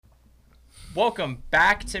Welcome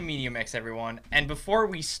back to Media Mix, everyone. And before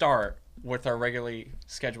we start with our regularly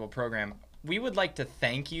scheduled program, we would like to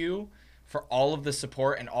thank you for all of the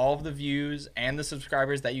support and all of the views and the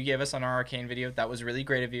subscribers that you gave us on our Arcane video. That was really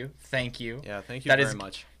great of you. Thank you. Yeah, thank you That very is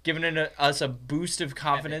much. Giving us a boost of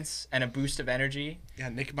confidence and a boost of energy. Yeah,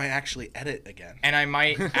 Nick might actually edit again. And I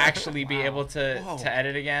might actually be able to Whoa.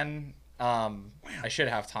 edit again. I should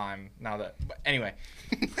have time now that. But anyway,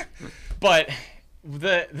 but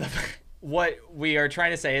the what we are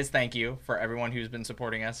trying to say is thank you for everyone who's been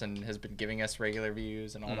supporting us and has been giving us regular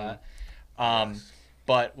views and all that.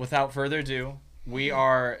 But without further ado, we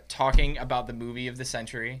are talking about the movie of the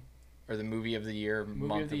century, or the movie of the year,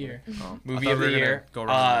 Movie of the year. movie of the year. Go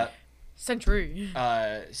wrong. Century.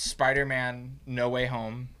 Spider-Man: No Way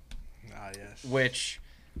Home, Ah, yes. which,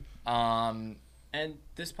 And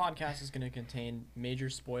this podcast is going to contain major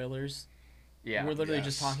spoilers. yeah, We're literally Yes.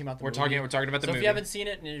 just talking about the we're movie. talking about the So movie. if you haven't seen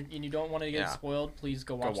it and you don't want to get Yeah. spoiled, please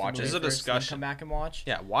go watch watch the it. movie This is a first, then discussion. come back and watch.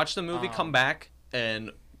 Yeah, watch the movie, come back,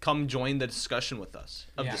 and come join the discussion with us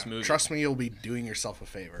of Yeah. this movie. Trust me, you'll be doing yourself a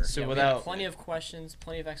favor. So Yeah, we without have plenty of questions,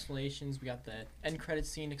 plenty of explanations. We got the end credit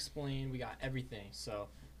scene explained. We got everything. So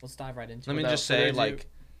let's dive right into Let it. me without just say, further ado- like,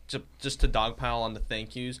 just to dogpile on the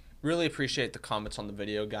thank yous. Really appreciate the comments on the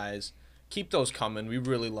video, guys. Keep those coming. We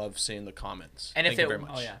really love seeing the comments. And Thank if you it, very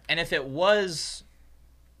much. Oh yeah. and if it was,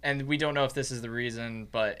 and we don't know if this is the reason,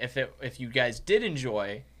 but if you guys did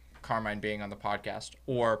enjoy Carmine being on the podcast,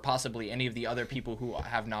 or possibly any of the other people who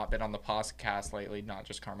have not been on the podcast lately, not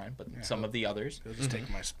just Carmine, but some of the others, He'll just take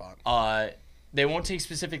my spot. they won't take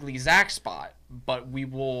specifically Zach's spot, but we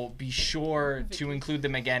will be sure to include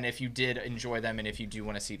them again if you did enjoy them and if you do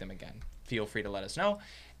want to see them again. Feel free to let us know.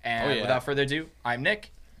 And Oh, yeah. without further ado, I'm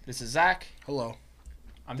Nick. This is Zach. Hello.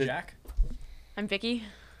 I'm The- Jack. I'm Vicky.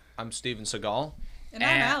 I'm Steven Seagal. And I'm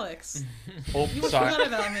And- Alex. Oh, You sorry. forgot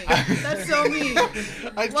about me. That's so mean.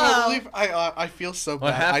 I Wow. totally, I feel so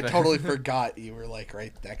What bad. I happened? totally forgot you were like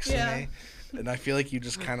right next Yeah. to me, and I feel like you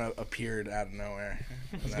just kind of appeared out of nowhere.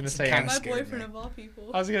 I was gonna say, kind My of boyfriend of all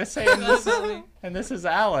people. I was gonna say, Forgot about me. and this is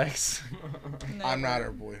Alex. I'm not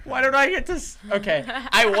her boyfriend. Why don't I get to? Okay,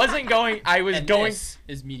 I wasn't going. I was And going. this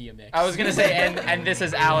is Media Mix. I was gonna say, and this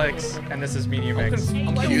is Alex, and this is Media Mix. I'm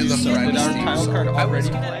Cue confused. the French Did our theme title song. card already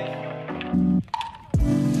gonna- play?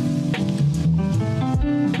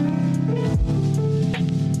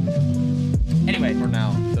 Anyway, For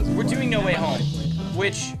now. doesn't we're play. doing No Way Home,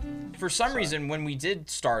 which for some reason when we did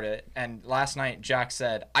start it, and last night Jack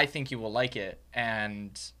said, "I think you will like it,"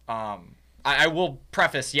 and I will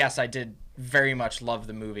preface, yes, I did very much love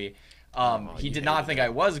the movie. He you did not hated think I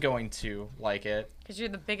was going to like it. Because you're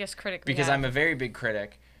the biggest critic. Because I'm a very big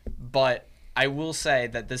critic, but I will say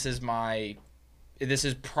that this is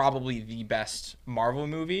probably the best Marvel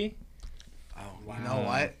movie. Oh, you know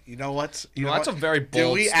what? You know what's? You know That's what? a very Do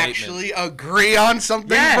bold we statement. actually agree on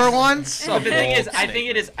something Yes. for once? But the thing is, bold I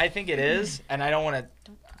think it is, and I don't want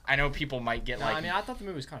to. I know people might get No, like. I mean, I thought the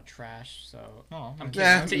movie was kind of trash. So Oh, I'm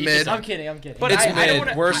Yeah, kidding. mid. I'm kidding. I'm kidding. But It's I don't mid.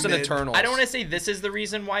 wanna- Worse than mid. Eternals. I don't want to say this is the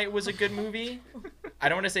reason why it was a good movie. I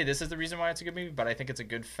don't want to say this is the reason why it's a good movie, but I think it's a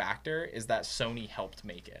good factor is that Sony helped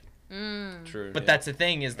make it. True. But yeah. that's the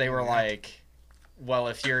thing is they were like, well,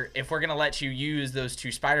 if we're gonna let you use those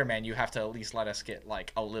two Spider-Man, you have to at least let us get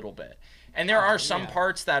like a little bit. And there are some yeah.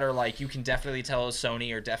 parts that are like you can definitely tell it was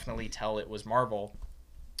Sony or definitely tell it was Marvel,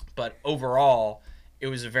 but overall, it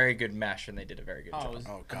was a very good mesh and they did a very good job.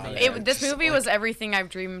 Oh god. Amazing. yeah, This just, movie like, was everything I've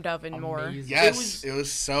dreamed of and more. Amazing. Yes, it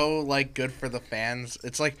was so like good for the fans.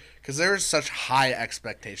 It's like because there was such high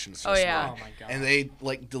expectations. For Oh, this yeah. movie, Oh my god. and they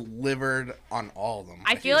like delivered on all of them.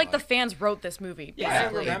 I feel like the fans wrote this movie. Yeah, I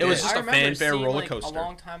basically. remember. It was just I a remember fanfare seeing, roller like, coaster. A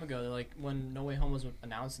long time ago, like when No Way Home was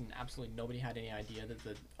announced, and absolutely nobody had any idea that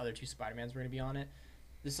the other two Spider-Mans were gonna be on it.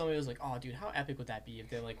 This somebody was like, "Oh, dude, how epic would that be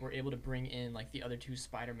if they like were able to bring in like the other two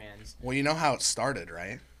Spider-Mans?" Well, you know how it started,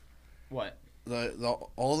 right? What?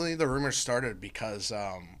 Only the rumors started because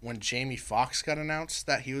when Jamie Foxx got announced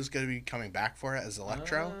that he was going to be coming back for it as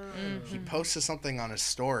Electro, he posted something on his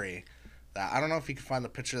story that I don't know if you can find the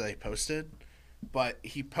picture that he posted, but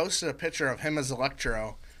he posted a picture of him as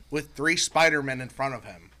Electro with 3 Spider-Men in front of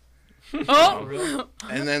him. Oh, Really?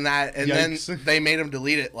 And then Yikes. then they made him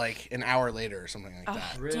delete it like an hour later or something like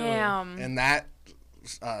that. Really? damn. And that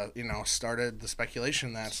started the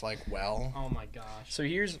speculation that's like, well, Oh my gosh. So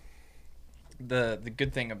here's the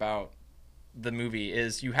good thing about the movie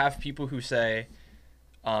is you have people who say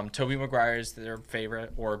Tobey Maguire is their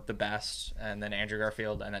favorite or the best, and then Andrew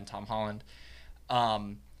Garfield, and then Tom Holland.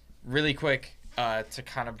 Really quick, to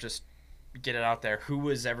kind of just get it out there, who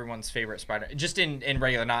was everyone's favorite Spider? Just in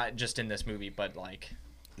regular, not just in this movie, but like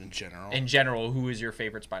in general. In general, who is your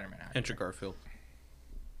favorite Spider-Man actor? Andrew Garfield.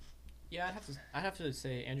 Yeah, I'd have to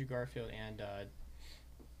say Andrew Garfield and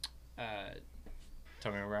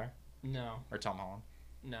Tobey Maguire no, or Tom Holland?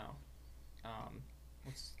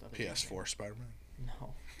 what's the other dude's PS4 Spider-Man. name?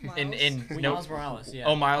 No. No. Miles Morales. Yeah.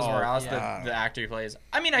 Oh, Miles Oh, Morales, yeah. the actor he plays.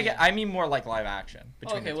 I mean, I mean more like live action. Oh,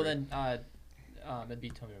 Between okay, the well three. then, it'd be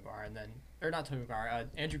Tobey Maguire, and then, or not Tobey Maguire,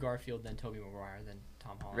 Andrew Garfield, then Tobey Maguire, then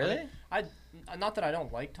Tom Holland. Really? Not that I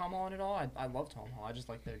don't like Tom Holland at all. I love Tom Holland. I just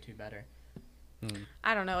like the other two better.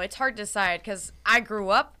 I don't know. It's hard to decide because I grew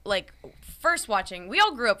up we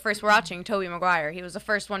all grew up first watching Tobey Maguire. He was the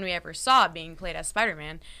first one we ever saw being played as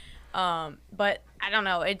Spider-Man. But I don't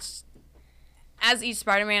know. It's as each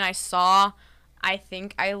Spider-Man I saw, I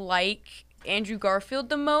think I like Andrew Garfield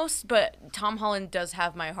the most, but Tom Holland does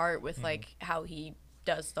have my heart with like how he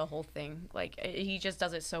does the whole thing. Like he just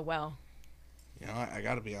does it so well. You know, I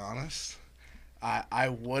gotta be honest. I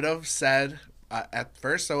would have said at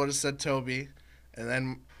first I would have said Toby, and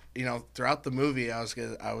then throughout the movie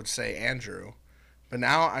I would say Andrew, but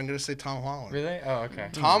now I'm gonna say Tom Holland. Really? Oh, okay.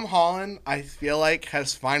 Tom Holland, I feel like,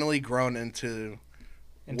 has finally grown into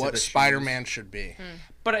what the Spider-Man should be.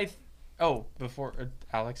 But before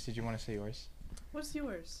Alex, did you want to say yours? What's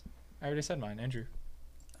yours? I already said mine, Andrew.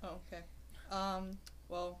 Oh, okay.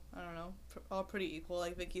 Well, I don't know. All pretty equal,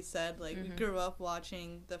 like Vicky said. Like, we grew up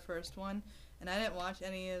watching the first one, and I didn't watch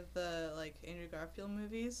any of the, like, Andrew Garfield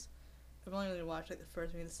movies. I've only really watched, like, the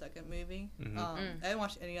first movie and the second movie. I didn't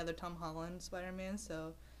watch any other Tom Holland Spider-Man,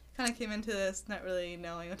 so kind of came into this not really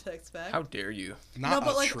knowing what to expect. How dare you? Not No,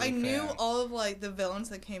 but, a like, true I knew fan. all of, like, the villains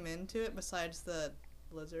that came into it besides the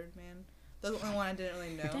Lizard Man. That's the only one I didn't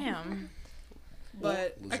really know. Damn.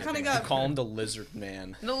 But I Lizard kind of Man. got... Call him the Lizard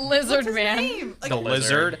Man. The Lizard What's his Man. name? Like, The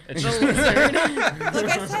lizard. It's The just lizard.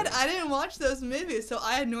 like I said, I didn't watch those movies, so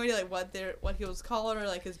I had no idea like what he was called or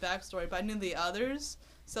like his backstory. But I knew the others,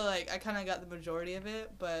 so like I kind of got the majority of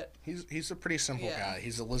it. But He's a pretty simple Yeah. guy.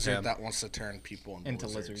 He's a lizard Yeah. that wants to turn people into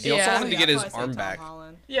lizards. lizards. He also Yeah. wanted to yeah, get I'd his probably say arm Tom back.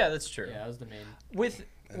 Holland. yeah, that's true. Yeah, that was the main. With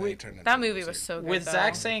And then he turned into That a movie lizard. was so good. with though.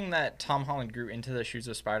 Zach saying that Tom Holland grew into the shoes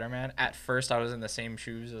of Spider-Man, at first I was in the same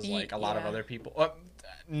shoes as like a lot of Yeah. other people.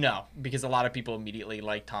 No, because a lot of people immediately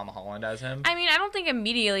liked Tom Holland as him. I mean, I don't think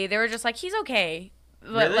immediately they were just like he's okay, but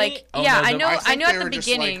Really? like Oh, yeah, no, I the- know I I think know they at the were just,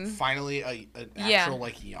 beginning like, finally an Yeah. actual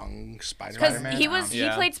like young because Spider-Man. he was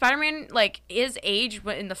Yeah. he played Spider-Man like his age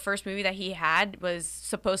in the first movie that he had was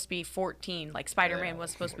supposed to be 14. Like Spider-Man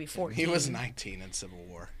was supposed to be 14. He was 19 in Civil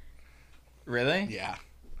War. Really? Yeah.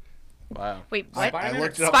 Wow. Wait, I what?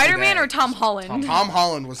 looked it up Spider-Man today. or Tom Holland? Tom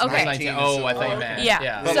Holland was Okay. 19. in Oh, Civil I thought you War. meant.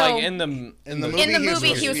 Yeah. But So- like in the In the In the movie,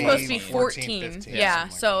 movie, he was supposed to be 14. 15, yeah,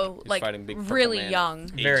 something so He's like fighting Big Purple really Man. young.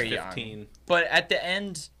 Age Very young. 15. But at the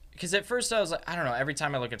end, because at first I was like, I don't know. Every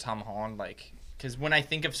time I look at Tom Holland, like, because when I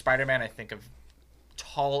think of Spider-Man, I think of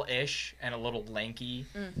tall-ish and a little lanky.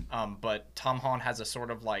 But Tom Holland has a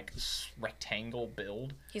sort of like rectangle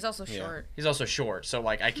build. He's also Yeah. short. He's also short, so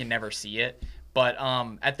like I can never see it. But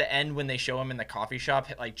at the end when they show him in the coffee shop,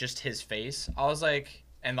 like just his face, I was like,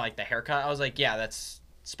 and like the haircut, I was like, yeah, that's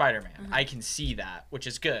Spider-Man. I can see that, which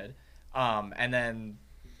is good. And then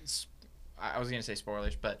I was gonna say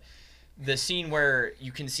spoilers, but the scene where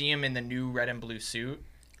you can see him in the new red and blue suit,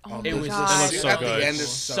 Oh It my was- gosh. it looks so at good. the end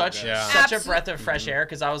is so such good. such a Absol- breath of fresh air,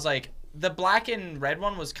 because I was like, the black and red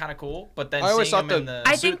one was kind of cool, but then I always seeing thought him in the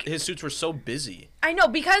I suit, think- his suits were so busy. I know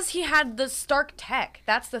because he had the Stark tech.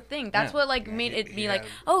 That's the thing. That's Yeah. what like Yeah, made it he be like,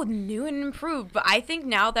 had- oh, new and improved. But I think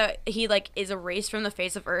now that he like is erased from the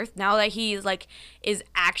face of Earth, now that he like is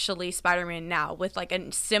actually Spider-Man now with like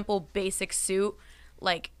a simple basic suit,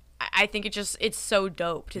 like I think it's so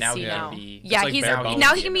dope to Now see he can now. be- Yeah, it's like he's bare bones.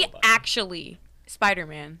 now he can be Nobody. actually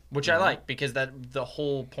Spider-Man. which I like, because that the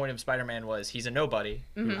whole point of Spider-Man was he's a nobody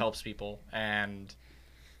who helps people, and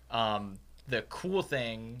the cool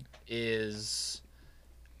thing is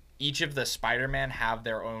each of the Spider-Man have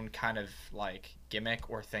their own kind of like gimmick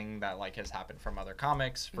or thing that like has happened from other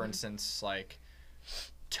comics. For instance, like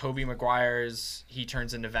Tobey Maguire's, he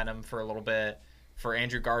turns into Venom for a little bit. For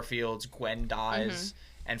Andrew Garfield's, Gwen dies,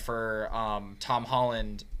 and for Tom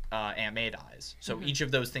Holland, Aunt May dies. So each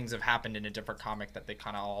of those things have happened in a different comic that they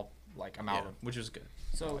kind of all like amalgam, which is good.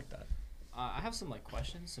 I So like that. I have some like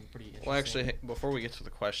questions, some pretty interesting. Well, actually, hey, before we get to the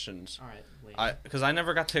questions, All right. Later. because I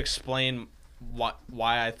never got to explain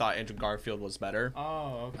why I thought Andrew Garfield was better.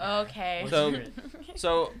 Oh, okay. Okay. What's So- your-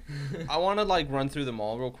 So I want to like run through them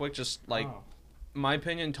all real quick. Just like Oh. my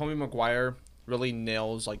opinion, Tobey Maguire really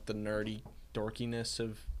nails like the nerdy dorkiness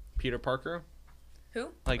of Peter Parker. Who?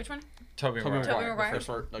 Like- Which one? Tobey Tobey Maguire. Maguire.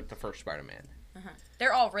 the first Spider-Man.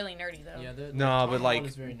 They're all really nerdy though. Yeah, No, Tom but Holland like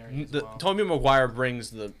is very nerdy as well. Tobey Maguire brings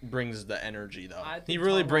the energy though. I think He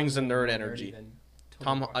really Tom brings the Holland's nerd more nerdy energy. than Tobey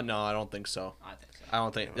Tom, Maguire. no, I don't think so. I think so. I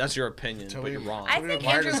don't think that's your opinion, but Tobey- you're wrong. I Tobey think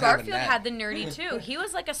Maguire Andrew doesn't have a Garfield net. had the nerdy too. He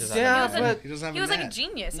was like a Yeah, he was, but- He doesn't have he was a like a net.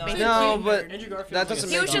 genius No, basically. No, but Andrew Garfield that was doesn't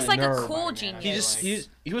He make was just him like a nerd. cool genius.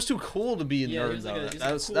 He was too cool to be a Yeah, he nerd was like though. a- he's like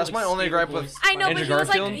That's cool, that's my like, only skater gripe boy with style. I know, Andrew but he was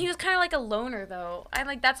Garfield. like he was kind of like a loner though.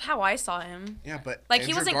 That's how I saw him. Yeah, but Like,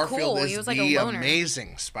 he Andrew wasn't Garfield cool, is he was like a the loner.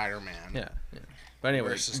 amazing Spider-Man. Yeah. But anyway,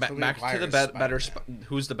 Versus back Tobey to the Maguire's better. Spider-Man.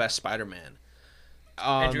 Who's the best Spider-Man?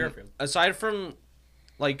 Andrew Garfield. Aside from,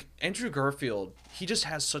 like Andrew Garfield, he just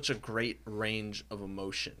has such a great range of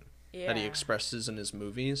emotion that he Yeah. expresses in his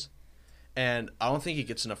movies, and I don't think he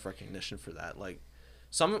gets enough recognition for that. Like,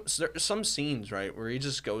 some scenes, right, where he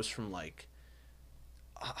just goes from like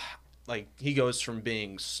he goes from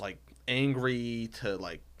being like angry to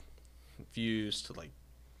like confused to like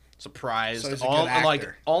surprised, So he's a all good like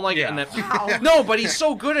actor. and Yeah. then, no, but he's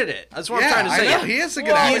so good at it. That's what I'm trying to say. I know, he is a good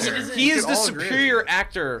He actor. is, We he is can the all agree with superior you.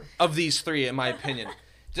 actor of these three, in my opinion.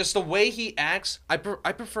 Just the way he acts, I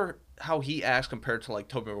prefer how he acts compared to like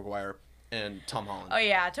Tobey Maguire and Tom Holland. Oh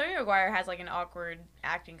yeah, Tobey Maguire has like an awkward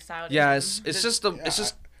acting style. to Yeah, him. it's just the it's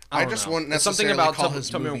just I don't just know. wouldn't It's something necessarily about call his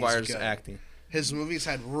Tobey movies Maguire's good. acting. His movies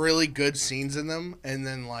had really good scenes in them, and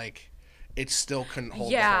then like it still couldn't hold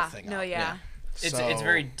the yeah, whole thing no, up. yeah. It's So-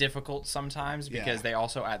 very difficult sometimes because Yeah. they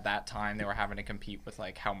also at that time they were having to compete with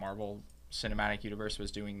like how Marvel Cinematic Universe was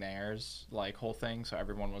doing theirs like whole thing, so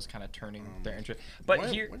everyone was kind of turning their interest. But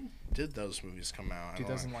when did those movies come out? I don't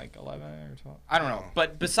know. 2011 or 12. I don't know.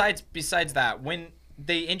 But besides that, when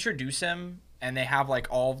they introduce him and they have like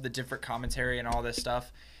all of the different commentary and all this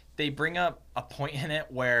stuff, they bring up a point in it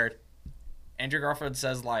where Andrew Garfield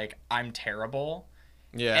says like I'm terrible.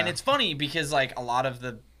 Yeah, And it's funny because like a lot of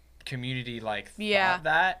the community like Yeah. thought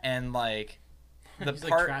that, and like the He's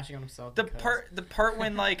part like trashing on himself. the because- part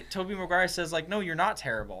when like Tobey Maguire says like no you're not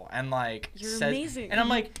terrible and like You're says, amazing. and I'm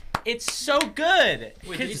like it's so good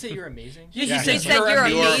Wait, did he say you're amazing? Yeah, Yeah, he says said you're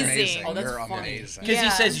you're amazing amazing. Oh, that's You're funny. amazing. because Yeah. he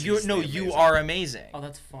says you He's no the you amazing. are amazing. Oh,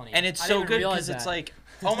 that's funny. And it's I so didn't good realize because it's that. like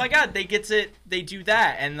oh my god they do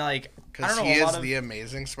that and like I Because don't know he a is lot of the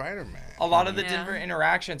amazing Spider-Man. a lot of the Yeah. different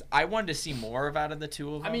interactions I wanted to see more of out of the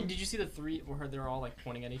two of them. I mean, did you see the three where they're all like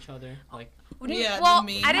pointing at each other? Like, Yeah, the well,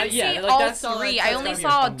 meme. I didn't Yeah, see like, all that's all three. that's I gotta only be a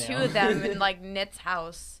saw thumbnail. two of them in like Nit's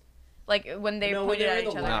house, like when they no, when pointed they were at in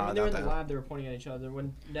the each other. lab, No, when they were in not the that. lab, they were pointing at each other.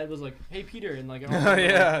 When Ned was like, "Hey, Peter," and like,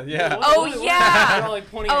 Yeah, yeah. Oh, yeah. They're all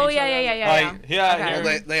like pointing Oh at each yeah, other. yeah, yeah, yeah. Like, yeah, Okay.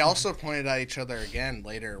 Well, they also pointed at each other again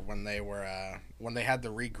later when they were when they had the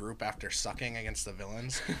regroup after sucking against the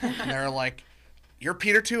villains, and they were like, "You're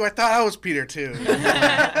Peter too? I thought I was Peter too."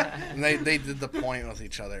 And they did the point with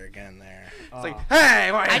each other again there. It's like,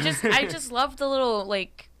 hey, why? I just love the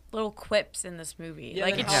little quips in this movie. Yeah,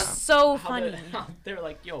 like then it's how- so How funny. they're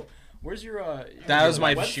like, "Yo, where's your That was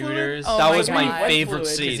my wet shooters. Oh that my was my God. favorite Wet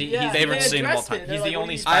scene. fluid. 'Cause he- yeah, favorite they scene of all addressed time. it. They're he's like, the what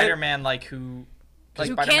only do you- Spider-Man like who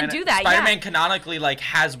Who can't do that, Spider-Man yeah. canonically like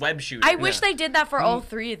has web shooters. I wish they did that for all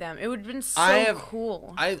three of them. It would have been so I have-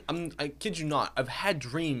 cool. I kid you not. I've had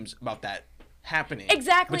dreams about that happening.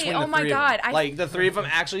 Exactly. between Oh the my three of them. God. Like the three of them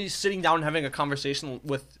actually sitting down and having a conversation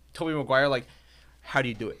with Tobey Maguire. Like, how do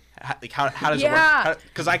you do it? How does Yeah. it work?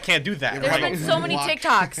 Because I can't do that. There's There's Right. been so many Walk.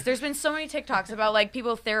 TikToks. There's been so many TikToks about like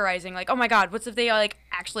people theorizing, like, oh my God, what's if they like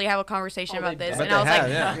actually have a conversation Oh, about they this? bet And I was they like, have,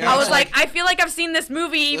 yeah. Yeah, I was it's like, I feel like I've seen this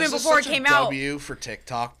movie even This is before it such came a out. W for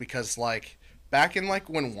TikTok because like back in like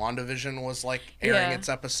when WandaVision was like airing Yeah. its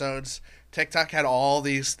episodes, TikTok had all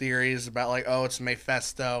these theories about like, oh, it's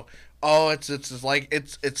Mephisto, oh, it's like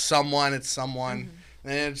it's someone,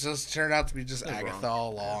 and it just turned out to be just They're Agatha wrong.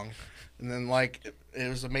 all along, and then like it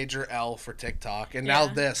was a major L for TikTok, and now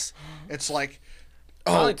Yeah. this, it's like.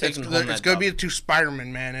 Finally Oh, taking home it's that gonna dub. be the two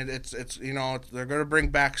Spider-Man, man. It's they're gonna bring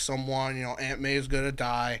back someone. Aunt May's gonna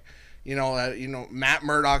die. Matt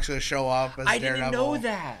Murdock's gonna show up as I Daredevil. didn't know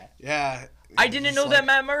that. Yeah. I It's didn't just know like- that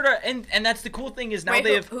Matt Murdock, and that's the cool thing is now Wait,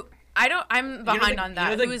 they have. I'm behind on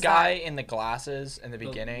that. You know Who the is guy that? in the glasses in the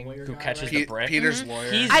beginning lawyer who guy, catches right? the brick? Peter's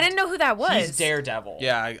lawyer. He's- I didn't know who that was. He's Daredevil.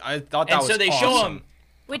 Yeah, I thought that And was so they awesome. show him.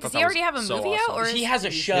 Wait, thought does that he already was have a so movie awesome. out? Or He has a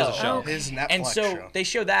He show. has a show. Oh. His Netflix And so show. they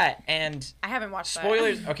show that, and I haven't watched that.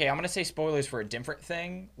 spoilers. Okay, I'm gonna say spoilers for a different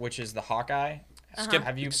thing, which is the Hawkeye. Skip,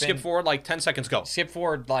 Have you skip been- forward like 10 seconds. Go. Skip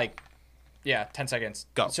forward like, yeah, 10 seconds.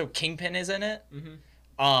 Go. So Kingpin is in it.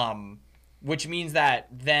 Mhm. Which means that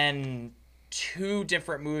then two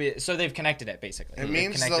different movies. So they've connected it basically. It They've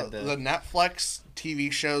means connected the Netflix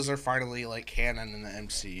TV shows are finally like canon in the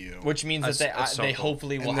MCU. which means that That's so they cool.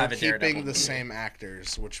 hopefully will and have they're a Daredevil keeping the movie. same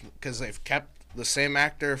actors, which because they've kept the same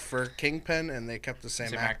actor for Kingpin, and they kept the same,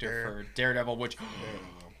 Same actor. actor for Daredevil, which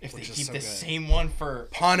if Which they is keep so the good. same one for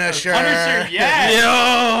Punisher. Punisher, yes.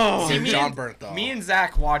 Yo! See, me John and- Bernthal. Me and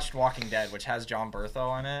Zach watched Walking Dead, which has John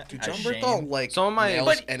Bernthal in it. Dude, as John Shane. Bernthal like Some of my- nails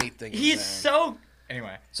But anything. He's there. so.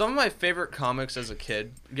 Anyway, Some of my favorite comics as a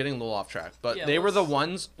kid, getting a little off track, but Yeah, they were the let's-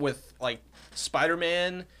 ones with like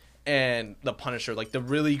Spider-Man and the Punisher, like the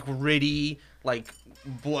really gritty, like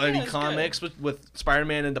bloody Yeah, it's comics with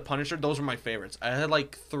Spider-Man and the Punisher. Those were my favorites. I had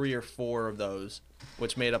like 3 or 4 of those,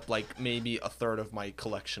 which made up like maybe a third of my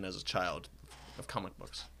collection as a child of comic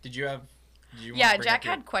books. did you have? Did you Yeah, wanna bring Jack up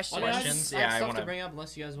your had questions. Questions? I have Yeah, I stuff wanna- to bring up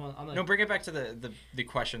unless you guys want. I'm No, bring it back to the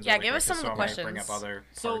questions. Yeah, really give quick, us some of the so I might Bring up questions. other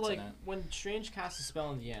So parts like in it. when Strange casts a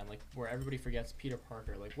spell in the end, like where everybody forgets Peter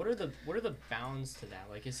Parker, like what are the bounds to that?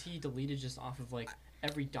 Like is he deleted just off of like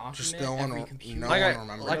every document, Just no one, every will- computer? no Like one I-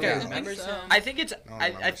 remembers. like I- that. remembers so. him? I think it's. No one I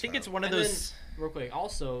remembers think that. it's one of And those. Real quick,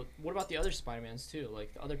 also, what about the other Spider-Mans too?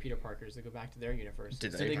 Like the other Peter Parkers that go back to their universe.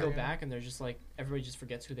 Did so they they go bring back and they're just like everybody just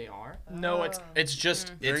forgets who they are. No, it's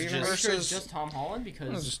just Their it's universe just Sure, is- it's just Tom Holland It was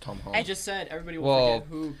because just Tom he Holland. just said everybody will Well, forget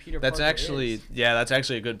who Peter That's Parker actually is. that's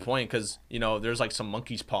actually a good point because there's like some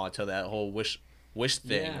monkey's paw to that whole wish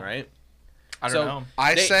thing, Yeah. right? I don't So- know.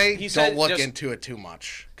 I They- say he don't said look just- into it too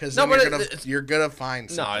much, because No, then but you're gonna find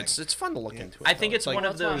No, something. it's fun to look Yeah. into. It, I think though. it's like, one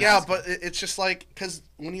of That's why I'm those. Yeah, asking. but it's just like, because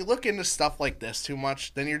when you look into stuff like this too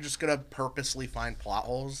much, then you're just gonna purposely find plot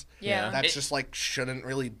holes. Yeah. That's It- just like shouldn't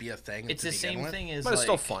really be a thing. It's to the begin same with. thing as. but it's like,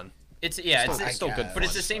 still fun. It's yeah, Still- it's it's still good guess. But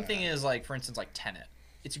it's the fun. same thing as like, for instance, like Tenet.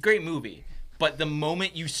 It's a great movie, but the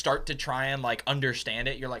moment you start to try and like understand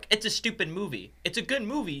it, you're like, it's a stupid movie. It's a good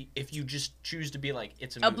movie if you just choose to be like,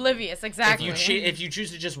 it's a movie. Oblivious, exactly. If you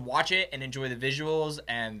choose to just watch it and enjoy the visuals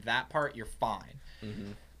and that part, you're fine.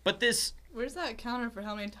 Mm-hmm. But this, Where's that counter for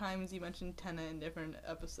how many times you mentioned Tenet in different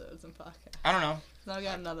episodes and podcasts? I don't know. Now I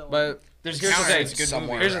got another one. But There's here's the counter, thing. it's a good Somewhere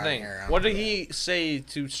movie. Here's the around thing. here, What did I'm he say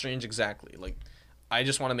to Strange exactly? Like, I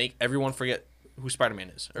just want to make everyone forget who Spider-Man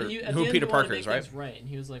is or At the end, who he Peter wanted to Parker make is, right? things right, and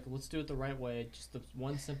he was like, "Let's do it the right way. Just the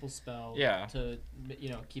one simple spell. Yeah. To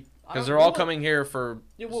keep. I Because don't- they're all what- coming here for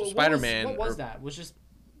Yeah, what Spider-Man. What was or- that? Was just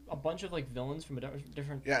a bunch of like villains from a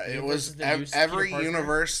different. Yeah, it universes was that used every Peter Parker?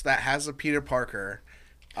 universe that has a Peter Parker.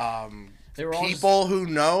 They were all People who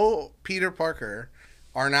know Peter Parker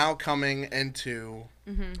are now coming into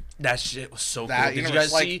That shit was so That cool. Did you universe,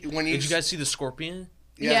 guys like, see? when you Did you s- guys see the Scorpion?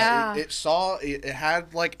 Yeah. It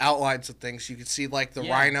had like outlines of things. You could see like the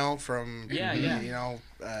Yeah. Rhino from Yeah.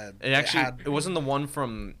 It actually had- it wasn't the one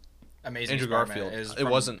from. Amazing Andrew Spider-Man Garfield. is It from-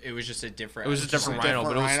 wasn't. It was just a different. It was a different different Rhino,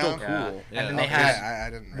 but it was still Rhino? cool. Yeah. And then they Okay, had- I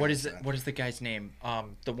didn't. What is realize it? that. What is the guy's name?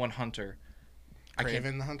 The one hunter. I can't.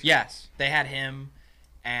 Craven the Hunter? Yes, they had him,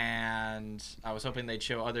 and I was hoping they'd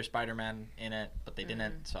show other Spider-Man in it, but they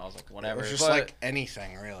didn't. So I was like, It whatever. was just But- like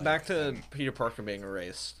anything really. Back to Peter Parker being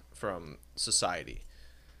erased from society.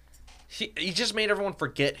 He just made everyone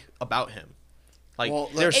forget about him. Like Well,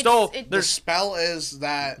 there's the- still It's- the there's spell is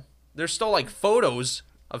that there's still like photos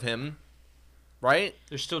of him, right?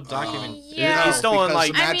 There's still document. Yeah. He's still on, because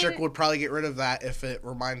like- the I magic mean- would probably get rid of that if it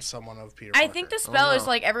reminds someone of Peter. I Parker. think the spell is no.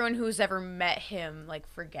 like everyone who's ever met him like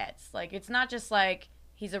forgets. Like it's not just like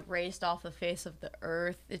he's erased off the face of the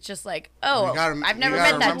earth. It's just like, oh, You gotta- I've you never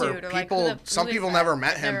gotta met that remember, dude. Or like, people- who some is people that? never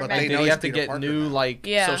met I've him, never but met they And know then he's you have to Peter get Parker new now. like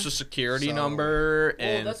Yeah. social security So- number Well,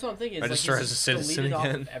 and that's what I'm thinking. Is register like, as a he's citizen deleted off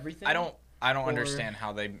again. of everything. I don't Or- understand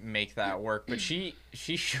how they make that work, but she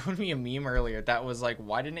showed me a meme earlier that was like,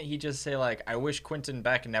 why didn't he just say like, I wish Quentin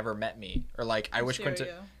Beck never met me, or like, I wish Quentin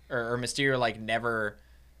Mysterio. or Mysterio like never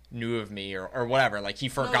knew of me, or whatever. Like he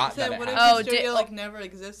forgot no, that it what if happened. Oh, Mysterio did- like never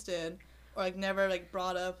existed, or like never like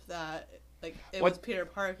brought up that like it What- was Peter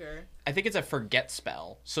Parker? I think it's a forget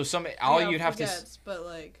spell. So all Yeah, you'd have to. forgets, but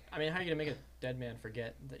like I mean, how are you gonna make a dead man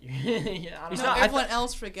forget that you? yeah, I don't He's know. not- I everyone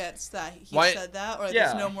else forgets that he Why- said that, or like, Yeah.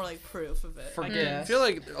 there's no more like proof of it. Forget. I feel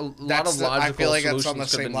like a lot That's of the, logical I feel like solutions that's on the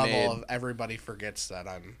could have same been level made. of everybody forgets that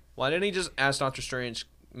I'm. Why didn't he just ask Doctor Strange,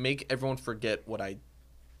 make everyone forget what I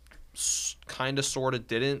kind of, sort of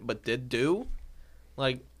didn't, but did do?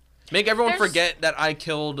 Like, make everyone There's- forget that I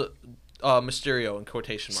killed Mysterio in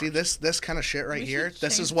quotation marks. See this kind of shit right We here. should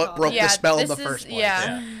This is change what topic. broke Yeah, the spell in this the is- first place.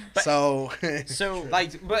 yeah. So So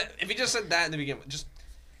Like, but if he just said that in the beginning, just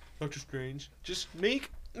Doctor Strange, just make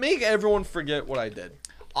everyone forget what I did.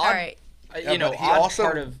 All right. Yeah, you know, but he odd also,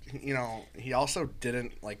 part of he also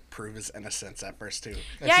didn't like prove his innocence at first too.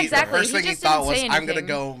 Yeah, exactly. The first He thing he just thought didn't was, say "I'm gonna anything."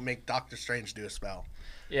 go make Doctor Strange do a spell."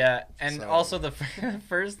 yeah, and So- also the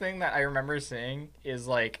first thing that I remember seeing is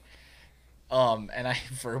like, and I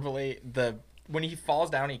verbally when he falls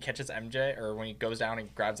down, he catches MJ, or when he goes down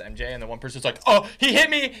and grabs MJ, and the one person's like, "Oh, he hit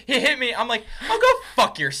me!" I'm like, "Oh, go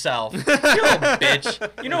fuck yourself, you little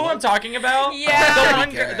bitch." You know who I'm talking about? Yeah.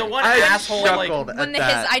 The one I asshole like. chuckled at When his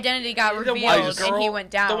that. identity got The revealed one and he went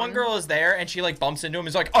down. The one girl is there, and she like bumps into him.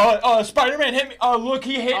 He's like, Spider-Man hit me. Oh, look,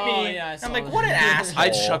 he hit Oh, me. yeah, I I'm saw like, that. what an asshole. I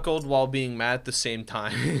chuckled while being mad at the same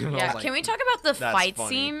time. I was Yeah, like, can we talk about the "That's fight funny."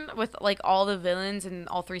 scene with like all the villains and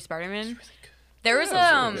all three Spider-Man? There was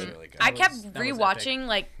Yeah, it was really good. I That kept was rewatching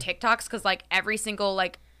like TikToks because like every single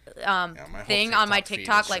like my whole thing on my TikTok feed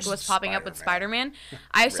TikTok is like just was popping up with Spider-Man. Spider-Man.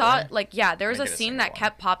 I saw like there was I a get a scene single that one.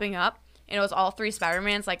 kept popping up and it was all three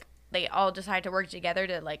Spider-Mans like they all decided to work together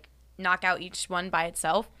to like knock out each one by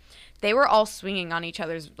itself. They were all swinging on each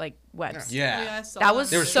other's like webs. Yeah. Yeah, I saw That was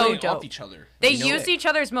They were so swinging dope. off each other. They You know used it. each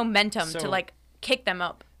other's momentum So- to like kick them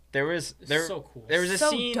up. There was so cool. There was a So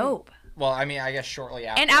scene. dope. Well, I mean, I guess shortly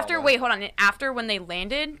after. And all after, that. wait, hold on. After when they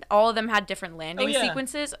landed, all of them had different landing yeah.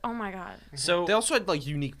 sequences. Oh my god. So They also had like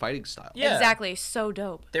unique fighting style. yeah, Exactly. So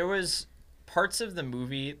dope. There was parts of the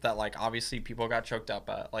movie that like obviously people got choked up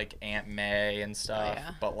at, like Aunt May and stuff.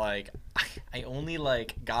 yeah. But like, I only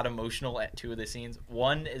like got emotional at two of the scenes.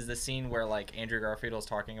 One is the scene where like Andrew Garfield was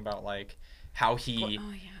talking about like how he Oh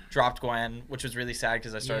yeah. dropped Gwen, which was really sad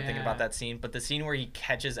because I started thinking Yeah. about that scene. But the scene where he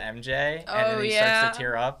catches MJ and Oh, then he yeah. starts to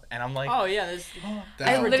tear up, and I'm like, Oh yeah, this. That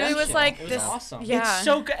I was- literally was redemption. like, It was this. awesome. Yeah. it's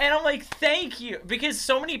so good, and I'm like, thank you, because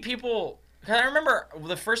so many people. Cause I remember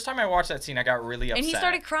the first time I watched that scene, I got really upset. And he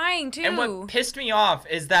started crying too. And what pissed me off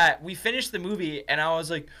is that we finished the movie, and I was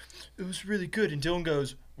like, it was really good. And Dylan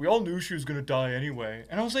goes, we all knew she was gonna die anyway.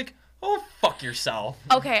 And I was like, oh, fuck yourself.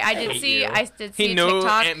 Okay, I did hate see. you. I did see He a knew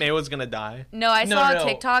TikTok. Aunt May was gonna die. No, I No, saw no. a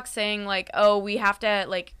TikTok saying like, oh, we have to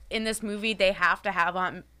like in this movie they have to have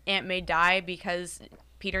Aunt May die because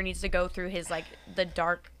Peter needs to go through his like the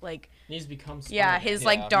dark like Needs to become. yeah Spider-Man. his Yeah.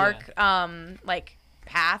 like dark like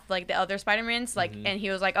path like the other Spider-Mans like and he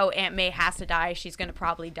was like, oh, Aunt May has to die, she's gonna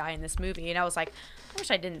probably die in this movie, and I was like, I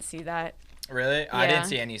wish I didn't see that. Really? I Yeah. didn't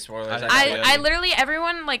see any spoilers. I literally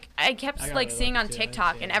everyone like I kept I got like really seeing on lucky, too. I didn't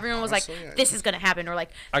TikTok see and it. everyone was Honestly, like, I- this is gonna happen, or like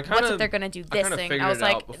I what's kinda- if they're gonna do I this kinda thing. figured I was it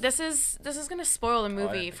like, out before- this is gonna spoil the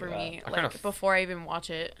movie didn't for figure me I like kinda f- before I even watch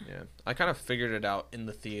it. Yeah, I kind of figured it out in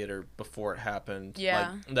the theater before it happened.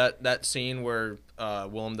 Yeah. like that scene where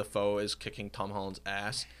Willem Dafoe is kicking Tom Holland's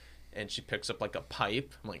ass, and she picks up like a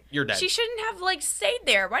pipe. I'm like, you're dead. She shouldn't have like stayed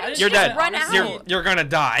there. Why didn't You're she just dead. run Honestly, out? You're gonna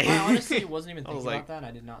die. I honestly wasn't even I was thinking like- about that. And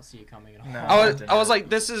I did not see it coming at all. No. I was like,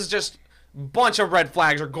 this is just bunch of red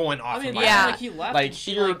flags are going off. I mean, in my Yeah. head. like he left. Like and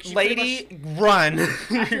she, you're like, she pretty lady, much- run.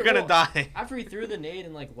 After- You're gonna well, die. After he threw the nade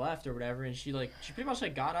and like left or whatever, and she pretty much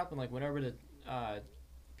like got up and like went over to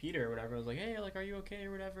Peter or whatever. I was like, hey, like, are you okay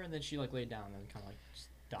or whatever? And then she like laid down and kind of like just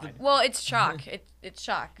died. Well, it's shock. It's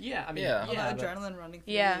shock. Yeah, I mean, Yeah. All yeah, the but- adrenaline running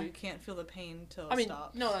through Yeah. you. You can't feel the pain till it I mean,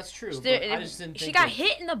 stops. no, that's true. But There- I just didn't she think got of-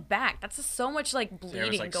 hit in the back. That's just so much like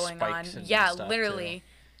bleeding like, going on. spikes and Yeah, stuff, literally.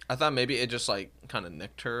 I thought maybe it just like kind of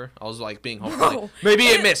nicked her. I was like being hopeful. Bro, Like, maybe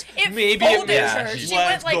it missed. Maybe it folded missed. her. She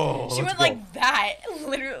Let's went like go, she let's went go. like that,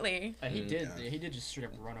 literally. He did just straight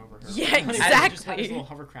up run over her. Yeah, He just had his exactly. little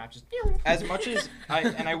hovercraft just. As much as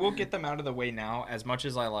I will get them out of the way now. As much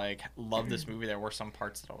as I like love this movie, there were some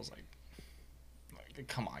parts that I was like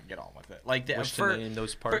come on, get on with it. Like the, Wish to for name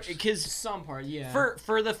those parts. because Some part, yeah.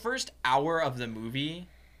 for the first hour of the movie,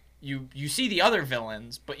 you see the other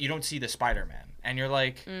villains, but you don't see the Spider-Man, and you're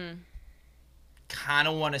like, kind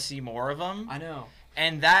of want to see more of them. I know.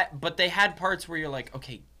 And that, but they had parts where you're like,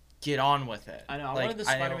 okay, get on with it. I know. I Like, wanted the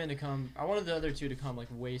I don't- Spider-Man to come. I wanted the other two to come like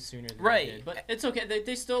way sooner than Right. they did. But it's okay.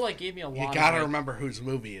 They still like gave me a lot. You of, gotta like, remember whose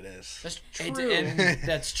movie it is. That's It- true. and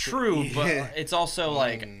that's true, but Yeah. it's also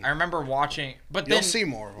like I remember watching. But You'll then see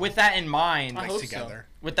more of them. with that in mind, I Mixed hope so. together.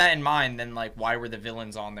 with that in mind, then like why were the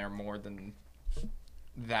villains on there more than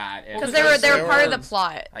that? If- Because Because they were they part of were- the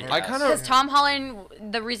plot. I I guess. kinda- Because Tom Holland,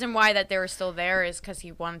 the reason why that they were still there is because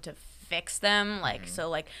he wanted to fix them. Like, so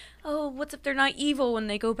like, oh, what's if they're not evil when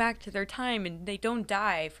they go back to their time and they don't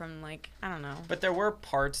die from like, I don't know. But there were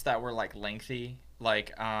parts that were like lengthy,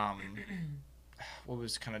 like what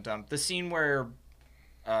was kind of dumb? The scene where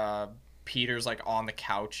Peter's like on the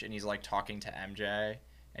couch and he's like talking to MJ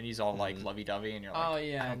and he's all like lovey-dovey and you're like, Oh,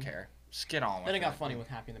 yeah. I don't care, just get on with Then it it. got funny with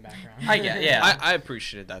Happy in the background. I get, yeah. I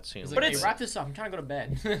appreciated that scene. He's But like, hey, it's- wrap this up. I'm trying to go to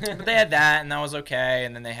bed. But they had that and that was okay,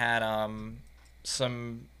 and then they had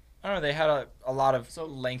some, I don't know, they had a lot of So-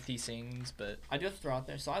 lengthy scenes, but I do have to throw out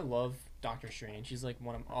there. So I love Doctor Strange. He's like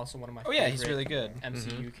also one of my. oh yeah, he's favorite really good.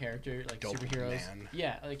 MCU character, like Dope superheroes. man.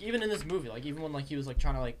 Yeah, like even in this movie, like even when like he was like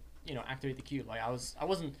trying to like activate the cube, like I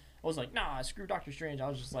wasn't like nah, screw Doctor Strange. I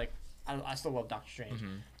was just like I still love Doctor Strange,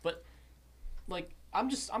 but like I'm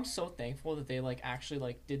so thankful that they like actually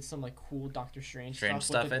like did some like cool Doctor Strange Strange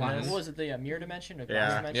stuff. stuff in this. What was it? The mirror dimension or Yeah.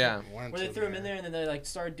 glass dimension? Yeah. Went Where they to threw him in the- there and then they like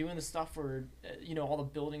started doing the stuff where all the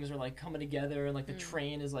buildings are like coming together and like the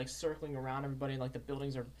train is like circling around everybody and like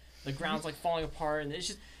the ground's like falling apart and it's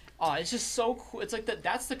just so cool. It's like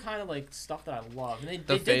that's the kind of like stuff that I love. And they did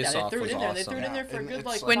that. They face-off threw it was in there. They awesome. threw it in there for a And good it's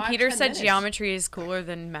like. like- When 5, Peter 10 said minutes. geometry is cooler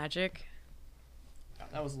than magic.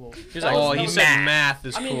 That was a little. was that like, Oh, was- he that said was- math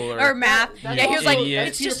is I mean, cooler. Or math. That- Yeah, he was like, idiot.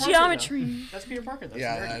 it's Peter just Parker, though. geometry. That's Peter Parker. That's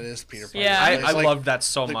Yeah, nerdy. that is Peter Parker. Yeah. I It's like- love that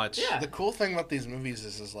so the- much. Yeah. The cool thing about these movies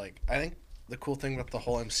is like I think the cool thing about the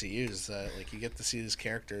whole MCU is that like you get to see these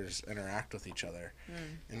characters interact with each other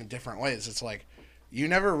in different ways. It's like you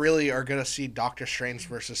never really are gonna see Doctor Strange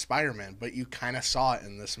versus Spider-Man, but you kind of saw it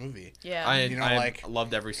in this movie. Yeah. I like,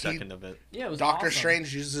 loved every second of it. Yeah, it was Doctor awesome.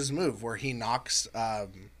 Strange uses his move where he knocks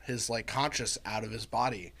his like conscious out of his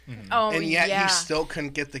body, oh, and yet yeah. he still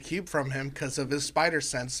couldn't get the cube from him because of his spider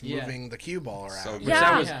sense Yeah. moving the cube all around. So good. Yeah,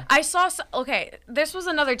 That was- Yeah. I saw. Okay, this was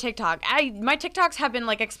another TikTok. My TikToks have been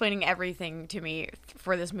like explaining everything to me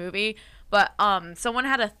for this movie, but someone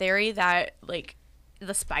had a theory that like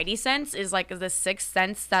the Spidey sense is like the sixth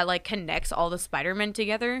sense that like connects all the Spider-Men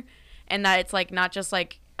together, and that it's like not just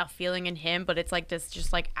like a feeling in him, but it's like this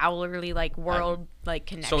just like outwardly like world like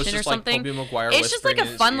connection So it's or just like something. Tobey Maguire It's just like a whispering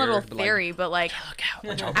in his fun ear, little but, like, theory, but like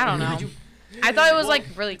Look out. I don't know. I thought it was like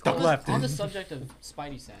really cool. On the subject of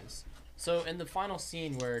Spidey sense, so in the final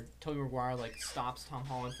scene where Tobey Maguire like stops Tom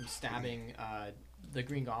Holland from stabbing the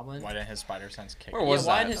Green Goblin. Why didn't his spider sense kick? Where in? was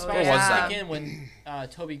why that? did his Oh, spider yeah. sense kick in when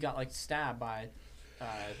Toby got like stabbed by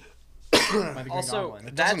the Green Also, Goblin?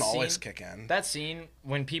 It that doesn't always scene- kick in. That scene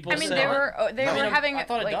when people I mean, said they were having. I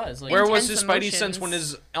thought like, it does. Like, Where was intense his Spidey sense when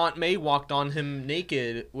emotions. his Aunt May walked on him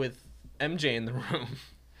naked with MJ in the room?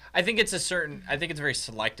 I think it's very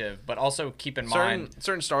selective, but also keep in mind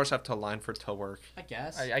Certain stars have to align for it to work. I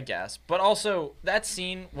guess. I guess. But also that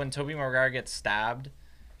scene when Tobey Maguire gets stabbed,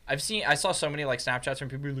 I saw so many like Snapchats from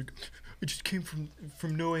people like, I just came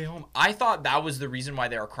from No Way Home. I thought that was the reason why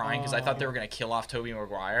they were crying because I thought they were gonna kill off Tobey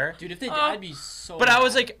Maguire. Dude, if they did, I'd be so. But I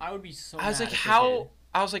was mad. like- I would be so. I was mad like, if they how? did.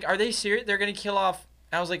 I was like, are they serious? They're gonna kill off.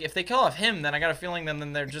 I was like, if they kill off him, then I got a feeling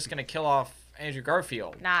then they're just gonna kill off Andrew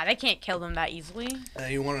Garfield. Nah, they can't kill them that easily.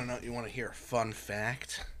 You want to know? You want to hear a fun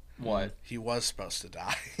fact? What? He was supposed to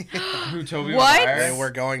die. Who Tobey What? Maguire? They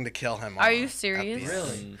were going to kill him. Are off you at the serious? end.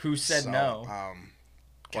 Really? Who said So, no?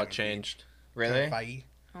 What Kevin changed? Really? Feige.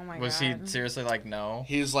 Oh my Was god. he seriously like no?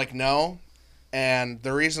 He was like, no. And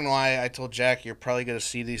the reason why I told Jack you're probably going to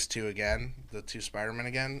see these two again, the two Spider-Men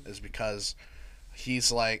again, is because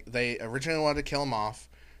he's like, they originally wanted to kill him off.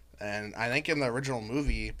 And I think in the original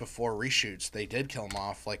movie, before reshoots, they did kill him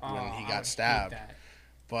off, like when Oh, he I would got hate stabbed. that.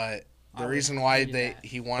 But I the would reason why hate they that.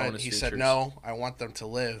 he wanted Bonus he said features. no, I want them to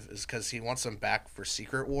live, is because he wants them back for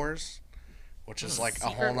Secret Wars, which is like a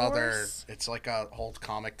Secret whole nother. Wars? It's like a whole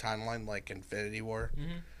comic timeline, like Infinity War.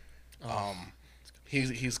 Mhm.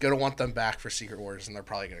 He's gonna want them back for Secret Wars, and they're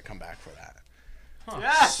probably gonna come back for that.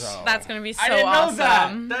 Yes. So That's gonna be so I didn't know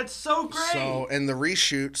awesome. that. That's so great. So in the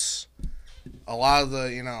reshoots, a lot of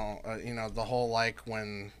the the whole like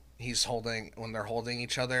when they're holding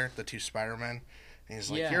each other, the two Spider-Men, and he's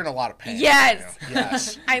like, Yeah. you're in a lot of pain. Yes. You know?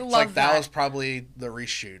 Yes. I It's love like that that. was probably the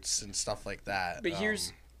reshoots and stuff like that. But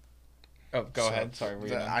here's. Oh, go ahead. Sorry. Were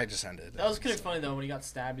you done? I just ended. That was kind of funny though when he got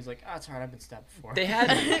stabbed. He's like, "Ah, it's alright. I've been stabbed before." They had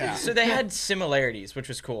Yeah. so they had similarities, which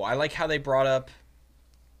was cool. I like how they brought up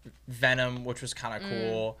Venom, which was kind of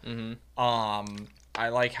cool. Mm-hmm. I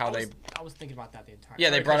like how I was thinking about that the entire.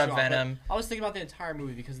 Yeah, they sorry to brought cut up you off, but Venom. I was thinking about the entire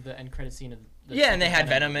movie because of the end credit scene of the. yeah, and they second had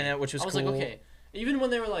Venom in movie. it, which was I was cool. like, okay. Even when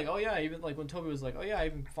they were like, oh yeah, even like when Toby was like, oh yeah, I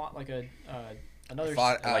even fought like another.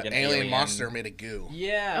 Fought, like an alien alien. monster made of goo.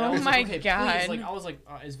 Yeah. and Oh I was my like, okay, God. Please. Like I was like,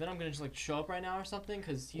 is Venom gonna just like show up right now or something?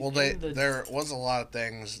 Because he's Well, in the. there was a lot of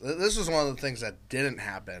things. This was one of the things that didn't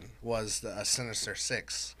happen. Was a Sinister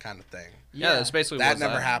Six kind of thing. Yeah, that's basically That was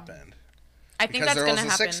never that. happened. I think Because that's there gonna was a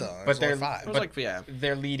happen. six of them. But they're- It five. was But- like, yeah,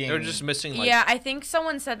 They're leading. they were just missing like Yeah, I think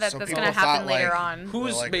someone said that So that's people gonna happen thought, later like, on.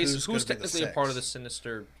 who's Like, who's who's gonna be the technically a part of the six?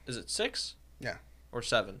 Sinister? Is it 6? Yeah. Or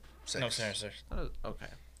 7? Six. No, seriously. Okay.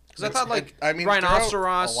 Because I thought like I mean, rhinoceros.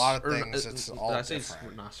 throughout a lot of or- things, it's did all I say different.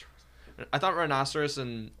 rhinoceros? I thought rhinoceros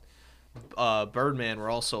and Birdman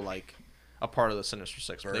were also like a part of the Sinister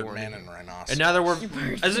Six. But they weren't. Birdman even. and Rhinoceros. And now there were.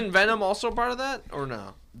 Isn't Venom also part of that or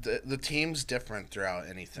no? the team's different throughout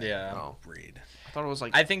anything. Yeah. Oh. Breed. I thought it was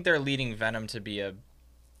like. I think they're leading Venom to be a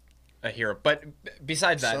hero. But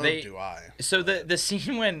besides that, So they do I. so the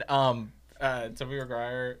scene when Tobey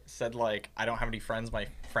Maguire said like, I don't have any friends, my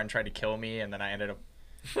friend tried to kill me, and then I ended up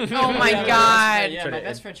Oh my Yeah, god. Yeah, But my it-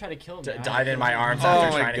 best friend tried to kill me. I died in my arms Oh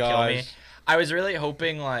after my trying to kill me. gosh. I was really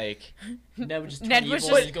hoping like Ned would just turn Ned evil was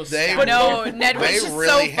and just- just go They- stab No, him. Ned was They just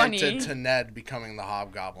really so funny. hinted to Ned becoming the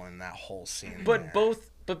Hobgoblin in that whole scene. but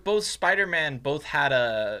there. both Spider-Man both had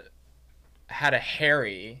a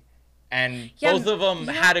Harry, and Yeah, both of them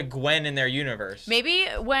yeah. had a Gwen in their universe. Maybe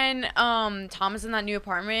when Tom is in that new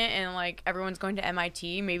apartment and like everyone's going to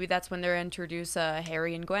MIT, maybe that's when they're introduce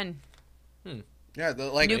Harry and Gwen. Yeah,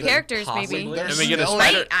 like New characters, maybe. Possibly. There's Let me get a still-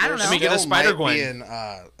 spider. Right, I don't there know. Let me get a still Spider might Gwen.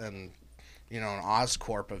 be an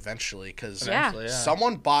Oscorp eventually, because Yeah. Eventually,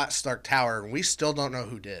 someone bought Stark Tower and we still don't know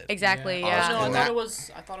who did. Exactly. Yeah. Yeah. No, I And thought that-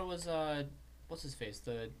 it was what's his face,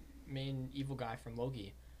 the main evil guy from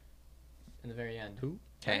Loki. In the very end. Who?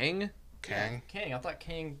 Kang? Kang. Kang. I thought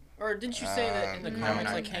Kang. Or didn't you say that in the No, comics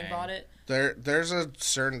not like Kang Kang. bought it? There's a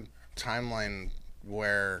certain timeline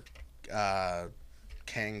where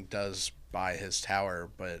Kang does buy his tower,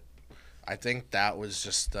 but I think that was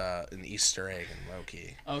just an Easter egg in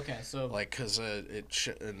Loki. Okay, so Like, cause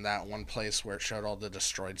in that one place where it showed all the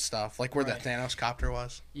destroyed stuff, like where Right. the Thanos copter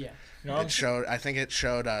was. yeah. No, It showed. I think it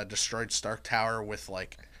showed a destroyed Stark Tower with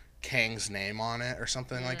like Kang's name on it or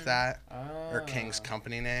something like that, or Kang's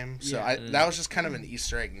company name. So Yeah. that was just kind of an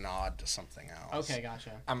Easter egg nod to something else. Okay,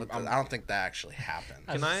 gotcha. But I don't think that actually happened.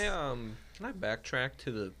 Can I backtrack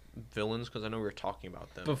to the villains because I know we were talking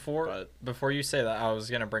about them before you say that, I was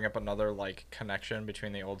gonna bring up another like connection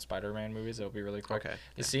between the old Spider-Man movies. It'll be really quick. Okay.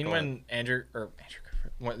 The Yeah, scene go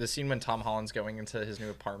when the scene when Tom Holland's going into his new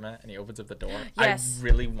apartment and he opens up the door. Yes. I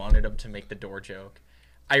really wanted him to make the door joke.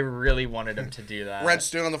 I really wanted him to do that. Rent's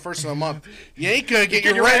due on the first of the month. You ain't gonna get Get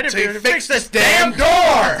your your rent rent till if you you fix this damn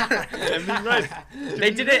door.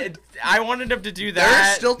 They did it. I wanted him to do There's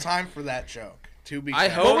that. still time for that joke. To be I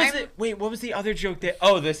fair. hope- What was it? Wait, what was the other joke that?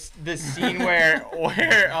 Oh, the scene where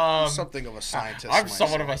Something of a scientist. I'm might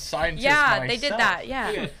somewhat say. of a scientist. Yeah, they myself. did that.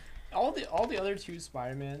 Yeah. Okay, all the other two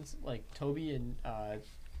Spider-Mans, like Toby and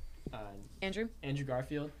Andrew. Andrew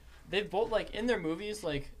Garfield, they've both like in their movies,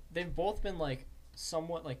 like they've both been like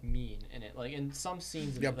somewhat like mean in it, like in some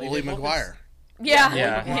scenes. Of Yeah, it, like, Bully they've both been Maguire. Yeah. Bully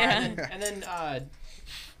Yeah. Maguire, Yeah.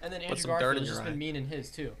 and then Andrew some dirt Garfield in has your just eye. been mean in his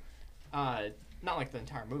too. Not like the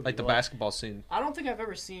entire movie. Like the but, basketball scene. I don't think I've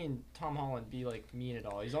ever seen Tom Holland be like mean at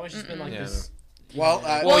all. He's always just been like Yeah, this. Well,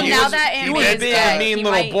 Well, he now was- that he Andy was- He is be dead, a mean he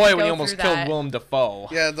little might boy when go he almost through killed that. Willem Dafoe.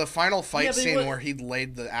 Yeah, the final fight Yeah, but scene what- where he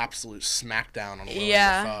laid the absolute smackdown on Willem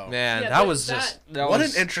Yeah. Dafoe. Man, Yeah, that but was that- just that What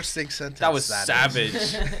was an interesting sentence. that was is. savage.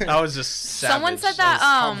 That was just savage. Someone said was that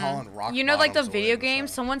Tom Holland rock you know, like the bottoms away video in the game.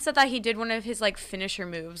 show. Someone said that he did one of his like finisher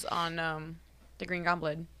moves on the Green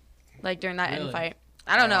Goblin, like during that end Really? fight.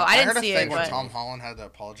 I don't know. I didn't heard see a thing it, where but Tom Holland had to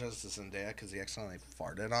apologize to Zendaya because he accidentally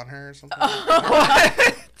farted on her or something.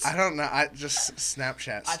 I don't know. I just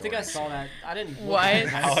Snapchat. I think I stories. saw that. I didn't. look What? at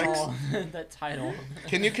it, I saw that title.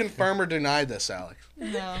 Can you confirm or deny this, Alex?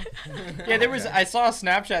 No. Yeah, there was. I saw a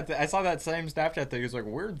Snapchat. I saw that same Snapchat thing. It was like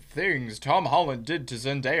weird things Tom Holland did to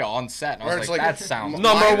Zendaya on set. And I Where was it's like, like- that sounds. M-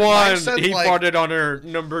 Number Mine one, said, he like, farted on her.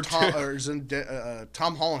 Number Tom, two.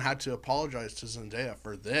 Tom Holland had to apologize to Zendaya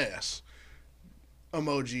for this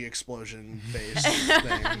emoji explosion face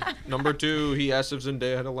thing. Number two, he asked if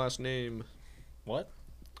Zendaya had a last name. What?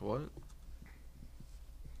 What?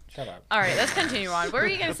 Shut up. all right, let's continue on. What were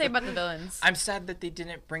you gonna say about the villains? I'm sad that they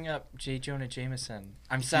didn't bring up J. Jonah Jameson.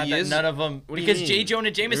 I'm sad He that is- none of them What do you because mean? J. Jonah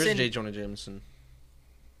There Jameson, is J. Jonah Jameson.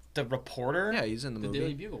 the reporter. Yeah, he's in the The movie.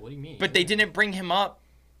 Daily Bugle. What do you mean? But they didn't bring him up.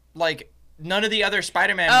 Like none of the other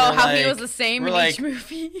Spider-Man. Oh, were how like, he was the same were in like, each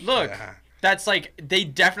movie. Look, Yeah. that's like they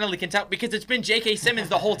definitely can tell because it's been J.K. Simmons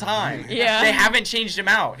the whole time. Yeah. They haven't changed him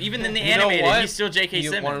out. Even in the You know animated, what? he's still J.K. You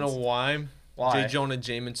Simmons. want to know why? Why? J. Jonah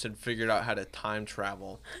Jameson figured out how to time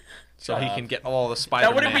travel, so Shut he up. can get all the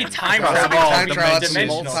Spider-Man. wouldn't be time That's travel. time the travel. That's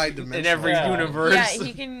dimensional. multi-dimensional. in every Yeah. universe. Yeah,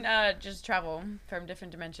 he can just travel from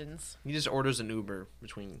different dimensions. He just orders an Uber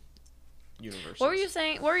between universes. What were you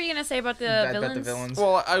saying? What were you gonna say about the I villains? bet the villains.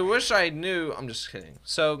 Well, I wish I knew. I'm just kidding.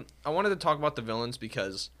 So I wanted to talk about the villains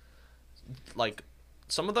because, like,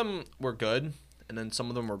 some of them were good, and then some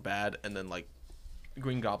of them were bad, and then like,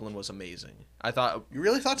 Green Goblin was amazing. I thought, You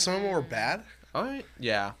really thought some of them were bad? all right,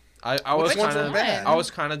 yeah. I was Which ones kind were of bad? I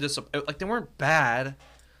was kind of disappointed. Like they weren't bad.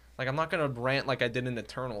 Like I'm not gonna rant like I did in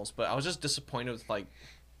Eternals, but I was just disappointed with like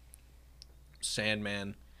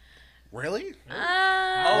Sandman. Really?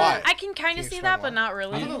 I can kind Can of you see explain that, why? but not I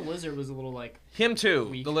really. thought the lizard was a little like Him too.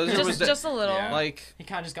 Weak. The lizard was Just a little. Yeah. like he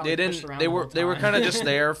kind of just got they like, pushed didn't. around. They the were whole they were time. kind of just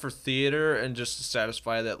there for theater and just to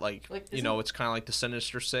satisfy that like Like, you know it's kind of like the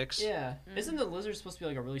Sinister Six. Yeah, isn't the lizard supposed to be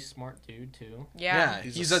like a really smart dude too? Yeah.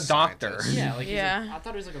 He's a doctor. scientist. Yeah, like Yeah. He's like, I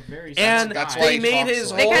thought he was like a very And smart That's guy. why they he made talks his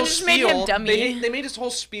so They whole kinda just made him spiel. dummy. They made his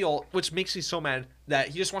whole spiel, which makes me so mad that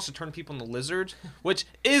he just wants to turn people into lizards, which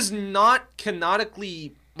is not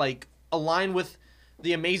canonically like aligned with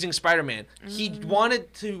the Amazing Spider-Man. He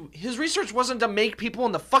wanted to. His research wasn't to make people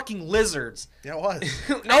into fucking lizards. Yeah, it was.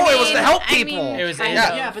 No, it was to help people. It was kind yeah,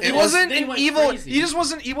 of. yeah, but it He they wasn't they an went evil. crazy. He just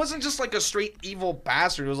wasn't. He wasn't just like a straight evil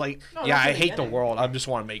bastard. It was like, No, yeah, that's I what they hate the get. world. I just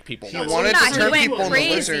want to make people. He lizards. wanted Nah, to he turn went people into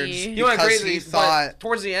crazy. lizards He went because crazy. he but thought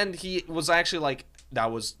towards the end, he was actually like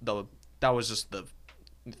that was just the.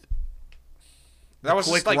 That was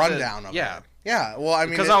quick just like rundown of yeah. it. Yeah, well, I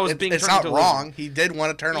mean, Because I was it's being it's turned not into a wrong. lizard. He did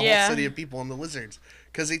want to turn a Yeah. whole city of people into lizards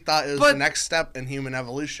because he thought it was But- the next step in human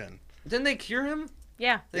evolution. Didn't they cure him?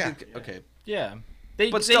 Yeah. They Yeah. did- okay. yeah.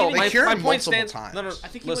 They, But they still, didn't- They my cured him point multiple stands. times. No, no. I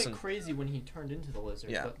think he listen. went crazy when he turned into the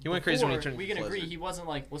lizard. Yeah, but he went crazy when he before, turned We into can the agree lizard. he wasn't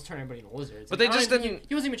like let's turn everybody into lizards. But Like, they I just don't think didn't-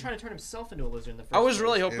 He wasn't even trying to turn himself into a lizard in the first. I was place.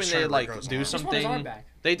 really He hoping was they'd trying to like grow his do arm. He just wanted his arm something. back.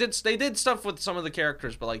 They did stuff with some of the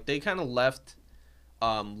characters, but like they kind of left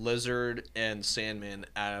Lizard and Sandman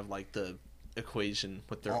out of like the equation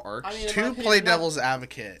with their Well, arcs. I mean, in my To opinion, play not devil's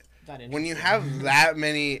advocate, that when you interesting. have that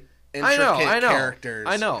many I intricate know. characters,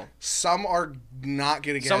 I know. some are not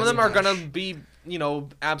going to get. Some of as them are much. gonna be,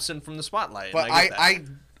 absent from the spotlight. But and I get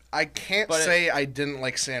that. I can't But say I didn't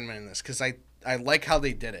like Sandman in this because I like how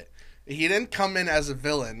they did it. He didn't come in as a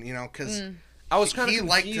villain, because I was kind of he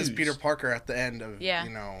liked his Peter Parker at the end of Yeah.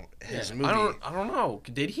 his movie. I don't know.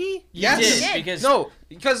 Did he? Yes. He did. did, because No,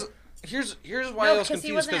 because here's why I No, was because confused.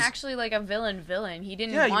 he wasn't 'cause- actually like a villain. He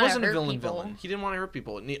didn't yeah, he want to wasn't hurt a villain. people. Villain. He didn't want to hurt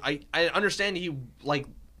people. And I understand he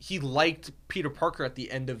liked Peter Parker at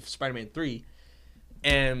the end of Spider-Man 3.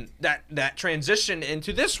 And that transition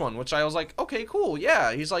into this one, which I was like, okay, cool,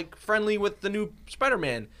 yeah, he's like friendly with the new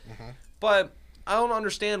Spider-Man, but I don't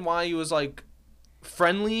understand why he was like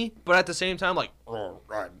friendly, but at the same time like, I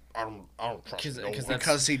don't trust no one.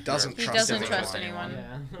 because he doesn't He trust doesn't anyone. trust anyone.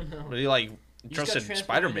 Yeah. But he like You just got trusted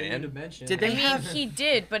transported to a new Spider-Man, dimension. Did they I mean, have- he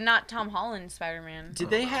did, but not Tom Holland Spider-Man. did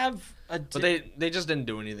they have a? but they just didn't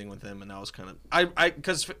do anything with him, and I was kind of I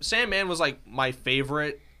because Sandman was like my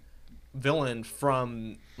favorite villain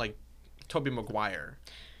from like Tobey Maguire.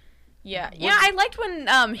 Yeah, yeah. I liked when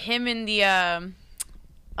him and the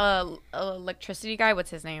electricity guy. What's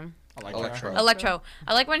his name? Electro. Electro.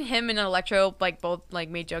 I like when him and Electro both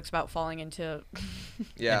made jokes about falling into.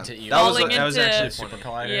 Yeah, Into evil. that was Falling that was into- actually Super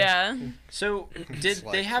funny. Collider. Yeah. So did It's they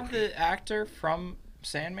like- have the actor from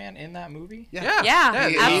Sandman in that movie? Yeah, Yeah,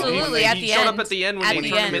 he- absolutely. he at he the showed end. up at the end when At they the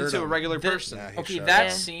turned him end. into a regular The- person. Yeah, he Okay, showed that Yeah.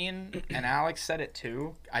 scene, and Alex said it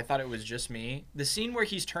too. I thought it was just me. The scene where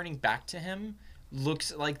he's turning back to him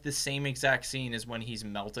looks like the same exact scene as when he's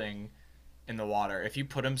melting in the water. If you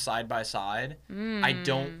put them side by side, I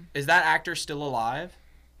don't. Is that actor still alive?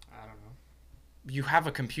 I don't know. You have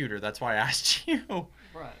a computer. That's why I asked you.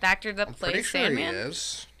 Right. The actor that I'm pretty plays sure Sandman. he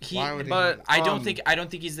is. He- Why would but- he? I don't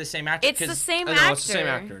think he's the same actor. It's the 'cause- same I actor. know it's the same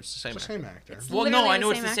actor. It's the same It's the actor. same actor. It's Well, no, literally I know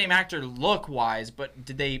the it's same the same actor look wise, but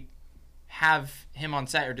did they have him on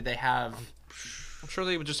set or did they have? I'm sure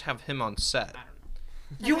they would just have him on set.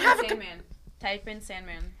 You have a. Sandman. Type in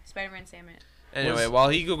Sandman. Spider-Man Sandman. Anyway, while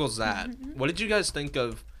he googles that, what did you guys think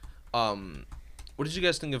of,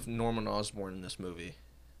 Norman Osborn in this movie?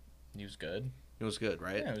 He was good. It was good,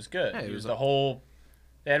 right? Yeah, it was good. Yeah, he he was was the whole.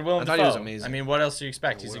 They had Willem I thought he was Dafoe. amazing. I mean, what else do you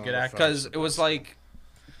expect? He's a Willem good actor. Dafoe. Because it was like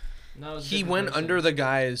No, it was a he different went person. under the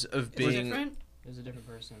guise of It was being. different. It was a different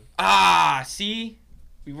person. Ah, see,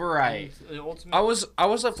 we were right. The ultimate. I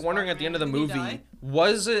was left wondering at the end of the Spider-Man, did he movie, die?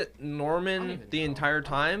 was it I don't Norman even the know. entire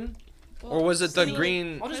time, or was it the see,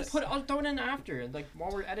 green? I'll just I'll throw it in after, like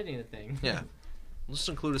while we're editing the thing. Yeah, let's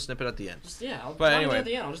include a snippet at the end. Just I'll But throw it anyway. at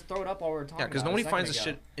the end. I'll just throw it up while we're talking. Yeah, because about nobody it a finds this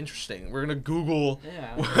second shit interesting. We're gonna Google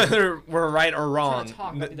Yeah. whether we're right or wrong.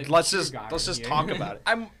 talk, I'll be the Let's computer just guy let's right just here. talk about it.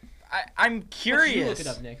 I'm Why curious don't you look it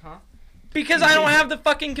up, Nick, huh? because I don't have the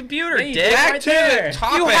fucking computer, Hey, Dick. back Right to the there.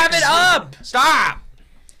 topics. You have it up. Stop.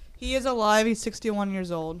 He is alive. He's 61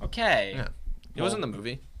 years old. Okay. Yeah. He was in the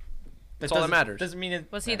movie. That's That all that doesn't- matters. Doesn't mean it.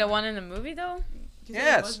 Was he the one in the movie though? He said he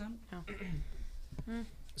Yes. wasn't.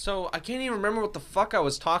 So I can't even remember what the fuck I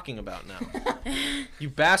was talking about now. You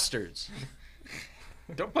bastards.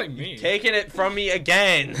 Don't blame me. Taking it from me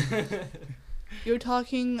again. You're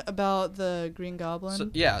talking about the Green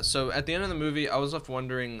Goblin. So at the end of the movie, I was left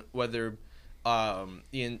wondering whether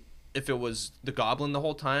if it was the Goblin the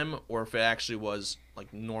whole time or if it actually was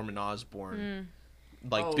like Norman Osborn,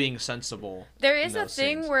 like Oh. being sensible. There in is a those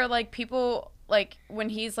thing scenes. where like people like when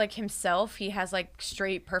he's like himself, he has like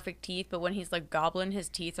straight perfect teeth, but when he's like Goblin, his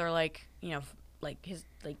teeth are like like his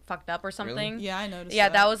like fucked up or something. Yeah, I noticed. Yeah,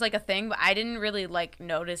 that was like a thing, but I didn't really like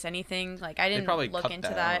notice anything. Like I They didn't probably look cut into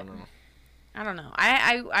I that. don't know. I don't know.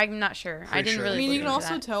 I'm not sure. I Pretty didn't sure really. I mean, look you can into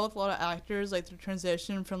also that. tell with a lot of actors, like the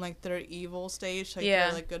transition from like their evil stage to like, Yeah.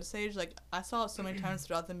 their like good stage. Like I saw it so many times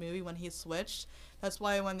throughout the movie when he switched. That's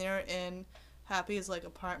why when they're in Happy's like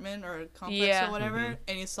apartment or complex Yeah. or whatever,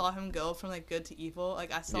 and you saw him go from like good to evil.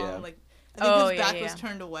 Like I saw Yeah. him like. I think Oh, his yeah, back was yeah.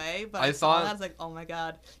 turned away, but I I saw thought- that, I was like, oh my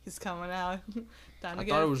god, he's coming out. Time to I get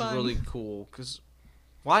thought it was fun. really cool because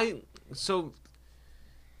why? So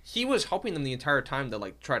he was helping them the entire time to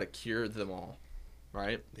like try to cure them all,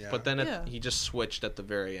 right? Yeah. But then Yeah. he just switched at the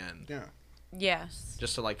very end, Yeah, Yes.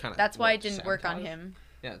 just to like kind of. That's why it didn't work on him.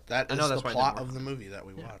 Yeah, that I is know the that's why it plot didn't work of the on movie that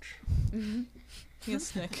we watch.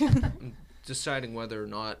 Yes, Nick. deciding whether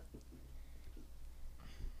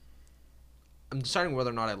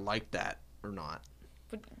or not I like that or not.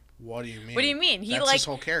 What do you mean? What do you mean? He That's like his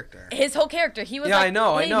whole character. his whole character. He was Yeah, like I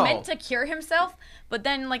know, I he know. meant to cure himself, but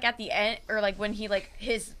then like at the end or like when he like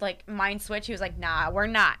his like mind switch, he was like, "Nah, we're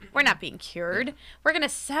not being cured. We're gonna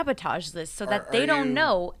sabotage this so that Are they don't you-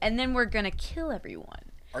 know, and then we're gonna kill everyone."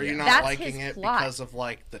 Are you not That's liking his it plot. because of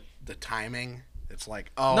like the timing? It's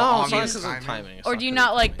like, oh, No, it's not obvious because of timing. It's Or not do you 'cause not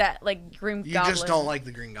of like timing. that like Green You Goblin? just don't like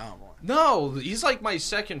the Green Goblin. No, he's like my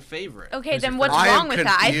second favorite. Okay, Who's then your what's first? I am wrong with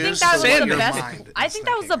that? I think confused that was so the your best. mind I is think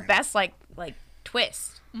that was the thinking right best like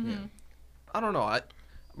twist. I don't know.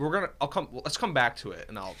 Let's come back to it,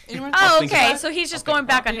 and I'll. Anyone Oh, think okay. about it. So he's just I'll going think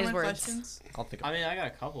back about on his Anyone words. questions? I'll think. I mean, I got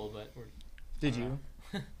a couple, but we're. Did you?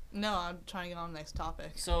 No, I'm trying to get on the next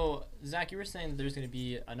topic. So Zach, you were saying that there's gonna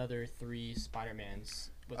be another 3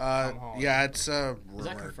 Spider-Mans with Tom Holland. Yeah, it's that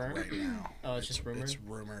rumored confirmed? right now. Oh, it's just rumored? It's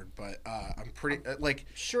rumored, but I'm pretty like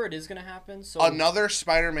Sure, it is gonna happen. So another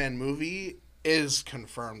Spider-Man movie is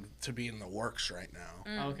confirmed to be in the works right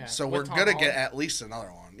now. Okay. So With we're Tom gonna Holland? get at least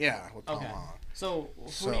another one. Yeah, with Tom Okay. Holland. So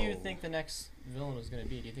who do you So- think the next villain is gonna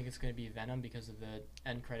be? Do you think it's gonna be Venom because of the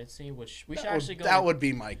end credit scene, which we should That actually would, go? that would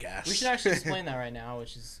be my guess. We should actually explain that right now,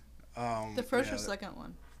 which is The first yeah, or second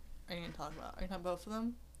one? Are you gonna talk about? Are you talking both of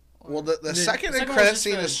them? Or- Well, the second second credit one's just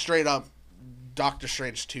scene the- is straight up Doctor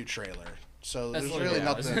Strange 2 trailer. So That's there's what it really is.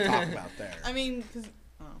 nothing to talk about there. I mean, cause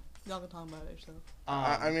y'all can talk about it yourself.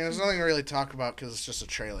 I mean, there's nothing to really talk about because it's just a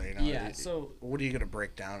trailer, you know. yeah. So What are you gonna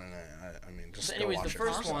break down in it? I mean, just So go anyways, watch the it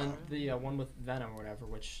first yourself. one, the one with Venom or whatever,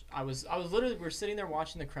 which I was literally, we were sitting there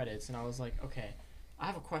watching the credits, and I was like, okay, I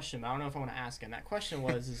have a question, but I don't know if I want to ask it. And that question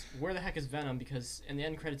was, is where the heck is Venom? Because in the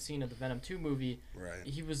end credit scene of the Venom 2 movie, Right.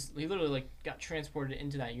 he literally like got transported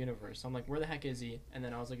into that universe. So I'm like, where the heck is he? And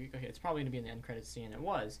then I was like, okay, it's probably gonna be in the end credit scene. It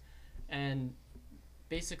was, and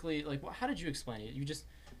basically, like, how did you explain it? You just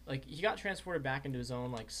like he got transported back into his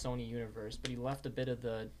own like Sony universe, but he left a bit of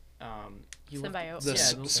the Symbiote. The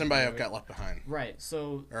yeah, symbiote got left behind, right.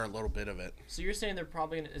 So or a little bit of it. so you're saying they're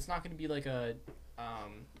probably gonna, it's not gonna be like a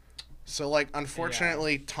So, like,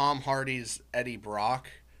 unfortunately, Tom Hardy's Eddie Brock,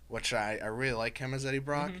 which I really like him as Eddie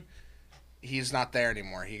Brock, he's not there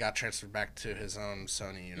anymore. He got transferred back to his own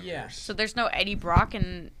Sony universe. Yeah. So there's no Eddie Brock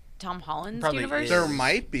in Tom Holland's Probably universe. is. There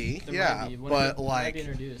might be, there yeah, might be, when but it might like, be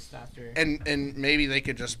introduced after. and maybe they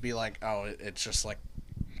could just be like, oh, it's just like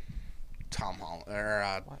Tom Holland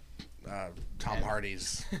or Tom Ed.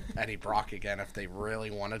 Hardy's Eddie Brock again if they really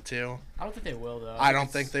wanted to. I don't think they will though. I don't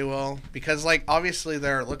think they will because like obviously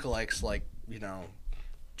there are lookalikes like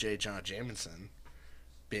J. Jonah Jameson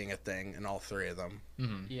being a thing in all 3 of them.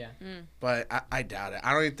 Yeah. But I doubt it.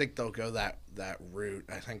 I don't even think they'll go that route.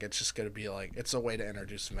 I think it's just gonna be like it's a way to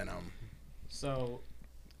introduce Venom So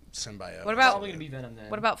symbiote. What about- probably gonna be Venom then.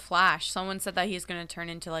 What about Flash? Someone said that he's gonna turn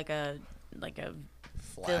into like a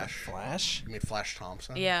Flash? Flash? You mean Flash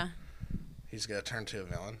Thompson? yeah. He's gonna turn to a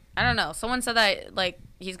villain. I don't know. Someone said that like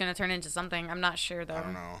he's gonna turn into something. I'm not sure though. I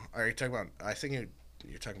don't know. Are you talking about? I think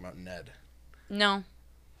you're talking about Ned. No,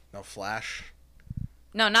 No Flash.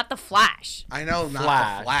 no, not the Flash. I know not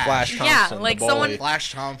Flash. the Flash. Flash Yeah, Thompson, like the someone- bully.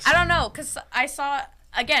 Flash Thompson. I don't know, cause I saw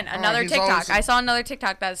again another he's TikTok. always- I saw another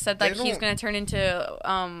TikTok that said They like he's don't- gonna turn into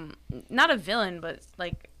not a villain, but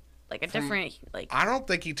like a different like. I don't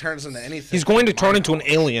think he turns into anything. He's going to my turn into an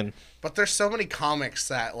knowledge. alien. But there's so many comics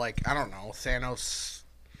that like I don't know. Thanos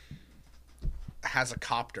has a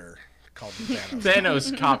copter called the Thanos.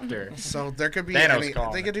 Thanos copter. So there could be Thanos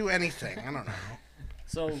calling they it. could do anything. I don't know.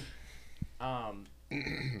 So,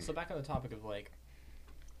 so back on the topic of like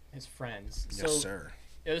his friends. So Yes, sir.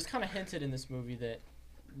 it was kind of hinted in this movie that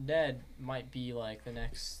Ned might be like the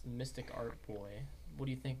next Mystic Art Boy. What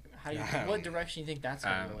do you think? How do you? What direction do you think that's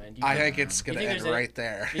gonna go in? Do you I think it's gonna you think end there's right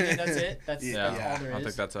there. You think that's it? That's, Yeah. that's all there I is.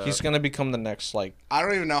 think that's it. He's gonna become the next like. I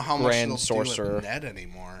don't even know how much Grand they'll do Sorcerer. with Ned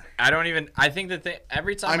anymore. I think that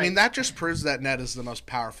every time I mean, that just proves that Ned is the most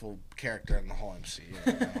powerful character in the whole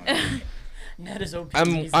MCU. Ned is OP.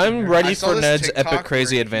 I'm He's I'm the- ready I saw for this Ned's TikTok epic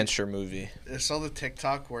crazy where he- adventure movie. I saw the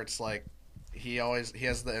TikTok where it's like he has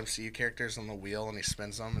the MCU characters on the wheel and he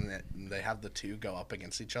spins them and they have the two go up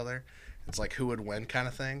against each other. It's like who would win kind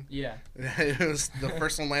of thing. Yeah. It was the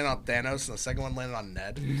first one landed on Thanos and the second one landed on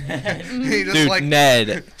Ned. He just Dude, like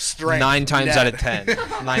Ned. strength, 9 times Ned. out of 10.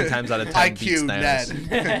 9 times out of 10 beats IQ Thanos.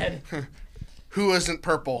 Ned. Who isn't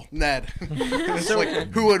purple? Ned. It's like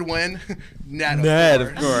who would win? Ned. Ned,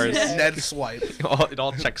 of course. Ned Swipe. It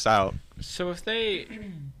all checks out. So if they,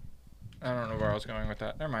 I don't know where I was going with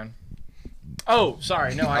that. Never mind. Oh,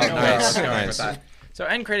 sorry. No, I know where I was nice, going nice. with that. So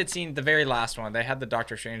end credit scene, the very last one. They had the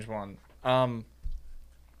Doctor Strange one. I'm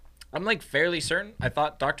like fairly certain. I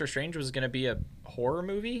thought Doctor Strange was gonna be a horror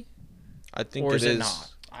movie. I think Or it is it is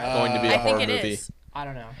not? going to be a I horror think it movie. is. I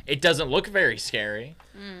don't know. It doesn't look very scary.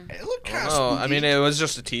 It looked kind of Oh, I mean, it was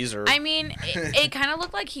just a teaser. I mean, it kind of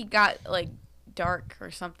looked like he got like dark or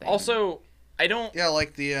something. Also, I don't. Yeah,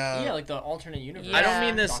 like the. Yeah, like the alternate universe. Yeah. I don't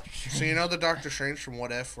mean this. Doctor Strange. So you know the Doctor Strange from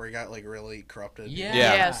What If, where he got like really corrupted. Yeah.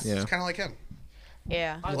 Yes. Yeah. It's kind of like him.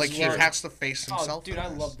 yeah. I Like he love- has to face Oh, himself. dude, in I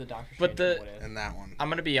this. love the Doctor Strange. But the- What If. In that one. I'm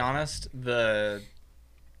gonna be honest.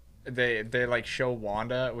 They like show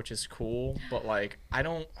Wanda, which is cool, but like I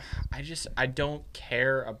don't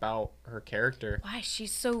care about her character. Why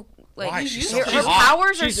she's so like Why? She's so her hot.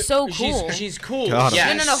 powers are so cool. She's cool. Got him.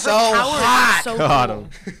 Yeah. no, her so powers hot. are so Got cool. him.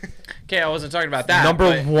 Okay, I wasn't talking about that.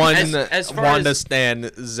 Number but one, as far Wanda as,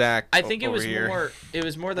 stan Zach. I think it over was here. more. It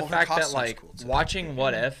was more the Well, her fact that costume's like cool, too. watching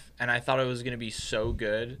What If, and I thought it was gonna be so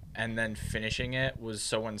good, and then finishing it was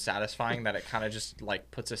so unsatisfying that it kind of just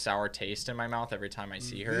like puts a sour taste in my mouth every time I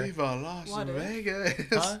see her. Viva Las What if? Vegas.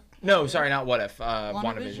 Huh? No, sorry, not What If. WandaVision?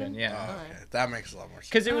 WandaVision. Yeah. Oh, okay. That makes a lot more sense.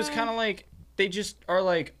 Because it was kind of like they just are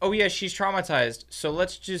like, oh yeah, she's traumatized, so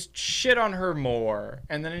let's just shit on her more,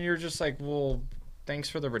 and then you're just like, well, thanks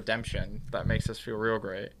for the redemption. That makes us feel real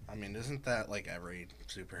great. I mean, isn't that like every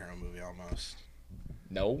superhero movie almost?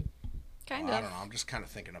 No. Kind Well, I of. don't know. I'm just kind of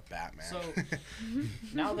thinking of Batman. So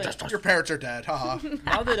now that Your parents are dead. Haha.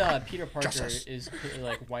 now that Peter Parker Justice. is completely,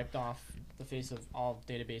 like wiped off the face of all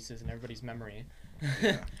databases and everybody's memory,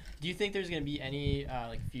 Yeah. do you think there's gonna be any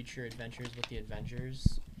like future adventures with the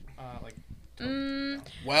Avengers? Like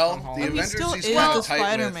Well, Tom the Holland. He Avengers still he's is kind the of tight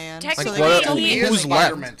Spider-Man. with. Technically, so what- they He he is who's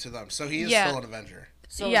Spider-Man left? to them, so he is Yeah. still an Avenger.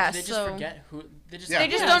 so Yeah, did they just so- forget who? They just Yeah. They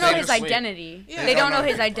just Yeah, don't know they his just- identity. Yeah. They don't know They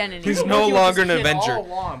his don't know. identity. He's We've no been working with longer this an kid Avenger. all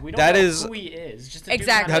along. We don't That know is- who he is. Just a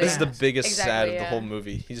Exactly. dude That with is the mask. biggest Exactly, sad of the yeah. whole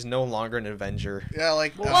movie. He's no longer an Avenger. Yeah,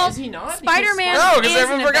 like. Well, is he not? Because Spider-Man No, 'cause is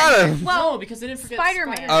everyone an forgot Avenger. him. Well, no, because they didn't forget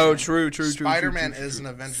Spider-Man. Oh, true. Spider-Man is an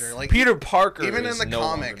Avenger. Like Peter Parker. even in is the no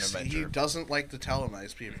longer an comics, he Avenger. doesn't like to tell him that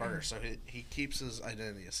he's Peter Parker, so he keeps his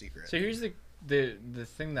identity a secret. So here's the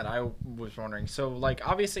thing that I was wondering. So like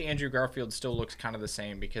obviously Andrew Garfield still looks kind of the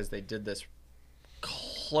same because they did this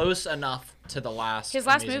close enough to the last. his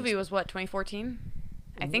last Amazing movie was what, 2014?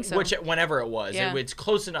 I think so. Which whenever it was, Yeah. it's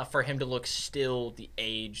close enough for him to look still the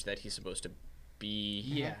age that he's supposed to be.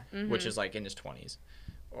 Yeah. Which is like in his 20s,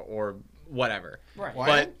 or whatever. Right. Why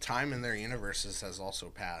But time in their universes has also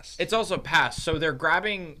passed. it's also past. So they're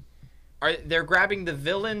grabbing the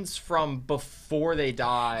villains from before they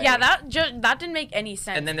die. Yeah, that didn't make any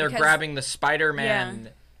sense. and then they're because- grabbing the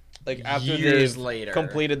Spider-Man. Like after years they've later.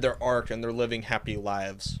 completed their arc and they're living happy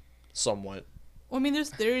lives, somewhat. Well, I mean,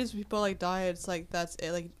 there's theories people like die. It's like that's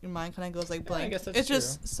it. Like your mind kind of goes like I blank. guess that's It's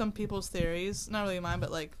just some people's theories. Not really mine,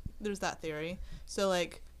 but like there's that theory. So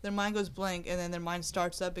like their mind goes blank, and then their mind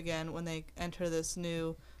starts up again when they enter this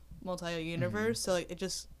new multi-universe. So like it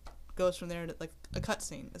just goes from there to like a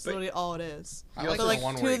cutscene. It's But- literally all it is. I But the like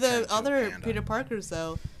one where to he turned the into a other panda. Peter Parkers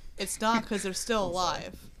though, it's not because they're still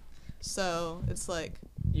alive. So it's like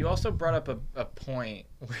You also brought up a point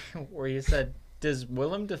where you said, does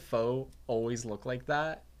Willem Dafoe always look like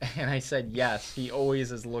that? And I said, yes, he always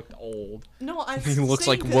has looked old. no, I. He looks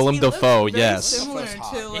saying like 'cause Willem he looks Dafoe, very yes. Similar Dafoe's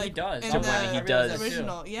hot. to Yeah, like he does. in So the when he does-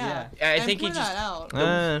 original, yeah. I I think he pointed just- that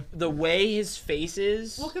out. The way his face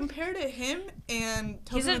is. Well, compared to him and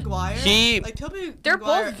He's Tobey a- Maguire, He- like Tobey They're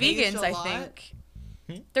Maguire both aged vegans, a I lot. think.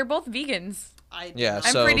 They're both vegans. Yeah,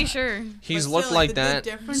 I'm so pretty sure. he's But looked still, like like, the that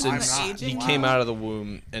difference in since the he aging- came Wow. out of the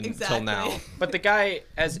womb until Exactly. now. But the guy,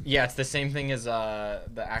 it's the same thing as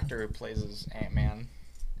the actor who plays as Ant-Man.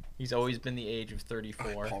 He's always been the age of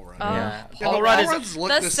 34. Paul Rudd. Oh. Yeah. Yeah, Paul but Rudd Rudd's is.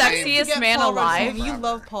 looked the same. sexiest Forget man Paul Rudd, alive. Sammy, you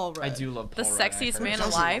love Paul Rudd. I do love The Paul Rudd. sexiest Who man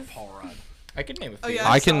doesn't love alive. Paul Rudd. I could name a Oh, few. yeah.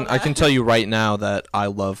 I I can saw I can that. tell you right now that I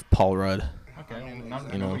love Paul Rudd. Okay, I mean,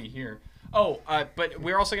 not you know. nobody here. Oh, but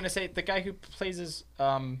we're also gonna say the guy who plays his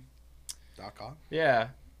Doc Ock. yeah.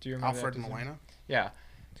 Do you remember Alfred that actor's name? Molina. Yeah.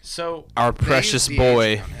 So Our They precious used boy.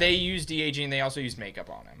 de-aging on him. they used de-aging. They also used makeup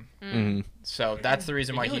on him. Mhm. So that's the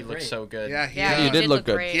reason why He he looked looks great. so good. Yeah, Yeah, He he did did look look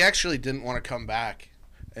good. great. He actually didn't want to come back,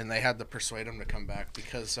 and they had to persuade him to come back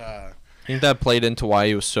because, I think that played into why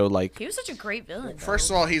he was so like. He was such a great villain. first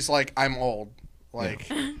of all, he's like, I'm old. Like,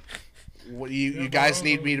 what, you guys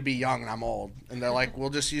need me to be young, and I'm old. And they're like, we'll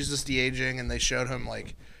just use this de-aging, and they showed him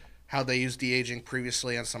like how they used de-aging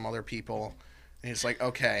previously on some other people, and he's like,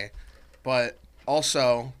 okay, but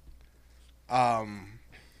also,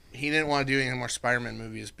 he didn't want to do any more Spider-Man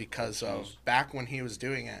movies because of back when he was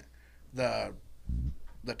doing it, the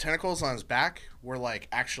tentacles on his back were like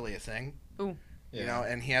actually a thing. Ooh. You know,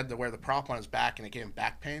 and he had to wear the prop on his back, and it gave him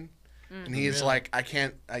back pain. Mm. And he's Really? like, I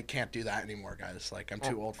can't do that anymore, guys. Like, I'm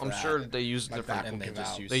too old for I'm that. sure they used My different. back And will they give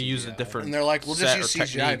just out. use They use a CGI. different. And they're like, we'll just set use or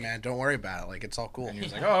CGI, technique. man. Don't worry about it. Like, it's all cool. And he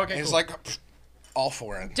was like, oh, okay, And he's cool. like, "Pfft, all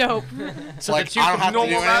for it. Dope. So like, the two I don't have to do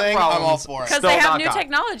normal math anything. I'm all problems. for it. Because Still they have not new got-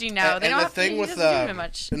 technology now. They And don't the have thing to, with he doesn't do very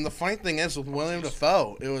much. and the funny thing is with William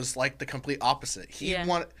Dafoe, it was like the complete opposite.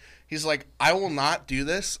 Yeah. He's like, I will not do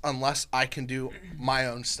this unless I can do my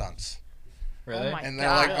own stunts. Really? Oh my And they're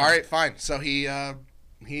God. like, all right, fine. So he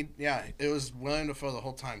it was William Dafoe the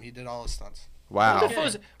whole time. He did all his stunts. Wow.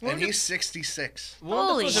 Dafoe's- And Willem he's 66.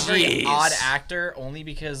 Holy Dafoe's a very jeez. odd actor, only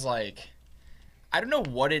because like, I don't know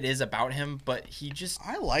what it is about him, but he just.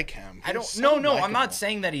 I like him. I don't. He's so No, I'm likable. not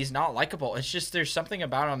saying that he's not likable. It's just there's something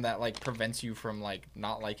about him that like prevents you from like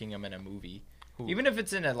not liking him in a movie, even if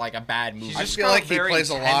it's in a bad movie. He's I just feel got a like he very plays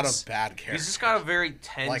a lot tense- of bad He's characters. just got a very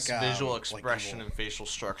tense Like, visual like expression evil. and facial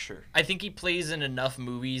structure. I think he plays in enough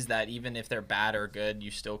movies that even if they're bad or good,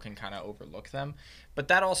 you still can kind of overlook them. But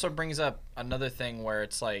that also brings up another thing where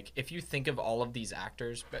it's like, if you think of all of these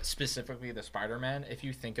actors, but specifically the Spider-Man, if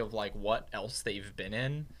you think of like what else they've been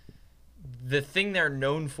in, the thing they're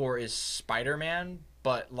known for is Spider-Man.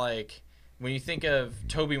 But like when you think of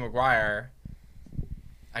Tobey Maguire,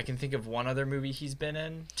 I can think of one other movie he's been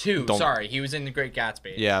in. Two, Don't- sorry. He was in The Great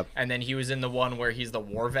Gatsby. Yeah. And then he was in the one where he's the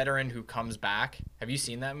war veteran who comes back. Have you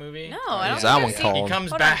seen that movie? No, I don't Is think that I've one seen- called? He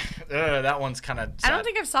comes Hold back. That one's kind of. I don't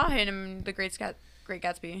think I've saw him in The Great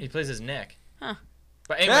Gatsby. He plays as Nick. Huh.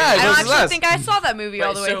 But anyway, Yeah, I he don't goes actually last. think I saw that movie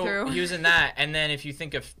all the way so through. he was in that, and then if you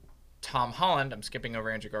think of Tom Holland, I'm skipping over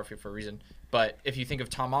Andrew Garfield for a reason. But if you think of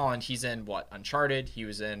Tom Holland, he's in what? Uncharted. He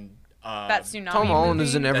was in That tsunami Tom Holland movie.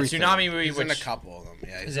 is in that everything. tsunami movie. He's which, in a couple of them.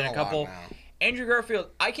 Yeah, He's in a couple. lot now. Andrew Garfield,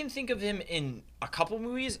 I can think of him in a couple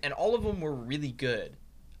movies, and all of them were really good.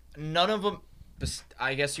 None of them,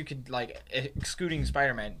 I guess you could like excluding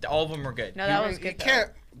Spider-Man. All of them were good. No, that was You good. though.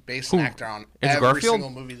 can't base an Who? actor on Andrew every Garfield? single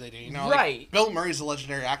movie they do. You know, like, Right. Bill Murray's a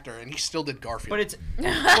legendary actor, and he still did Garfield. But it's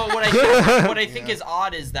but what I think is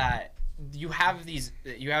odd is that you have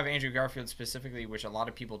Andrew Garfield specifically, which a lot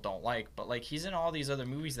of people don't like, but like he's in all these other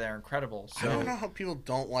movies that are incredible. I don't So know how people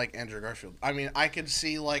don't like Andrew Garfield. I mean, I could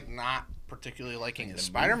see like not particularly liking In his the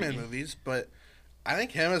Spider-Man movie. movies, but I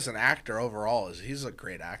think him as an actor overall he's a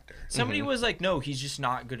great actor. somebody was like, "No, he's just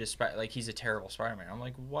not good as like he's a terrible Spider-Man." I'm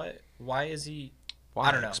like, "What? Why is he?" Why?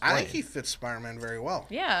 I don't know. I think Explain. he fits Spider-Man very well.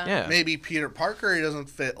 Yeah. Yeah. Maybe Peter Parker he doesn't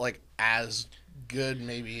fit like as good.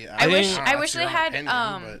 Maybe I wish don't know, I that's wish your they own had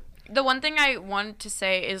opinion, the one thing I want to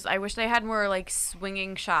say is I wish they had more like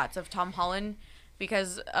swinging shots of Tom Holland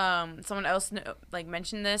because someone else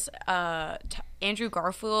mentioned this Andrew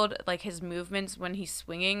Garfield like his movements when he's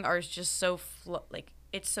swinging are just so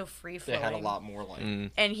it's so free They flowing. had a lot more like.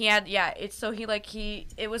 And he had it's so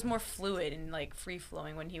it was more fluid and like free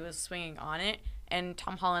flowing when he was swinging on it. And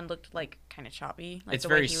Tom Holland looked like kind of choppy. Like It's the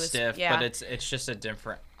way very he was, stiff, yeah. but it's just a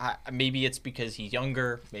different. Maybe it's because he's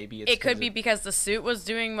younger. Maybe it's It could 'cause be of- because the suit was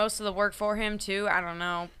doing most of the work for him too. I don't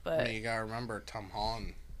know, I but mean, you gotta remember Tom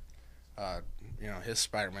Holland. His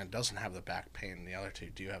Spider-Man doesn't have the back pain. The other two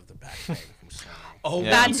do have the back pain from swinging. Oh,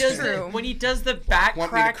 Yeah. when he That's does true. when he does the back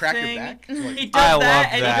Want me to crack crack your thing, back? he does I that, love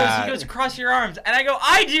and that. he goes across your arms, and I go,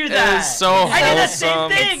 I do that. is so I did the same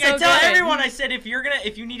wholesome. thing. It's so I tell good. everyone, I said, if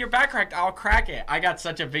you need your back cracked, I'll crack it. I got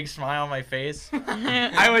such a big smile on my face.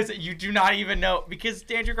 You do not even know because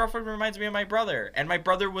Andrew Garfield reminds me of my brother, and my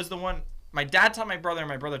brother was the one. My dad taught my brother, and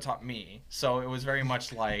my brother taught me. So it was very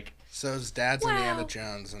much like So his dad's Wow. Indiana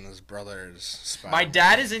Jones and his brother's Spider-Man. my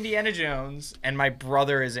dad is Indiana Jones, and my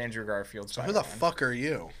brother is Andrew Garfield. So who the Spider-Man. fuck are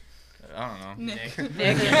you? I don't know. Nick.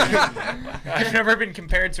 Nick. I've never been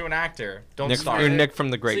compared to an actor. Don't Nick, start. you're Nick from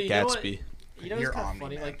The So Great you know what? Gatsby. You know what's You're kind of Omni,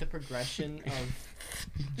 funny? man. Like the progression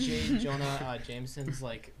of J. Jonah Jameson's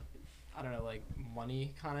like, I don't know, like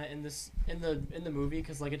money kind of in the movie,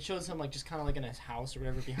 because like it shows him like just kind of like in his house or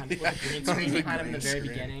whatever behind with a green screen The behind him in the green very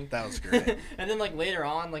screen. beginning. That was great. And then like later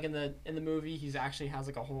on, like in the movie, he's actually has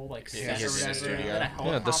like a whole like Yeah, set he or has a whatever. studio. And then a Yeah,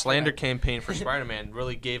 helicopter the slander that- campaign for Spider-Man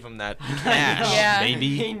really gave him that I cash, know. Yeah. He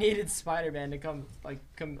baby. needed Spider-Man to come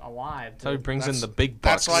alive. That's how he brings in That's- the big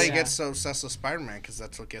bucks. That's why he Yeah. gets so obsessed with Spider-Man, because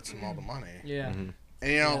that's what gets him all the money. Yeah. Mhm.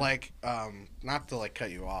 And you know, Yeah. like, not to like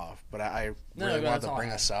cut you off, but I No, really no, wanted that's to all bring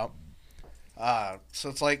I this up. So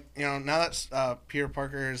it's like, you know, now that Peter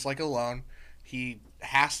Parker is like alone, he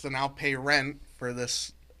has to now pay rent for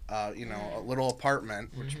this, you know, a little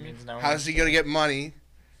apartment. Which means no. How's he gonna get money?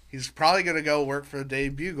 He's probably gonna go work for the Daily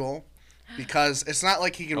Bugle, because it's not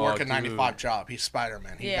like he can Oh, work a dude. 9 to 5 job. He's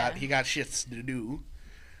Spider-Man. Yeah. He got shits to do,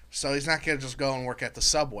 so he's not gonna just go and work at the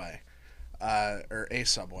Subway, or a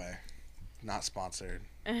Subway, not sponsored.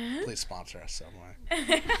 Please sponsor us, Subway. That'd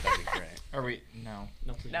be great. Are we? No.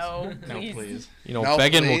 No, please. No, No, please. please. You know, No,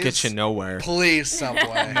 begging will please. get you nowhere. Please,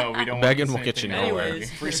 Subway. No, we don't. Begging want will to say get you anything. nowhere.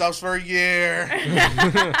 Anyways. Free subs for a year.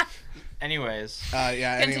 Anyways,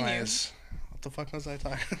 Yeah. Continue. Anyways, what the fuck was I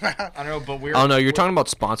talking about? I don't know, but we're. Oh no, you're talking about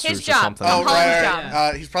sponsors His or job. something. Oh, Tom Holland's right.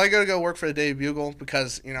 job. He's probably gonna go work for the Daily Bugle,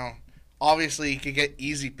 because, you know, obviously he could get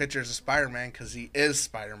easy pictures of Spider-Man because he is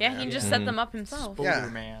Spider-Man. Yeah, he can just set them up himself. Yeah.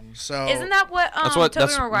 Spider-Man. So Isn't that what That's what Tobey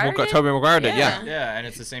that's Maguire what did? Tobey Maguire did. Yeah. Yeah, and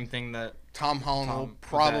it's the same thing that Tom Holland will Tom-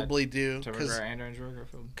 probably do, Tobey because Maguire and Andrew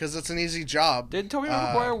Garfield. it's an easy job. Did Tobey Uh,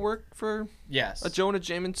 Maguire work for Yes. a Jonah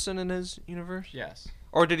Jameson in his universe, Yes.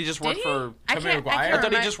 or did he just work Did he? for? I Tobey can't. Maguire? I, I can't thought he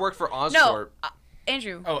remember. just worked for Oscorp. No,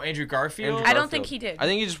 Andrew. Oh, Andrew Garfield. Andrew I don't Garfield. think he did. I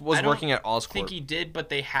think he just was I don't working at I Oscorp. think he did, but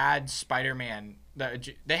they had Spider-Man.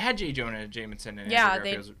 They had J. Jonah Jameson and Yeah, Andrew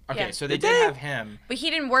they- Garfield. Okay, yeah. so they They did did? have him. But he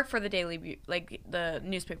didn't work for the like the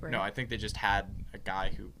newspaper. No, I think they just had a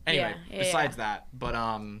guy who. Anyway, Yeah, besides that, but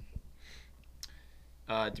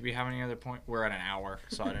do we have any other point? We're at an hour,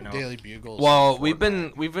 so I don't know. Daily Bugle. Well, we've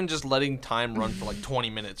been just letting time run for like 20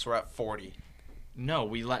 minutes. We're at 40. No,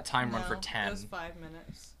 we let time run for No, 10. It was 5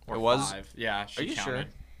 minutes. Or It was? 5. Yeah, she you counted.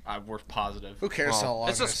 We're positive. Who cares how Well, long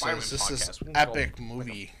it's a this Spider-Man is? This is podcast. We can go epic like a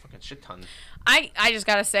movie. fucking shit ton. I just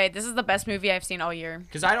gotta say this is the best movie I've seen all year.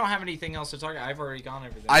 Because I don't have anything else to talk about. I've already gone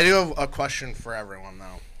everything. I do have a question for everyone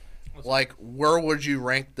though. Like, where would you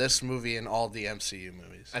rank this movie in all the MCU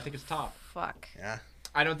movies? I think it's top. Fuck. Yeah.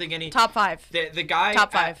 I don't think any. Top 5. The guy.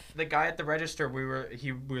 Top 5. The guy at the register. We were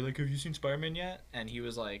like, "Have you seen Spider-Man yet?" And he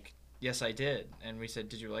was like, "Yes, I did." And we said,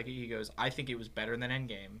 "Did you like it?" He goes, "I think it was better than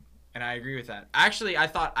Endgame." And I agree with that. Actually,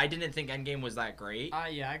 I didn't think Endgame was that great.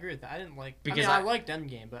 Yeah, I agree with that. I didn't like. Because I I- liked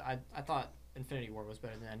Endgame, but I thought Infinity War was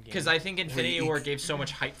better than Endgame. Because I think Infinity Well, you- War gave so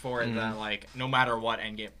much hype for it that, like, no matter what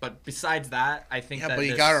Endgame. But besides that, I think Yeah, that but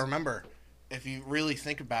you this- gotta remember, if you really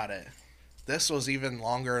think about it, this was even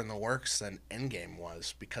longer in the works than Endgame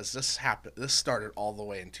was, because this started all the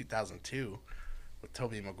way in 2002 with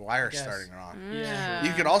Tobey Maguire Yes. starting on. Yeah.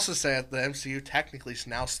 You could also say that the MCU technically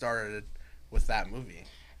now started with that movie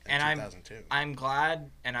in And 2002. I'm glad,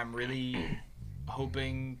 and I'm really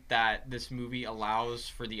hoping that this movie allows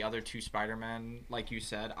for the other two Spider-Men, like you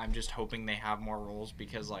said. I'm just hoping they have more roles,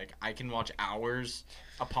 because, like, I can watch hours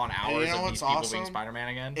upon you hours know of what's these people being awesome? Spider-Man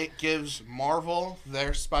again. It gives Marvel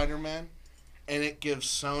their Spider-Man, and it gives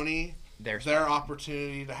Sony Their their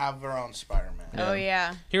opportunity to have their own Spider-Man. Oh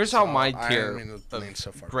yeah. Here's how So, my I tier didn't mean to lean of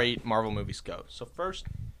so far. great Marvel movies go. So first,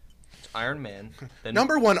 it's Iron Man. Then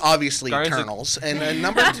Number one, obviously, Guardians of- Eternals, and then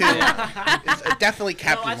number two is definitely No,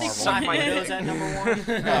 Captain I think Marvel. Black Widow is at number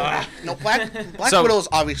 1. No, Black So- Widow is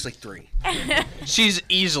obviously 3. she's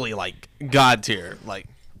easily like god tier, like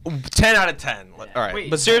 10 out of 10. All right, Wait.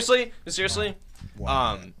 but seriously,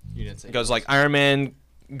 You didn't say it goes like Iron Man,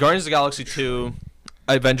 Guardians of the Galaxy 2,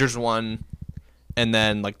 Avengers 1, and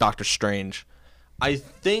then like Doctor Strange. I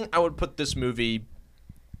think I would put this movie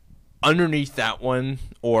underneath that one,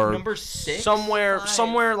 or number 6.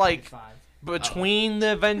 somewhere like 5. between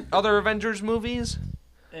the other Avengers movies.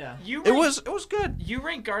 Yeah. You It rank, was good. You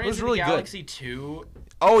rank Guardians really of good. the Galaxy 2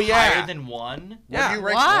 Oh yeah. higher than 1? Yeah. What do you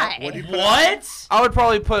rank? Why? What do you put What? I would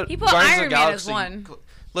probably put He put Guardians Iron of the Man as Galaxy. one.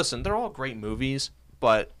 Listen, they're all great movies,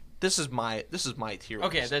 but this is my tier list.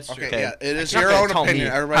 Okay, that's true. Okay, Okay. yeah, it is You're your not own gonna tell me opinion.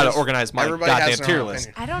 how to Everybody's- organize my everybody goddamn has their tier own list.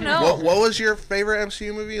 opinion. I don't know. What was your favorite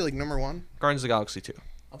MCU movie? Like number 1? Guardians of the Galaxy 2.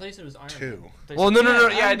 I thought you said it was Iron 2. Man. I thought you Well, said- no.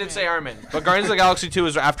 Yeah, I Iron did Man. say Iron Man, but Guardians of the Galaxy 2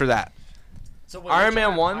 is after that. So wait, Iron which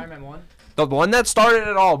Man 1? Iron Man 1? The one that started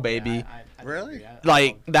it all, baby. Yeah, I Really? disagree.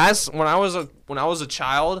 Like that's when I was a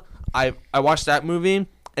child. I watched that movie,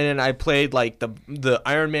 and then I played like the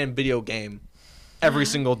Iron Man video game every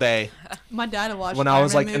single day. My dad watched When I Iron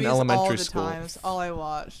was, Man like, in movies all elementary the school. time. It's all I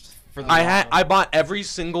watched. For the I bought every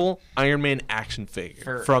single Iron Man action figure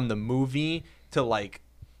For- from the movie to like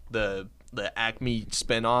the Acme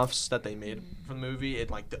spin-offs that they made from the movie and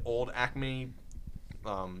like the old Acme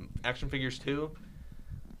action figures too.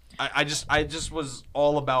 I just was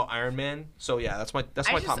all about Iron Man. So yeah, that's my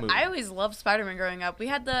top movie. I always loved Spider-Man growing up. We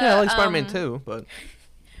had the Yeah, I like Spider-Man too, but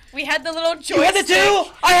We had the little joystick. You had the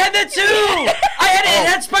two. I had that too. I had it. It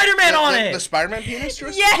had Spider-Man on The it. Spider-Man penis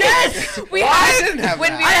joystick? Yes. We I had. didn't have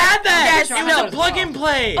when that. we I had that. Yes, It was no. a plug and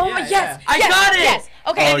play. Oh my Yeah, yes. yeah. I yes, got it. Yes.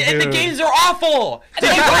 Okay. Oh, And the dude. games are awful. Did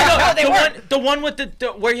you No, play no, they the weren't. one? The one with the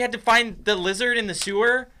where you had to find the lizard in the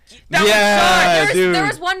sewer. That Yeah, was dude. There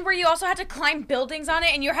was one where you also had to climb buildings on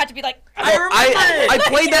it, and you had to be like. I remember I it.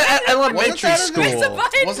 played that at Wasn't elementary that in the-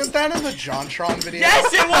 school. Wasn't that in the JonTron video?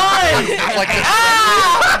 Yes, it was. Like the,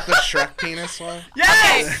 Ah! the Shrek penis one?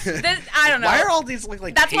 Yes. I don't know. Why are all these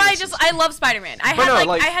like That's why penises? I love Spider-Man. I But had no,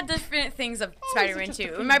 like- I had different things of Spider-Man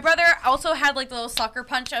too. And my brother also had like the little sucker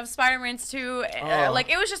punch of Spider-Man's too. Oh.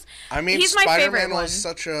 Like it was just. I mean, he's my Spider-Man favorite one. was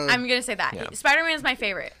such a... I'm gonna say that Yeah. Spider-Man is my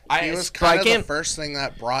favorite. he was but I kind of the can't- first thing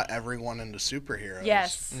that brought everyone into superheroes.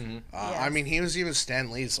 Yes. I Yes. mean, he was even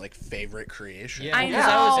Stan Lee's like favorite creation. Yeah, I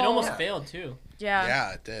because it know. almost Yeah. failed too. Yeah.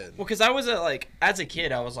 Yeah, it did. Well, because I was as a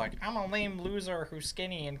kid, I was like, I'm a lame loser who's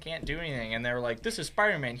skinny and can't do anything, and they were like, this is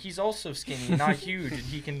Spider-Man. He's also skinny, not huge, and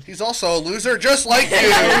he can. He's also a loser just like you.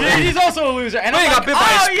 He's also a loser, and He I'm got like, bit by a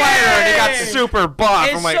oh, spider and he got yay! super buff.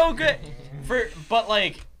 It's I'm like, so good. But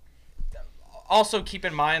like, also keep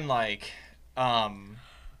in mind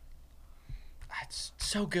it's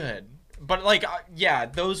so good. But like, yeah,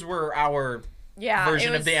 those were our Yeah.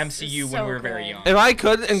 version it of the was MCU so when we were very good. young. if I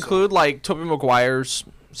could include like Tobey Maguire's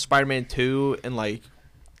Spider-Man 2 and like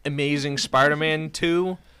Amazing Spider-Man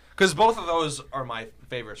 2, because both of those are my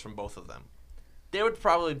favorites from both of them, they would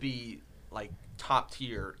probably be like top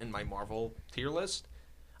tier in my Marvel tier list.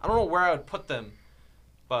 I don't know where I would put them,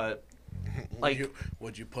 but like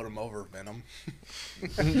Would you put him over Venom?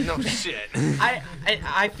 no shit.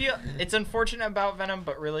 I feel it's unfortunate about Venom,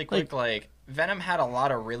 but really quick, like Venom had a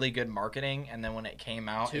lot of really good marketing, and then when it came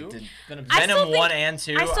out, Two? it did. Venom I still Venom think- 1 and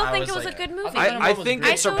 2. I still think was it was like, a good movie. Venom I one was think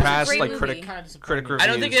great. it surpassed great like movie. critic Kind of disappointed. critic me. reviews. I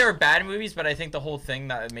don't think they were bad movies, but I think the whole thing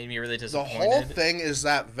that made me really The disappointed. whole thing is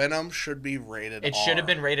that Venom should be rated It R. should have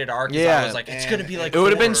been rated R. 'Cause Yeah. I was like, it's And gonna be like. It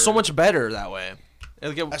would have been 4. so much better that way.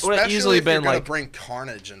 Like, it would have Especially easily if you're been gonna like bring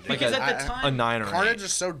Carnage into Because it. at the time, a 9 or an Carnage 8.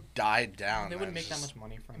 is so died down. They wouldn't that make that it's much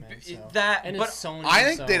money from it. So. that, and but it's Sony. I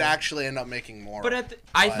think so. they'd actually end up making more. But that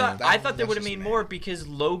I thought they would have that's made just more me. because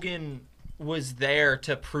Logan was there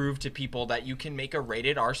to prove to people that you can make a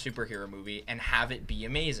rated R superhero movie and have it be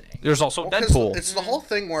amazing. There's also Well, 'cause Deadpool. It's the whole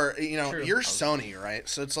thing where True. you're Sony, right?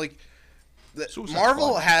 So it's like Suicide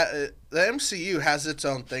Marvel Squad. the MCU has its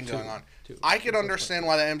own thing going on. Two. I could understand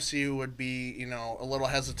why the MCU would be a little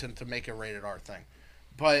hesitant to make a rated R thing,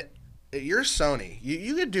 but you're Sony.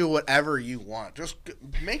 You could do whatever you want. Just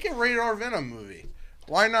make a rated R Venom movie.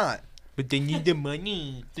 Why not? But they need the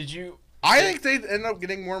money. Did you? I think they'd end up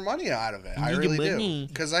getting more money out of it. I Need really the do. money.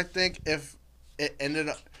 Because I think if it ended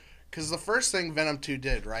up. Because the first thing Venom 2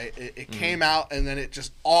 did, right? It Mm-hmm. came out and then it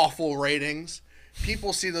just awful ratings.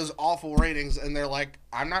 People see those awful ratings and they're like,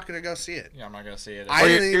 I'm not going to go see it. Yeah, I'm not gonna see it. I Or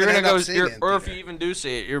didn't you're even gonna end up go, seeing it in or if theater. you even do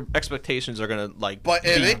see it, your expectations are gonna like. But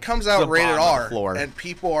if be it comes to out the rated bottom of the R floor. and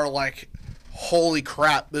people are like, holy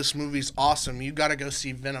crap, this movie's awesome. You got to go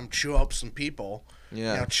see Venom chew up some people.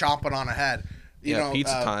 Yeah. Chomp it on a head. Yeah,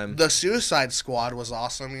 pizza time. The Suicide Squad was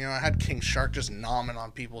awesome. I had King Shark just nomming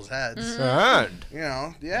on people's heads. And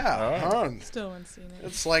Still haven't seen it.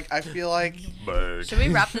 It's like, I feel like, Should we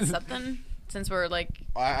wrap this up then? Since we're like.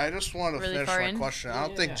 I just want to Really finish far my in? question. I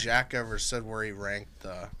don't Yeah, think yeah. Jack ever said where he ranked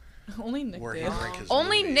Only Nick where he did. ranked his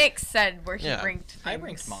Only movie. Nick said where he Yeah. ranked. I things.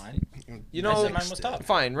 ranked mine. you I know, said mine was top.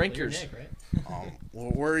 fine, rank Well, you're yours. Nick, right?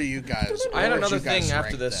 Where are you guys? I had where would another you guys thing after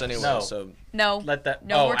rank this anyway, No. so No. Let that.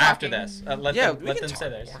 No, oh, we're after talking. this, let Yeah, them, we let can them say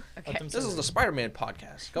talk theirs. more. Let Okay. them say this is the theirs. Spider-Man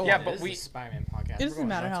podcast. Go Yeah, on. but It is we- the Spider-Man podcast. It doesn't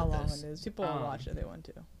matter how long this. it is. People will Um, watch it if they want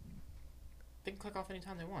to. They can click off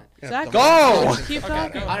anytime they want. Yeah, Zach, the Go! whole- Keep Okay,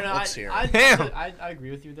 talking. I don't know. Let's hear it. I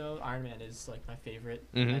agree with you though. Iron Man is like my favorite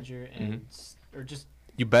Mhm. Avenger, and or just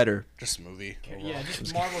You better. Just movie. yeah,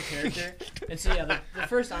 just Marvel character. And so yeah, the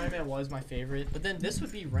first Iron Man was my favorite, but then this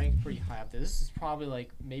would be ranked pretty high up there. This is probably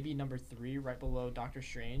like maybe number 3, right below Doctor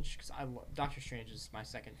Strange, because Doctor Strange is my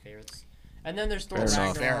second favorite. And then there's Thor Fair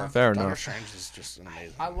enough. Ragnarok. Fair Doctor enough. Strange is just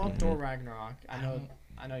amazing. I love Thor Ragnarok. I know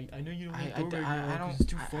I know you don't I- want I- to go right I- now I 'cause don't- it's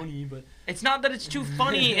too I- funny, but It's not that it's too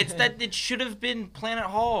funny. It's that it should have been Planet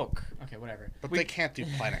Hulk. okay, whatever. But they can't do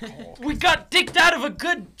Planet Hulk. We got dicked out of a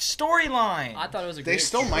good storyline. I thought it was a They great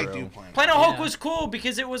still might True. do Planet Planet Hulk. Hulk Yeah. was cool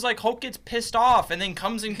because it was like Hulk gets pissed off and then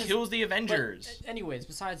comes and Because- kills the But, Avengers. anyways,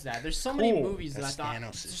 besides that, there's so many Cool. movies that That's I thought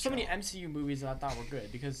Thanos' there's so many job. MCU movies that I thought were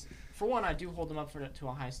good because for one, I do hold them up to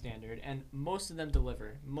a high standard, and most of them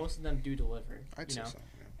deliver. Most of them do deliver. I'd you say know, so.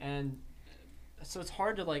 Yeah. and so it's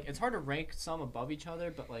hard to rank some above each other,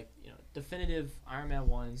 but like definitive Iron Man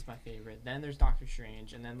 1 is my favorite. Then there's Doctor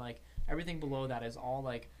Strange, and then like everything below that is all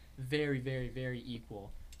like very very very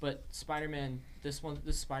equal. But Spider-Man, this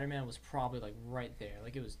Spider-Man was probably like right there.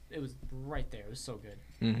 Like it was right there. It was so good.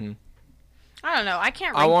 Mm-hmm. I don't know. I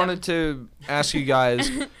can't. I rank wanted them. to ask you guys.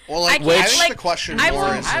 Well, like, I I, can't, think like, the question I more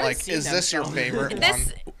will- is I haven't like, seen is them, this your so- favorite This.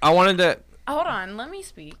 one? I wanted to Hold on. Let me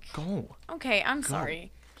speak. go. Okay, I'm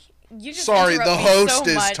sorry. You just Sorry, interrupt the me host so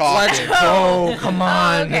is much. talking. Go. Come Oh,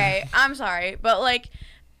 on. okay, I'm sorry, but like,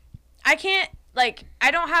 I can't like.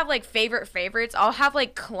 I don't have like favorites. I'll have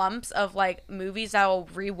like clumps of like movies that I'll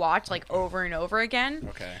rewatch like over and over again.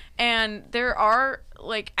 Okay. And there are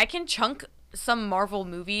like I can chunk some Marvel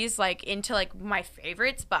movies like into like my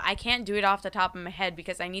favorites, but I can't do it off the top of my head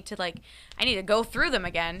because I need to go through them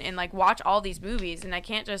again and like watch all these movies, and I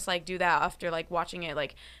can't just like do that after like watching it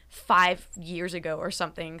like 5 years ago or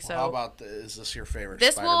something. So How about is this your favorite?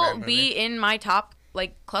 this Spider-Man will movie? be in my top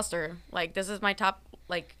like cluster. Like this is my top.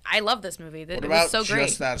 Like I love this movie. What It about was so just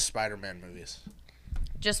great. that Spider-Man movies?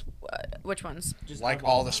 Just which ones? Just Like out of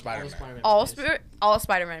all the them, Spider-Man. All movies. all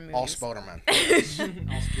Spider-Man movies. All Spider-Man.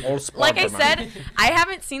 All Spider-Man. Like I said, I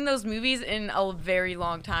haven't seen those movies in a very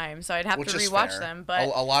long time, so I'd have Which to is rewatch fair. them.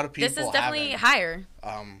 But a lot of people this is definitely haven't. higher.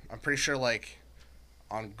 I'm pretty sure like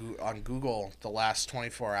on Google the last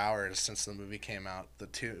 24 hours since the movie came out, the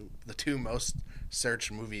two most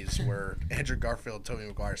searched movies were Andrew Garfield, Tobey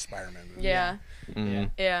Maguire, Spider-Man movie. Yeah,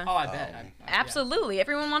 Mhm. yeah. Oh, I bet. Absolutely.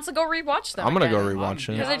 Everyone wants to go rewatch them. I'm gonna go again. rewatch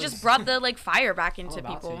Yeah. it. Because it just brought the like fire back I'm into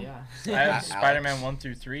about people. to, yeah. I have Alex. Spider-Man 1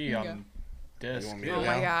 through 3 on Yeah. You disc. want me to Oh go?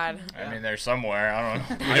 my god, I mean, they're somewhere. I don't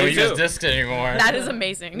know. We I don't do use too. discs anymore. that is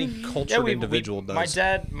amazing. Any cultured individual My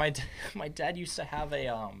does. my dad used to have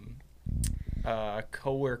a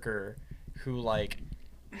coworker who like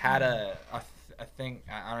had a thing.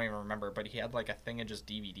 I don't even remember, but he had like a thing of just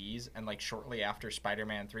DVDs, and like shortly after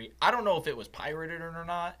Spider-Man 3, I don't know if it was pirated or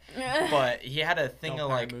not, but he had a thing Don't of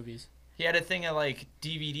pirate like movies. he had a thing of like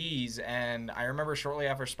DVDs, and I remember shortly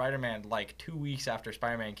after Spider-Man, like 2 weeks after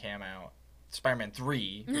Spider-Man came out, Spider-Man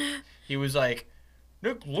 3, he was like,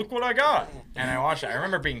 look what I got. And I watched it. I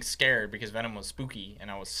remember being scared because Venom was spooky and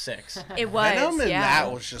I was 6. It was. Venom in yeah.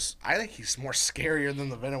 that was just. I think he's more scarier than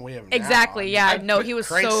the Venom we have now. Exactly. Yeah. No, he was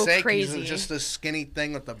For Christ's so sake, crazy. He's just a skinny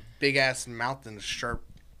thing with a big ass mouth and sharp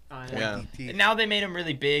pointy Yeah. teeth. And now they made him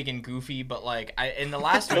really big and goofy, but like in the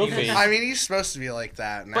last one he Goofy. was, I mean, he's supposed to be like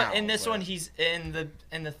that now. but in this one he's in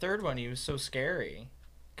the third one he was so scary.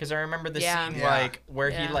 Because I remember the Yeah. scene Yeah. like where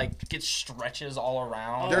Yeah. he like gets stretches all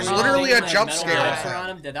around. There's Oh, literally yeah. a Like, jump metal scare wraps with around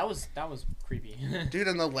him. him. Yeah, that was creepy. Dude,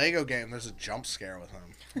 in the Lego game, there's a jump scare with him.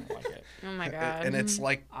 I like it. Oh my god. And it's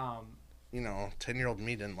like, um, 10-year-old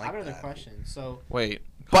me didn't I like have another that. question. So, Wait,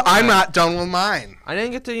 But I'm not done with mine. I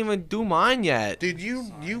didn't get to even do mine yet. Dude,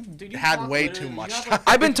 you Dude, you had talk way literally- too you much have, time. like,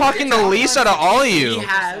 I've been talking the least out of all of you. He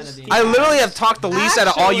has. I literally have talked the least out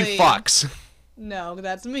of all you Actually- fucks. No,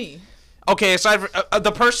 that's me. Okay, so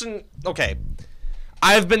the person. Okay,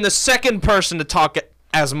 I've been the second person to talk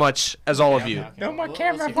as much as all of you. No more Let's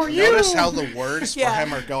camera see. for you. Notice how the words Yeah. for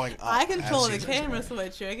him are going up. I control as the he's camera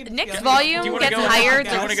explaining. switch. I can Nick's just volume Do you want to gets go higher. ahead?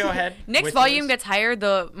 Do you want to go ahead? Nick's with volume yours? gets higher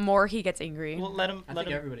the more he gets angry. Well, let him I think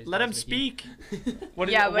everybody's let him does, Vicky. speak. What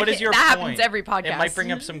is, Yeah, what but is your that point? happens every podcast. It might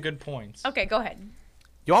bring up some good points. Okay, go ahead.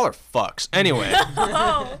 Y'all are fucks. Anyway,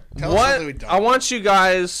 Oh. Tell us what something we don't. I want you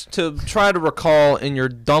guys to try to recall in your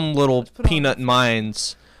dumb little put on peanut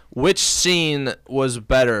minds which scene was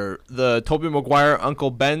better, the Tobey Maguire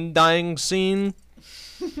Uncle Ben dying scene,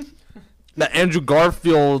 the Andrew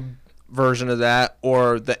Garfield version of that,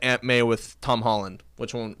 or the Aunt May with Tom Holland.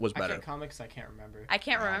 Which one was I better? can't comics. I can't remember. I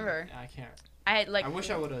can't remember. I can't. I like. I wish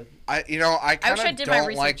I would have. I kind wish I of did my don't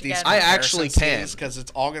research like these. again. I actually can. because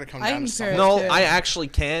it's all gonna come I down to can something. compare No, too. I actually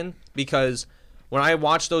can, because when I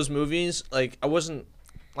watched those movies, like I wasn't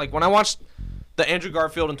like when I watched the Andrew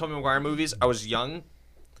Garfield and Tobey Maguire movies, I was young,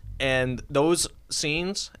 and those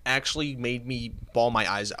scenes actually made me bawl my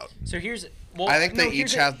eyes out. So here's. Well, I think no, they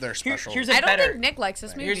here's each a- have their here- special. Here's a I don't better. think Nick likes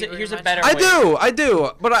this movie. Here's a very here's a much. better. I way.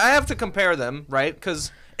 do, but I have to compare them, right?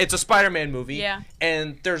 Because it's a Spider-Man movie, Yeah.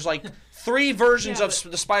 and there's like 3 versions Yeah,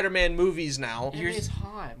 of the Spider-Man movies now. It's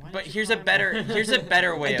hot. Why But did you here's a climb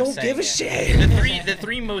better up? way I of don't saying give a it. shit. The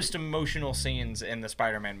three most emotional scenes in the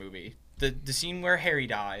Spider-Man movie. The scene where Harry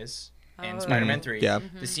dies in Oh. Spider-Man 3. Yeah.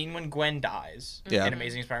 The scene when Gwen dies Yeah. in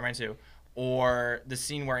Amazing Spider-Man 2. Or the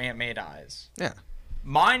scene where Aunt May dies. Yeah.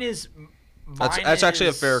 Mine is That's actually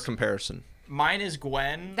a fair comparison. Mine is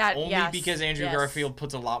Gwen, That- only yes, because Andrew yes. Garfield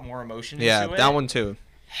puts a lot more emotion Yeah, into it. that one too.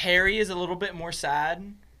 Harry is a little bit more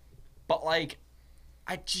sad, but like,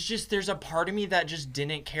 there's a part of me that just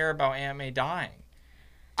didn't care about Aunt May dying.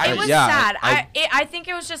 It was yeah, sad. I- I think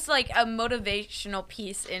it was just like a motivational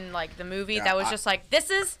piece in like the movie Yeah, that was just like, this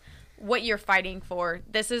is what you're fighting for.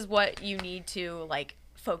 This is what you need to like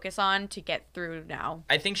focus on to get through now.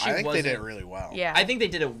 I think I think they wasn't. did it really well. Yeah. I think they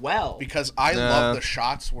did it well. Because I Yeah. love the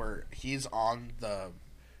shots where he's on the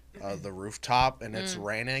rooftop and it's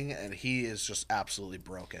raining and he is just absolutely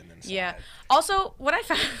broken inside. Yeah. Also, what I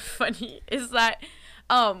found funny is that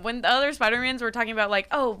when the other Spider-Mans were talking about like,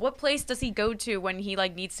 oh, what place does he go to when he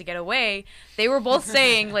like needs to get away? They were both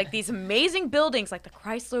saying like these amazing buildings, like the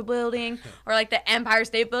Chrysler Building or like the Empire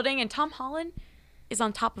State Building, and Tom Holland is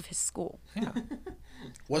on top of his school.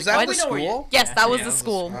 Was Like, that why the we know where you- school? Yes, that was Yeah, the it was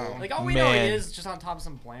school. Oh. Like all we know Man. it is just on top of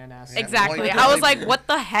some bland ass. Yeah. Exactly. Well, he I was probably- like, what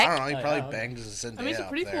the I heck? don't know. He Oh, probably yeah. banged his Zendaya I mean, it's a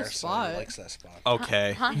pretty up cool there, so spot. he likes that spot.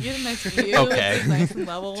 Okay. Huh? You get a nice view. Okay. It's nice and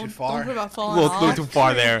level. Too far? Don't worry about A falling little off. too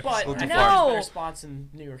far there. But Little too No. far. there's better spots in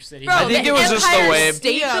New York City. Bro, I think the it was just the Empire way-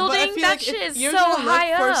 State Yeah, but I Building, feel that like shit if is you're so gonna look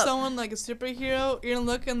high for up. someone like a superhero, you're gonna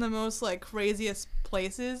look in the most like craziest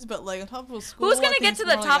places, but like on top of a school. Who's I gonna think get it's to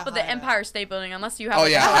the more top like of a the hideout. Empire State Building unless you have Oh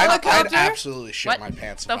like, yeah, a I'd helicopter? absolutely shit What my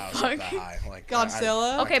pants the if I was up that fuck? high. Like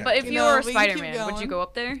Godzilla? Okay, but if You you know, were we can keep Spider-Man, would you going. go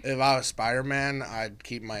up there? if I was Spider-Man, I'd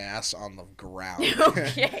keep my ass on the ground.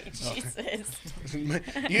 Okay, Jesus. You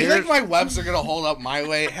think my webs are gonna hold up my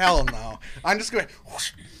weight? Hell no. I'm just going.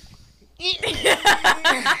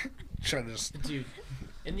 Try to just. Dude,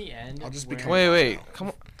 in the end, I'll just where- become- Wait, come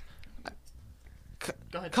on.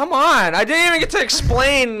 Go ahead. Come on! I didn't even get to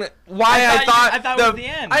explain why I thought. I thought it was the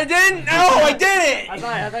end. I didn't. No, I didn't.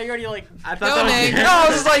 I thought you already like. I Go, thought Nick. No, I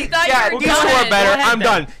was just like, Thought you yeah, were these done. two are Go better. ahead I'm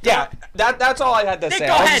then. done. Yeah, that's all I had to say.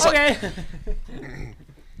 Go I was ahead. just like- Okay.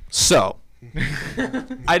 So,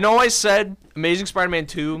 I know I said Amazing Spider-Man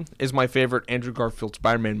 2 is my favorite Andrew Garfield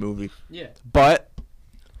Spider-Man movie, Yeah. but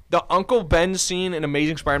the Uncle Ben scene in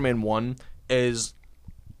Amazing Spider-Man 1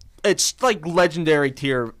 it's like legendary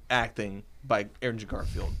tier acting by Andrew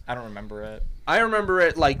Garfield. I don't remember it. I remember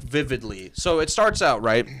it like vividly. So it starts out,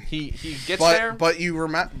 right? He gets there. But you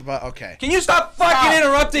remember. But okay. Can you stop fucking Stop.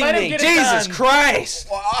 interrupting Let him me? get it Jesus done. Christ!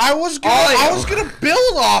 Well, I was gonna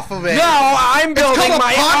build off of it. No, I'm It's building called a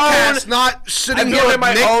my podcast, not sitting I'm here building with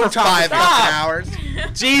my Nick own for 5 topic. Stop. hours.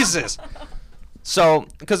 own. Jesus. So,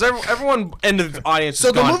 because everyone in the audience. So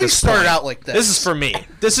is the gone at movie this started point. out like this. This is for me.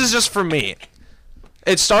 This is just for me.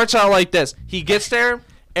 It starts out like this. He gets there,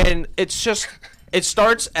 and it's just. It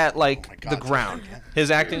starts at like Oh my God, the ground. Jack.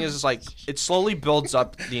 His acting is like it slowly builds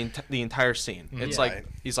up the entire scene. It's Yeah. like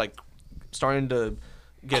he's like starting to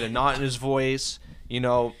get a knot in his voice. You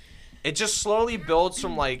know, it just slowly builds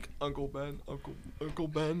from like Uncle Ben, Uncle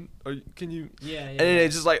Ben. Can you? Yeah. And then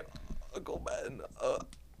it's just like Uncle Ben,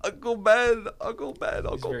 Uncle Ben, Uncle Ben,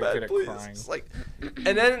 Uncle very Ben, good at please. crying. It's like,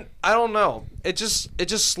 and then I don't know. It just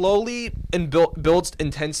slowly and builds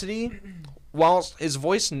intensity, whilst his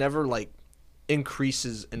voice never like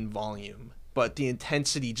increases in volume, but the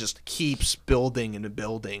intensity just keeps building and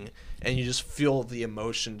building, and you just feel the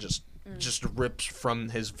emotion just rips from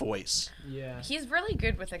his voice. Yeah. He's really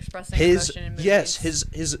good with expressing His emotion in movies. yes,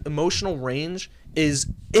 his emotional range is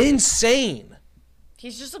insane.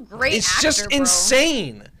 He's just a great It's actor, just bro.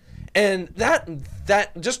 insane, and that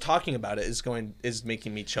just talking about it is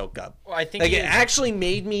making me choke up. Well, I think Like he it is- actually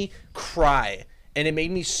made me cry, and it made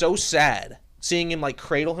me so sad seeing him like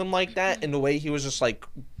cradle him like that, and the way he was just like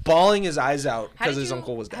bawling his eyes out How because did his you-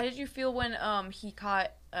 uncle was How dead. did you feel when he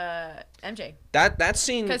caught MJ? That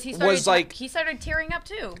scene Because he started was like. he started tearing up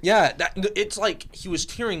too. Yeah, it's like he was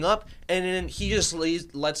tearing up, and then he just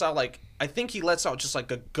lets out like I think he lets out just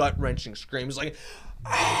like a gut wrenching scream. He's like,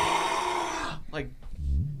 like,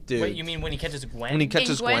 dude. Wait, you mean when he catches Gwen? when he In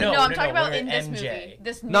catches Gwen? Gwen? No, No, I'm no, talking no, about we're in this MJ. movie.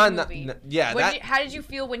 This new No, movie. yeah, How did you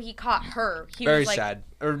feel when he caught her? He very was like, sad,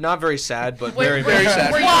 or not very sad, but Were- very were- very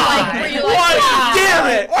sad. Were you like, Why? "Ah!"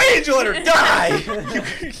 Damn it! Why did you let her die?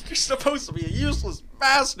 You're supposed to be a useless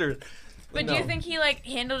bastard. But do you No. think he like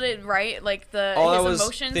handled it right? Like All I his was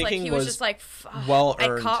emotions, like thinking he was was just like, Well I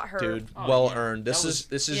earned, caught her. dude. Oh, well yeah. earned. This That is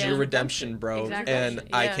was- yeah. your redemption, bro. Exactly. And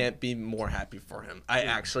I Yeah. can't be more happy for him. I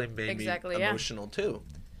actually made Exactly, me yeah. emotional too.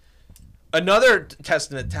 another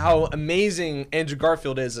testament to how amazing Andrew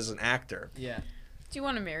Garfield is as an actor. Yeah. Do you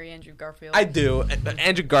want to marry Andrew Garfield? I do.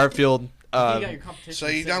 Andrew Garfield. You got your competition. So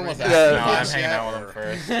you done with right that? Yeah. No, I'm Yes, hanging yeah, out with him or-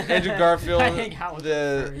 first. Andrew Garfield. I hang out with him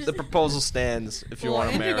the first. the proposal stands. If you Well, want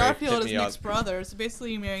to Andrew marry, Garfield hit is me up. Nick's brother, so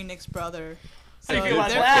basically you marry Nick's brother. How So do you feel about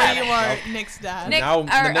therefore that? you are Nick's dad. Nick- Now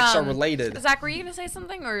the or, Knicks are um, related. Zach, were you gonna say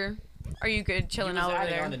something, or are you good He chilling was out over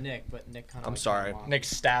adding there? on to Nick, but Nick kind of. I'm sorry. Nick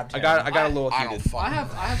stabbed I him. got a little I don't heated. fucking I know.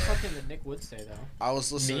 have something that Nick would say though. I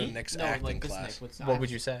was listening Me? to Nick's No, acting like this class. Nick would say. What would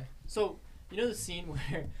you say? So you know the scene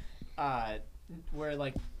where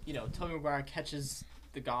like Tobey Maguire catches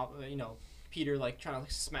the goblin, Peter like trying to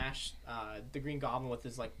like smash the Green Goblin with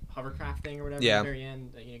his like hovercraft thing or whatever. Yeah. At the very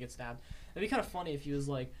end, gets stabbed. It'd be kind of funny if he was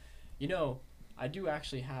like, I do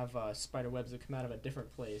actually have spider webs that come out of a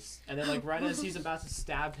different place, and then like right as he's about to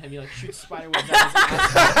stab him, he like shoots spider webs at his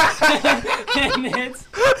ass and hits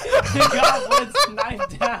the goblin's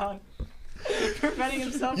knife down, preventing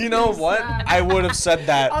himself. You from know being what? stabbed. I would have said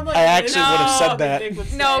that. I'm like, I actually would have No. said that. Nick would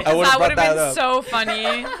say. No, I because would've that would have brought been that up. so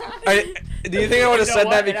funny. Do you think I would have You know said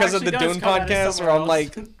what? that It because of the actually does Dune come out of podcast where I'm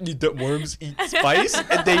somewhere like, worms eat spice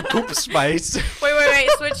and they poop spice? Wait.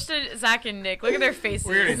 Switch to Zach and Nick. Look at their faces.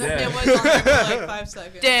 We already It did. was on there for like 5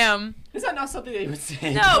 seconds. Damn. Is that not something that he would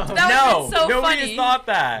say? No, though? that No, would've been so nobody funny. has thought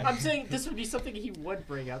that. I'm saying this would be something he would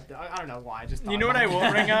bring up. I don't know why. I just You know what I will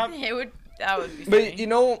bring up? It would. That would be funny. But you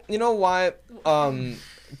know why?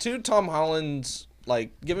 To Tom Holland's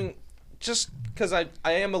like giving, just because I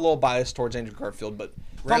am a little biased towards Andrew Garfield, but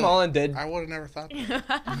Tom Really? Holland did. I would have never thought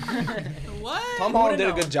that. What? Tom Who Holland did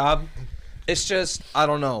would've a good known? job. It's just I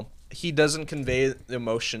don't know. He doesn't convey the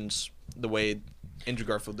emotions the way Andrew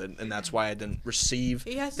Garfield did, and that's why I didn't receive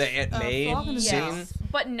He has the Aunt May frog in his scene. mouth.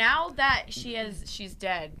 But now that she's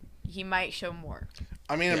dead, he might show more.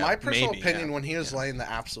 I mean, in Yeah, my personal maybe, opinion, yeah. when he was laying the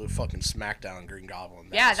absolute fucking smackdown on Green Goblin.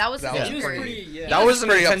 Yeah, that was He was angry. pretty. Yeah. That was an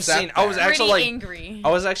pretty intense upset scene. I was there. actually Pretty like, angry.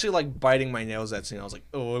 I was actually like biting my nails that scene. I was like,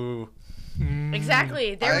 oh.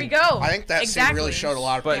 Exactly. There I we think- go. I think that exactly. scene really showed a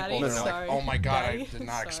lot of But- people Daddy, that are like, sorry. oh my god, Daddy, I did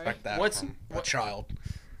not sorry. expect that What's- from a what- child.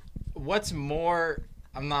 What's more?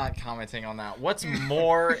 I'm not commenting on that. What's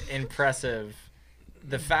more impressive,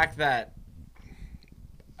 the fact that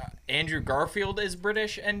Andrew Garfield is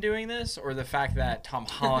British and doing this, or the fact that Tom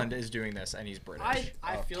Holland is doing this and he's British?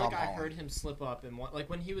 I feel Tom like I Holland. heard him slip up and like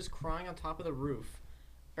when he was crying on top of the roof,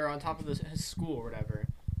 or on top of his school or whatever.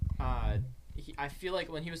 I feel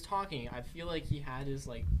like when he was talking, I feel like he had his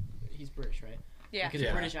like, he's British, right? Yeah. Like his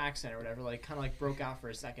Yeah. British accent or whatever, like kind of like broke out for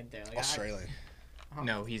a second there. Like, Australian.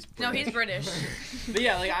 No, he's No, British. he's British. But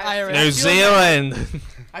yeah, like Irish. New Zealand.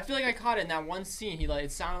 I feel like I caught it in that one scene. He like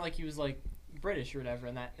it sounded like he was like British or whatever.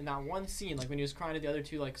 In that one scene, like when he was crying to the other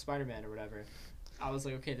two, like Spider-Man or whatever, I was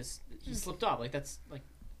like, okay, he slipped up. Like that's like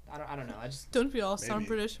I don't know. I just Don't we all sound Maybe.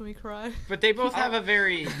 British when we cry? But they both have a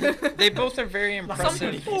very. They both are very impressive.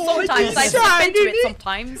 Sometimes I slip into it.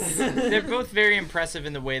 Sometimes. They're both very impressive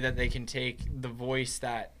in the way that they can take the voice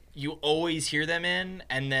that you always hear them in,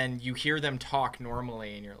 and then you hear them talk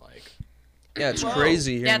normally, and you're like, Yeah, it's Whoa.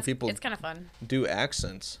 crazy hearing Yeah, it's, people it's kind of fun. do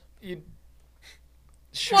accents.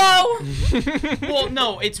 sure. Whoa. Well,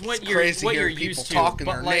 no, it's what you're Crazy what you're hearing people used to. talk in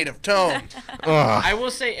but their like, native tongue. Ugh. I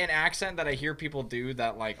will say an accent that I hear people do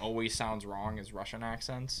that like always sounds wrong is Russian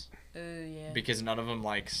accents, Yeah. because none of them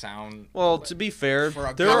like sound. Well, to be fair, For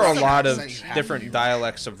a there are a Russian lot of accent, you have to different be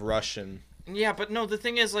dialects of Russian. Yeah, but no, the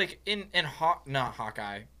thing is like in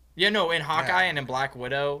Hawkeye. Yeah, no, in Hawkeye Yeah. and in Black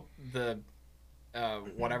Widow, the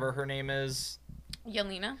whatever her name is,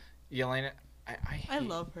 Yelena. Yelena. I I hate,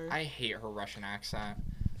 love her. I hate her Russian accent.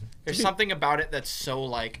 There's something about it that's so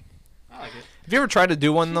like. I like it. Have you ever tried to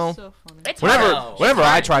do one She's though? so funny. It's Whenever, hard. whenever It's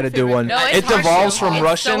I hard. try to do one, No, it's it hard devolves to- from it's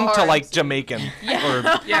Russian so to hard. like Jamaican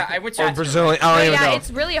Yeah. Yeah, I went to or Brazilian. I But don't even yeah, know.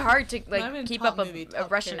 it's really hard to Not like even keep top up movie, a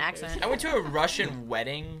top Russian characters. accent. I went to a Russian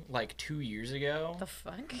wedding like 2 years ago. The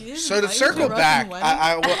fuck? You didn't So to invite me circle a Russian back, wedding?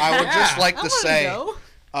 I would just Yeah. like I to wanna say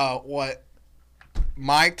go. what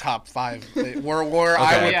my top 5 where Okay.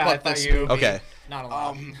 I would Yeah, I put thought this you- movie. Okay. Not a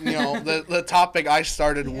lot. The topic I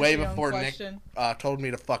started way Answer your own before Nick question. told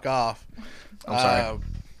me to fuck off. I'm sorry.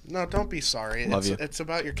 No, don't be sorry. Love you. It's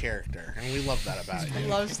about your character, and we love that about I you.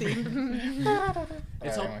 love Steve.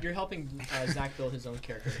 You're helping Zach build his own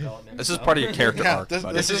character development. This is so- part of your character Yeah, arc, this,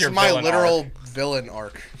 buddy. this This is is your my villain literal villain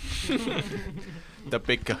arc. The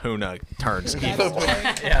big Kahuna turns That's evil.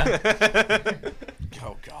 right. Yeah.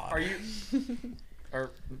 Oh God. Are you?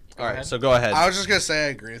 Or. All right, so go ahead. I was just gonna say I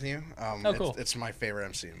agree with you. Oh, cool. It's my favorite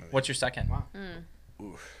MCU movie. What's your second? Wow.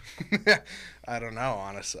 Oof. I don't know,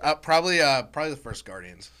 honestly. Probably the first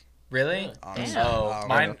Guardians. Really? Honestly. Damn. Oh,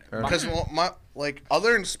 mine. Fair Because my like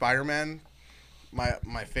other than Spider-Man,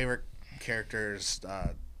 my favorite characters,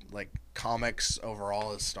 like comics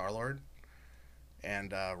overall, is Star-Lord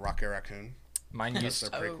and Rocket Raccoon. Mine They're used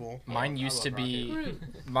pretty cool. mine I used love to be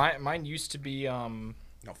mine used to be No,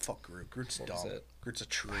 fuck Groot. Groot's What was dumb. it? Groot's a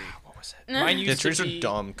tree. What was it? mine Yeah, used trees to are be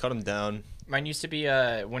dumb. Cut them down. Mine used to be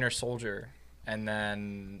Winter Soldier, and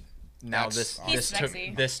then now That's He's took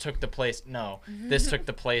sexy. this took the place. No, this took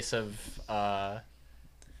the place of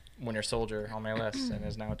Winter Soldier on my list and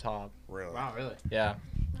is now top. Really? Wow, really? Yeah.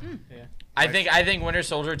 Yeah. I think Winter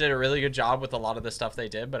Soldier did a really good job with a lot of the stuff they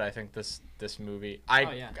did, but I think this movie I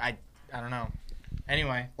don't know.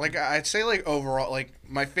 Anyway, Like I'd say, like overall, like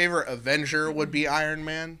my favorite Avenger would be Iron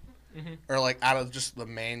Man, or like out of just the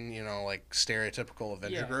main, like stereotypical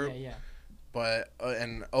Avenger Yeah, group. yeah. But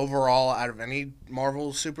and overall, out of any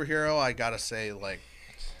Marvel superhero, I gotta say like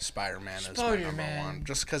Spider-Man is my number Spider-Man. one,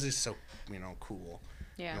 just because he's so cool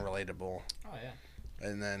Yeah. and relatable. Oh yeah.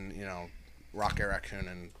 And then Rocket Raccoon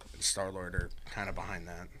and Star-Lord are kind of behind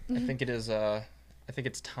that. I think it is I think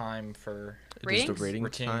it's time for It is the Ratings?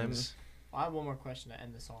 rating time. ratings. I have one more question to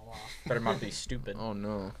end this all off. Better not be stupid. Oh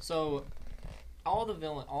no. So, all the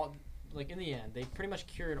like in the end, they pretty much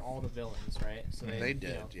cured all the villains, right? So They you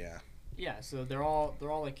did, know, yeah. Yeah, so they're all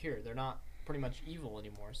like cured. They're not pretty much evil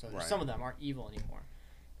anymore. So Right. some of them aren't evil anymore.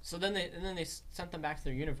 So then they sent them back to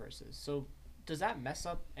their universes. So does that mess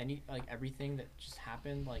up everything that just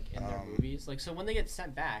happened in their movies? Like, so when they get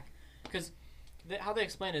sent back, because how they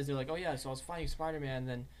explain it is they're like, oh yeah, so I was fighting Spider-Man, and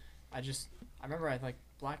then I remember I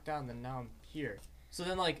blacked out, and then now I'm here. So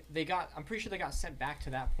then I'm pretty sure they got sent back to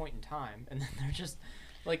that point in time, and then they're just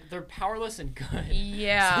they're powerless and good.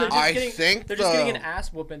 Yeah. So I they're think just getting an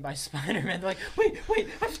ass whooping by Spider-Man. They're like, wait,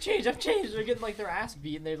 I've changed. They're getting their ass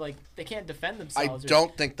beat, and they can't defend I themselves.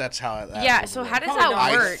 don't think that's how that Yeah, would so work. how does Probably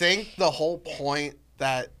that not. work? I think the whole point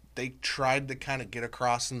that they tried to kind of get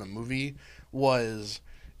across in the movie was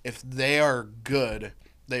if they are good,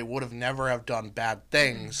 they would have never have done bad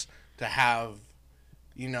things to have,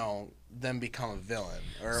 them become a villain.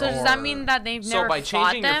 So does that mean that they've So never by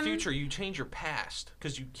fought changing them? your future, you change your past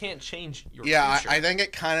because you can't change your Yeah, future. I think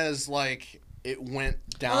it kind of is like it went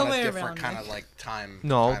down way a different around, kind Nick. of time.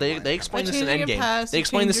 No, timeline they kind explain of this in changing your Endgame. past, They you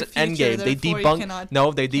explain change this your in future, Endgame. They therefore you debunk. cannot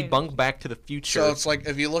No, they change debunk it. Back to the Future. So it's like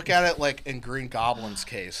if you look at it like in Green Goblin's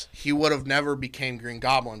case, he would have never became Green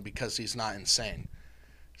Goblin because he's not insane.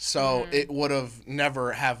 So it would have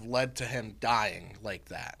never have led to him dying like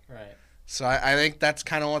that. Right. So I think that's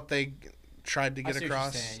kind of what they tried to I get see what you're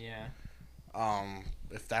across. saying, yeah.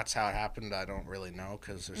 If that's how it happened, I don't really know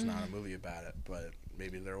because there's not a movie about it. But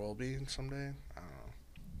maybe there will be someday. I don't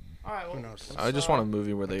know. All right. Well, Who knows? I just want a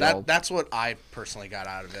movie where they all. That's what I personally got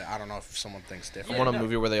out of it. I don't know if someone thinks I different. want a no.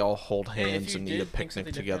 movie where they all hold Hey, if hands you and eat a did think picnic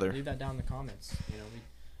something different, together. leave that down in the comments.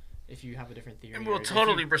 If you have a different theory. And or we'll if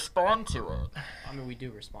totally you- respond to it. I mean, we do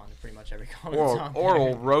respond to pretty much every comment. on Or there.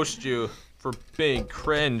 we'll roast you for being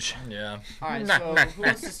cringe. Yeah. All right. Nah, So nah, who nah.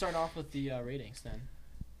 wants to start off with the ratings then?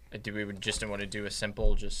 Do we just want to do a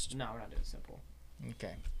simple just No, we're not doing simple.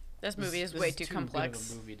 okay? This movie is This way too big of a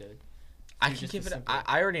complex. movie to. I do can just give a it. simple-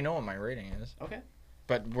 I already know what my rating is, Okay.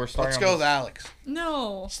 but we're starting. Let's on go this- with Alex.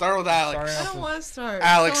 No. Start with Alex. I don't want to start.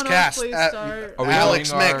 Alex Someone else Cast. please start. Are we Alex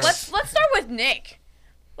doing our- Mix. Let's start with Nick.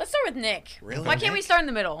 Let's start with Nick. Really, Why can't we Nick? start in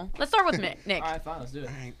the middle? Let's start with Nick. All right, fine. Let's do it.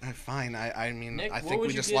 All right, fine. I mean, Nick, I what think would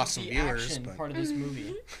we you just give lost some the viewers. action But part of this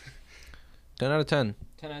movie? 10 out of 10.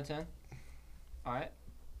 10 out of 10. All right.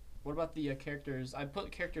 What about the characters? I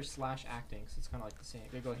put characters / acting, so it's kind of like the same.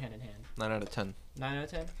 They go hand in hand. 9 out of 10. 9 out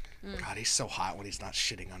of 10. God, he's so hot when he's not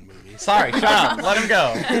shitting on movies. Sorry, shut up. Let him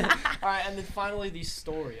go. All right, and then finally the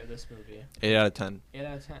story of this movie. 8 out of 10. 8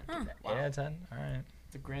 out of 10. Huh. Wow. 8 out of 10. All right.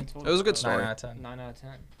 The grand total. It was a good of story. 9 out of 10. 9 out of 10.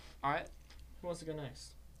 All right. Who wants to go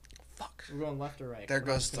next? Fuck. We're going left or right? There We're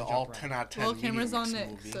not goes just the gonna all jump 10 around. out of 10 Well, camera's on Medium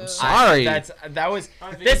Nick, Mix so- movie. Sorry. That was. All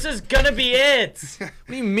right, This is gonna be it. What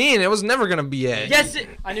do you mean? It was never going to be it. Yes. It,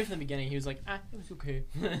 I knew from the beginning he was like, it was okay.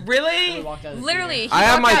 really? We walked out of the Literally, theater. I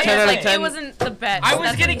have walked my out, 10 he was out of like, 10. It wasn't the best. I was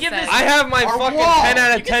That's gonna what he give this- said. I have my Our fucking wall. 10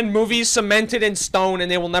 out of 10 movies cemented in stone and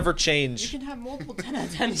they will never You change. can have multiple 10 out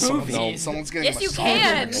of 10 Someone's, movies. someone's getting Yes, a you massage in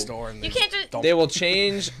can. the store and You they can't just. don't- They will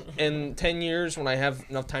change in 10 years when I have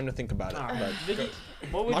enough time to think about it. All But right. Vicky,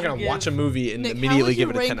 what I'm would not you going to give? watch a movie and Nick, how immediately would you give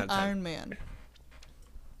it a 10 rank out of 10. Iron Man?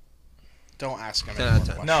 Don't ask him 10 any out more of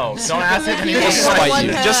 10. questions. No, don't ask him any more Just to One spite questions.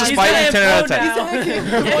 you. head. Just to He's spite you, gonna 10 out of 10.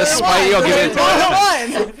 implode Just to spite you, I'll give it a 10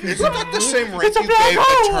 out of 10. Isn't that the same rate you gave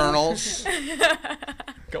Eternals?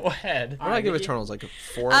 Go ahead. What do I Alright, give Vicky, Eternals? Like a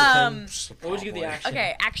 4 out of 10? What would you give the Probably. action?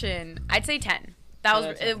 Okay, action. I'd say 10. That 10 was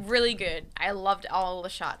out of 10. really good. I loved all the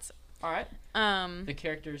shots. All right. Um. The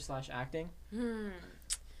characters / acting.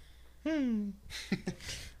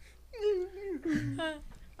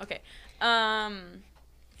 Okay.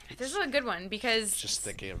 This is a good one because Just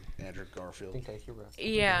thinking of Andrew Garfield. I hear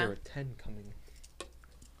yeah. hear a 10 coming.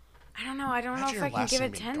 I don't know. I don't know Imagine if your I can last give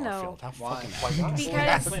name it being 10 though. Garfield. How Why? fucking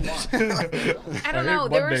Because Explain why. I don't know.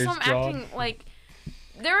 There were Monday's some job. acting like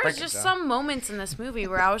there was Break it just down. some moments in this movie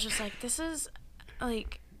where I was just like, this is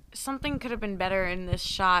like something could have been better in this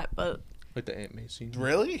shot, but Like the Aunt May scene.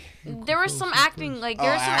 Really? there was some acting like there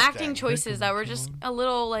Oh, were some acting acting. choices that were just a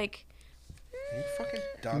little like Are you fucking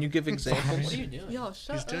Can done? you give What examples? are you doing? Yo,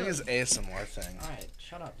 shut He's up. doing his ASMR thing. Alright,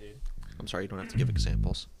 shut up, dude. I'm sorry, you don't have to give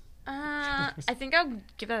examples. I think I'll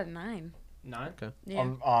give that a 9. 9? Yeah.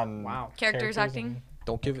 On Wow. Characters acting? and-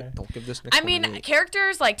 Don't give Okay. it. Don't give this next I one mean, an eight.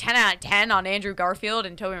 characters like 10 out of 10 on Andrew Garfield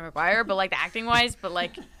and Tobey Maguire, but like the acting wise, but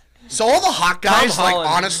like So all the hot guys, Tom like Holland-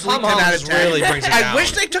 honestly, Tom 10 out of Holland 10. really brings it I down.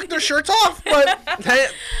 wish they took their shirts off, but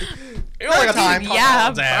You don't like a time. Tom Yeah,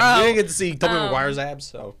 Holland's abs. bro. You didn't get to see Tobey Um, Maguire's abs,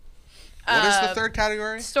 so. What is the uh, third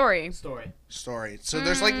category? story. Story. Story. So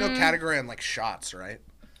there's like no category on like shots, right?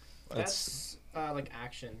 That's like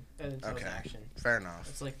action. It's Okay. action. Fair enough.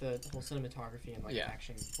 It's like the whole cinematography and like Yeah.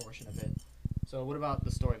 action portion of it. So what about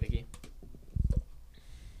the story, Vicky?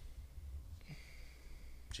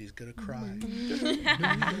 She's gonna cry.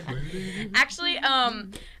 Actually,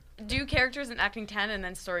 do characters and acting 10 and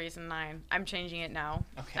then stories in 9. I'm changing it now.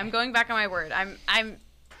 Okay. I'm going back on my word. I'm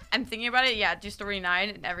thinking about it. Yeah, do story 9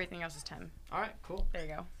 and everything else is 10. Alright, cool. There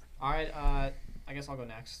you go. Alright, I guess I'll go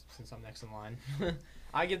next since I'm next in line.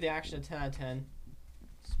 I give the action a 10 out of 10.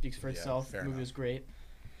 Speaks for Yeah, itself. The fair movie enough. was great.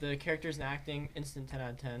 The characters and acting, instant 10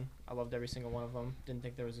 out of 10. I loved every single one of them. Didn't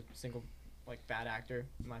think there was a single like bad actor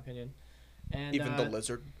in my opinion. And Even the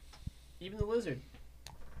lizard. even the lizard.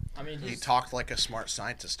 I mean, He he's talked like a smart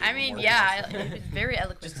scientist. I even mean, more yeah, than- it's very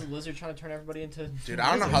eloquent. just a lizard trying to turn everybody into. Dude, I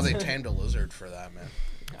don't know how they lizards. tamed a lizard for that, man.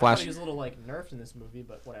 I Flash. thought he was a little like nerfed in this movie,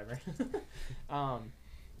 but whatever.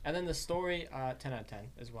 And then the story, 10 out of 10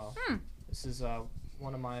 as well. This is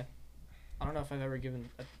one of my. I don't know if I've ever given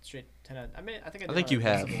a straight 10 out. I think I did think on you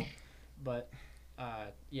have. Invincible, but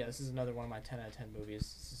yeah, this is another one of my 10 out of 10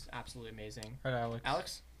 movies. This is absolutely amazing. Right, Alex.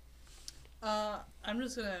 Alex, I'm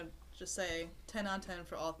just gonna say 10 on 10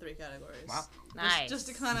 for all 3 categories. Wow. Nice. Just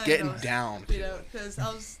to kind of Getting down. you know, because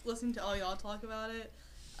I was listening to all y'all talk about it.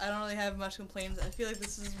 I don't really have much complaints. I feel like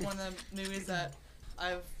this is one of the movies that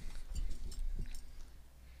I've.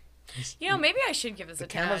 You know, maybe I should give this The a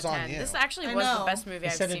 10 out of camera's on 10. you. This actually I was the know. best movie He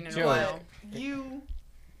I've said seen it in a joke. while. You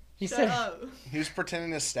He shut said up. He was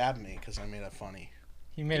pretending to stab me because I made it funny.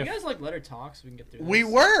 he can made you a. guys like let her talk so we can get through this? We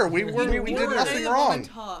were. We You did were nothing letting the woman wrong.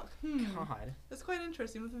 Talk. God. That's quite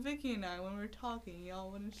interesting. With Vicky and I, when we were talking,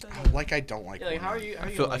 y'all wouldn't shut up. Like I don't like. Yeah, like how are women. you? How I are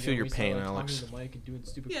you feel- like, I feel your we still, pain, like, talking Alex. to the mic and doing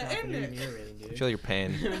stupid Yeah, crap and isn't you're it? narrating, dude. I feel your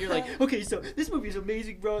pain. And you're like, okay, so this movie is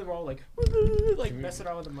amazing, bro. And we're all like, like messing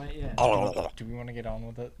around with the mic. Yeah. Do we want to get on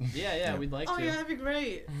with it? Yeah, we'd like Oh to. yeah, that'd be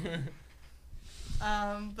great.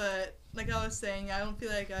 But like I was saying, I don't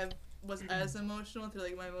feel like I was as emotional through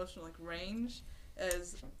like my emotional like range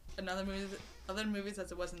as other movies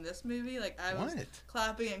as it was in this movie. Like I was What?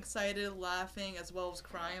 clapping, excited, laughing, as well as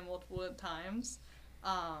crying multiple times.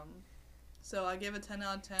 So I gave it 10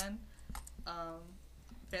 out of 10.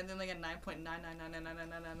 If anything, like a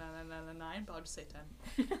 9.999999999, but I'll just say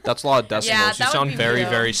 10. That's a lot of decimals. Yeah, You that would sound be very, me.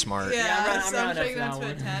 very smart. Yeah, I'm so rounding up taking for that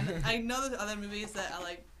that to a one. 10. I know there's other movies that I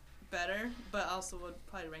like better, but I also would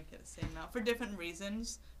probably rank it the same amount for different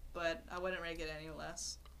reasons, but I wouldn't rank it any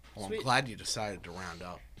less. Well, I'm Sweet. glad you decided to round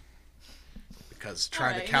up. Because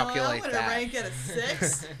trying Alright, to you know what, calculate I'm gonna that. rank it a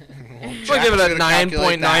 6. I'll give it a Jack's gonna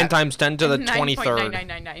calculate 9.9 that. times 10 to the 23rd.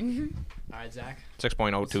 9.9999. All right, Zach.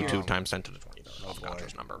 6.022 times 10 to the 23rd. Oh, I forgot boy.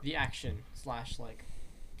 this number. The action / like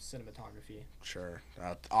cinematography. Sure.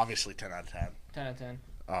 Obviously 10 out of 10. 10 out of 10.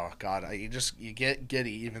 Oh god, you get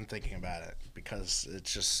giddy even thinking about it because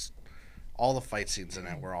it's just all the fight scenes in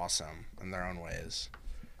it were awesome in their own ways.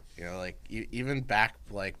 You know, like even back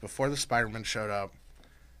like before the Spider-Man showed up,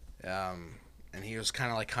 and he was kind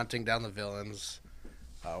of like hunting down the villains.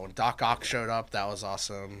 When Doc Ock showed up, that was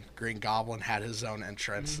awesome. Green Goblin had his own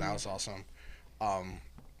entrance, that was awesome.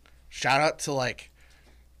 Shout out to like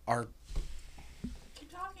our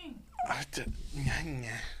Keep talking.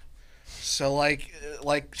 So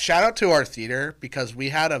like shout out to our theater because we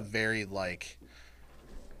had a very like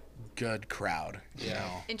good crowd, you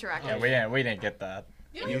know. Interactive. Yeah, we didn't get that.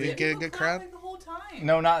 Yeah, You didn't get a good crowd? The whole time.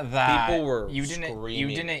 No, not that. People were you didn't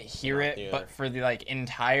screaming hear in our it, theater. but for the like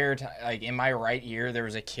entire like in my right ear there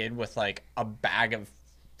was a kid with like a bag of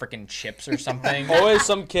freaking chips or something. Always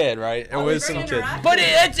some kid, right? Always very some kid. interactive. But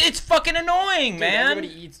it's fucking annoying, Dude, man.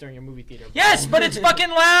 everybody eats during a movie theater. Yes, but it's fucking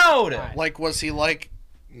loud. Alright. Like was he like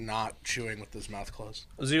not chewing with his mouth closed?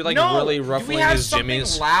 Was he like no, really do ruffling we have his something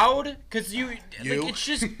jimmies? loud? Cause you You? like it's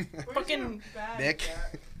just fucking. Nick?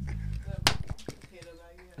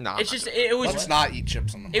 Nah, It's just it was Let's not eat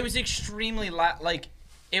chips on the it was extremely loud. Like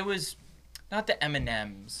it was not the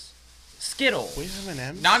M&Ms, Skittles. Wait,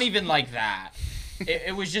 M&Ms? Not even like that.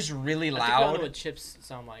 It was just really I think I know loud. what chips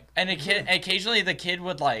sound like. And occasionally the kid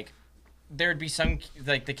would like, there'd be some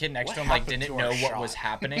like the kid next What to him like happened didn't to know our what shot? was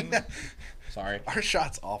happening. Sorry. Our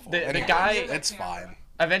shot's awful. The Anyway, guy- it's fine.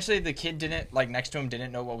 Eventually the kid didn't like next to him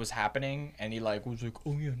didn't know what was happening, and he like was like,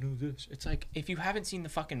 oh yeah, no this. It's like if you haven't seen the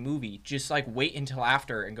fucking movie, just like wait until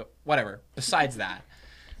after and go whatever. Besides that,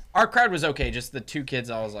 our crowd was okay. Just the two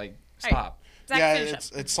kids, I was like, stop. Zach, Yeah, finish up.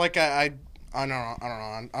 it's like I don't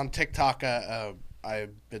know. On TikTok,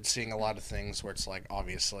 I've been seeing a lot of things where it's like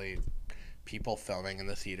obviously people filming in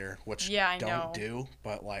the theater, which Yeah, I don't know. do,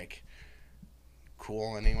 but like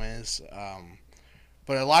cool anyways.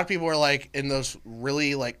 But a lot of people were like in those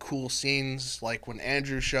really like cool scenes, like when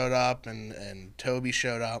Andrew showed up and Toby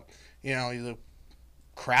showed up. You know, the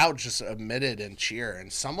crowd just emitted and cheer,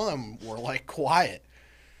 and some of them were like quiet.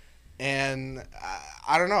 And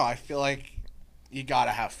I don't know. I feel like you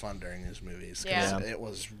gotta have fun during these movies because Yeah. it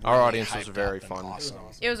was Our really audience was hyped very up and fun. Awesome.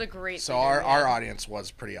 It was a great. So theater, our yeah. audience was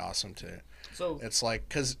pretty awesome too. So It's like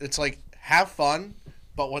because it's like have fun,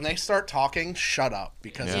 but when they start talking, shut up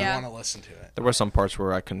because Yeah. you want to listen to it. There were some parts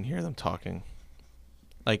where I couldn't hear them talking.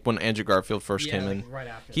 Like when Andrew Garfield first yeah, came like, in, right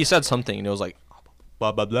after he that. said something and it was like,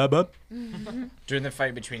 blah blah blah blah. During the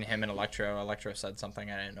fight between him and Electro said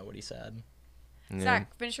something I didn't know what he said. Yeah.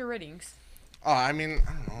 Zach, finish your ratings. Oh, I mean,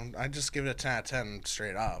 I don't know. I just give it a 10 out of 10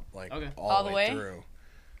 straight up, like Okay. all the way through.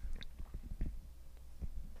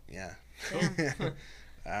 Yeah.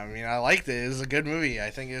 I mean, I liked it. It was a good movie.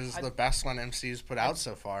 I think it was the best one MCU's put out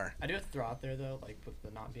so far. I do have to throw out there though, like with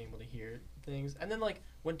the not being able to hear things, and then like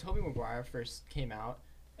when Tobey Maguire first came out,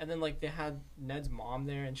 and then like they had Ned's mom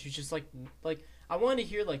there, and she's just like I wanted to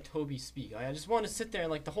hear like Toby speak. Like I just wanted to sit there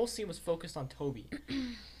and like the whole scene was focused on Toby,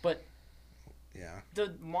 but Yeah.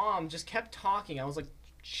 the mom just kept talking. I was like,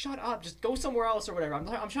 shut up, just go somewhere else or whatever. I'm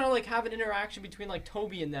trying to like have an interaction between like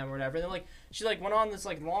Toby and them or whatever. And then like she like went on this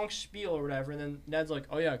like long spiel or whatever, and then Ned's like,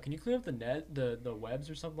 oh yeah, can you clean up the webs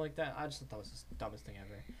or something like that? I just thought that was the dumbest thing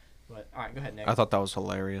ever. But all right, go ahead, Nick. I thought that was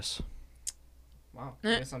hilarious. Wow, I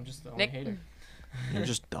guess I'm just the only Nick? hater. You're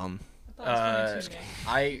just dumb. I thought it was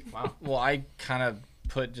funny too, Nick. I kind of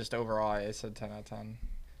put just overall I said 10 out of 10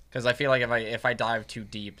 because I feel like if I dive too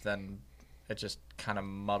deep then it just kind of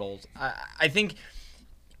muddles. I think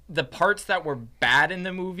the parts that were bad in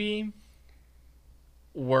the movie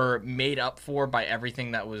were made up for by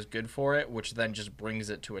everything that was good for it, which then just brings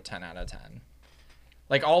it to a 10 out of 10.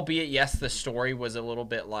 Like, albeit, yes, the story was a little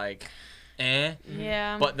bit like,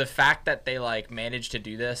 Yeah. but the fact that they like managed to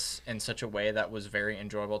do this in such a way that was very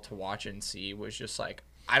enjoyable to watch and see was just like,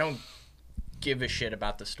 I don't give a shit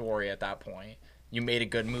about the story at that point. You made a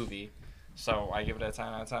good movie. So I give it a 10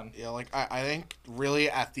 out of 10. Yeah, like, I think really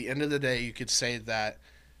at the end of the day, you could say that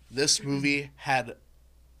this movie had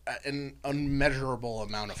an unmeasurable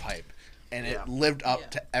amount of hype. And it lived up Yeah.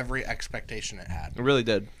 to every expectation it had. It really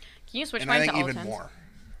did. Can you switch And I mine think to all even tens? more.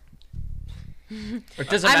 It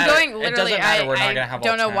doesn't I'm matter. going It literally. doesn't matter. We're not I gonna have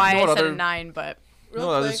don't all know 10. why You know I what said a other- 9, but Real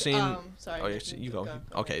No, other quick, scene- sorry. Oh, you go.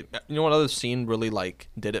 Okay. You know what other scene really like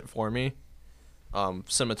did it for me?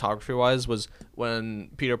 Cinematography wise was when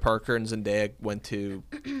Peter Parker and Zendaya went to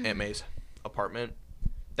Aunt May's apartment.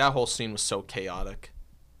 That whole scene was so chaotic,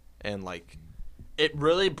 and like, it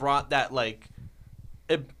really brought that like,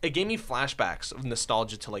 it gave me flashbacks of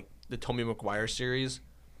nostalgia to like the Tobey Maguire series.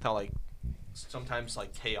 How like sometimes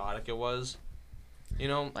like chaotic it was. You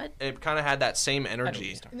know, What? it kind of had that same I know what energy.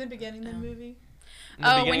 you're talking In the beginning of the movie. In the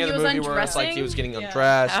Oh, when beginning he of the was movie where it's like he undressing? was getting Yeah.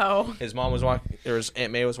 undressed. Oh. His mom was walking. There was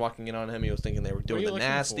Aunt May was walking in on him. He was thinking they were doing you the looking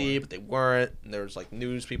nasty, for? but they weren't. And there was like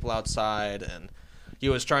news people outside, and he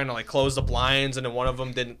was trying to like close the blinds, and then one of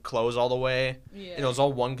them didn't close all the way. Yeah. And it was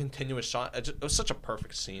all one continuous shot. It was such a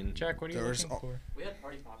perfect scene. Jack, what are you There was looking for? We had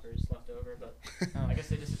party poppers left over, but I guess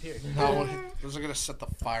they disappeared. No, those are going to set the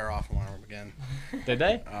fire off alarm again. Did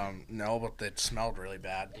they? No, but it smelled really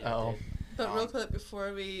bad. Oh. But real quick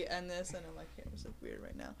before we end this, I know my camera's like weird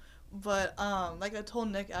right now. But like I told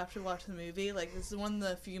Nick after watching the movie, like this is one of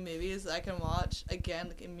the few movies that I can watch again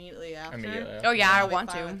like immediately after. Immediately. Oh yeah, I I'll be want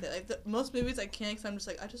fine to. with it. Like most movies I can't because I'm just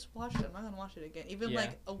like I just watched it. I'm not gonna watch it again. Even Yeah.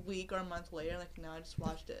 like a week or a month later, like no, I just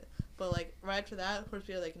watched it. But like right after that, of course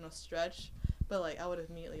we had like stretch. But like I would have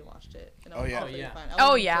immediately watched it. And I Oh, was yeah. totally Oh, yeah. fine. I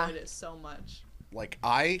Oh, would've yeah. enjoyed it so much. Like,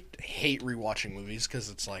 I hate rewatching movies because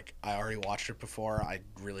it's like I already watched it before. I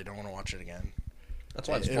really don't want to watch it again. That's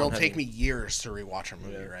why it's It'll fun take heavy. me years to rewatch a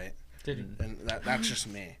movie, right? Did And that's just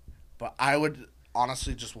me. But I would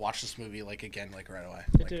honestly just watch this movie like again, like right away.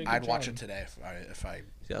 did a Like, good I'd watch job. it today if I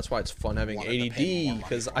Yeah, that's why it's fun having Wanted to pay more ADD money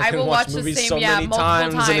because for I I can will watch watch the movies same, so yeah, many multiple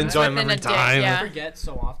times and times enjoy them within every a day, time. yeah. I forget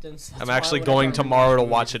so often. So that's I'm why actually whenever going I tomorrow to rewatch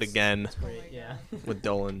watch it movies, again it's great, yeah. with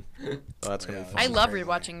Dylan. Oh, that's gonna Yeah, be this fun. I is love great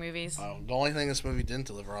rewatching movies. the only thing this movie didn't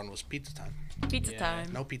deliver on was pizza time. Pizza Yeah.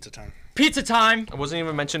 time. No pizza time. Pizza time. It wasn't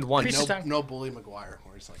even mentioned once. Pizza No, time. no Bully Maguire,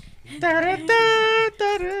 where he's like.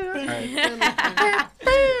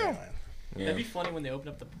 That'd be funny when they open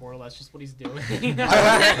up the portal. That's just what he's doing. We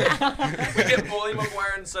get Bully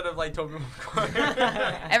McGuire instead of like Tobey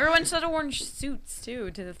Maguire. Everyone should have worn suits too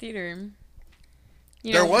to the theater.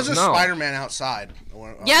 You There know? was a No. Spider-Man outside.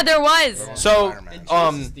 Yeah, there was. So, Spider-Man.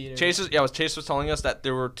 Chase's theater. Chase was telling us that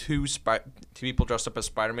there were two people dressed up as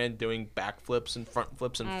Spider-Man doing backflips and front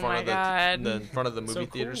flips in Oh front my of God. the front of the movie So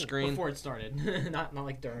theater cool. screen. Before it started, not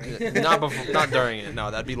like during. Not during it. No,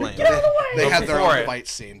 that'd be lame. They had their before own it. fight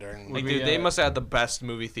scene during. Like, We, dude, they must have had the best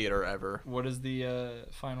movie theater ever. What is the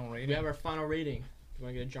final We rating? have our final rating. You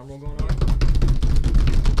want to get a drum roll going on?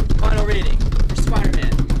 Final rating for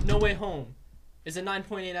Spider-Man: No Way Home is a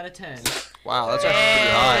 9.8 out of 10. Wow, that's actually pretty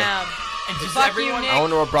high. Damn. And does Fuck you, everyone, Nick. I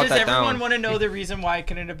wonder what brought does that everyone down. want to know the reason why it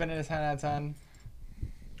couldn't have been a 10 out of 10?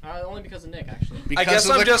 Only because of Nick, actually. Because I guess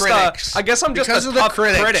of I'm the just critics. because a of the tough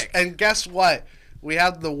critics. critic. And guess what? We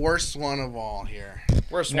have the worst one of all here.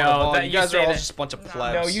 Worst No, one of all. that You you guys are say all that- just a bunch of No.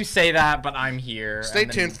 plebs. No, you say that, but I'm here. Stay and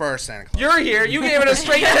then- tuned for our Santa Claus. You're here. You gave it a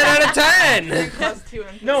straight 10 out of 10. Plus 2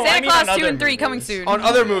 and No, I Santa mean on Claus 2 other and 3 coming movies. soon. On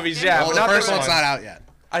other movies, yeah, Well, but the not first this one's one. not out yet.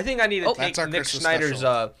 I think I need to Oh. take That's our Nick Christmas Snyder's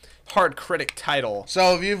special. hard critic title.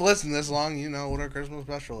 So if you've listened this long, you know what our Christmas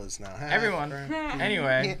special is now. Everyone.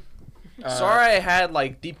 Anyway. Sorry I had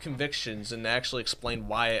like deep convictions and actually explained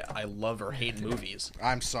why I love or hate movies.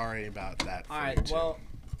 I'm sorry about that. for All you right, too. well,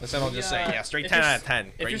 Instead, I'll just say, yeah, straight if 10 you're out s- of 10.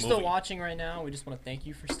 if Great you're movie. still watching right now, we just want to thank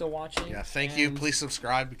you for still watching. Yeah, thank you. and Please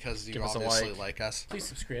subscribe because you Give us a obviously like. like us. Please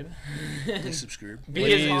subscribe. Please subscribe. Please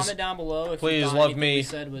Please- comment down below if please you thought love anything me. we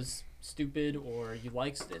said was stupid or you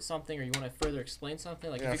liked something or you want to further explain something.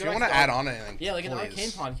 Like Yeah, if if you you go want back to the- add on anything, Yeah, like in the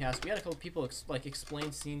please. Arcane podcast, we had a couple people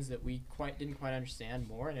explain scenes that we didn't quite understand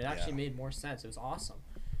more, and it actually Yeah. made more sense. It was awesome.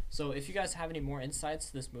 So if you guys have any more insights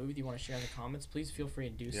to this movie that you want to share in the comments, please feel free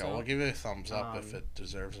to do Yeah, so. we'll give you a thumbs up if Um, it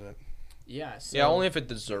deserves it. Yeah. So, Yeah, only if it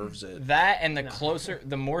deserves it. That and the No. closer,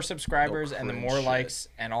 the more subscribers and the cringe more shit. likes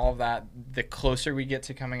and all of that, the closer we get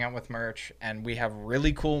to coming out with merch. And we have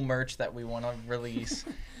really cool merch that we want to release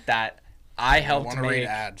that I helped want to read make.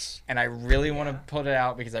 ads. And I really want to Yeah. put it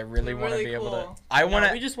out because I really want to Really be able to. cool. I want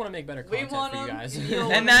we to. just want to make better We content want for you 'em, guys. and you'll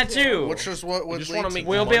And want that 'em too. Which is what would just lead wanna to make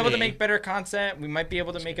We'll be able to money. make better content. We might be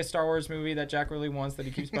able to make a Star Wars movie that Jack really wants that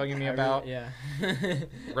he keeps bugging me about. Yeah. We're gonna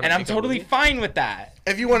And I'm make a totally movie. fine with that.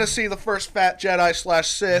 If you want to see the first Fat Jedi /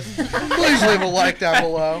 Sith, please leave a like down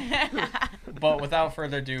below. But without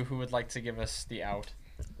further ado, who would like to give us the out?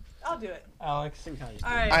 I'll do it. Alex. All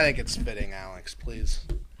right. I think it's fitting, Alex. Please.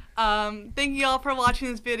 Thank you all for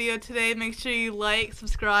watching this video today. Make sure you like,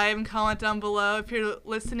 subscribe, and comment down below. If you're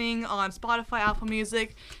listening on Spotify, Apple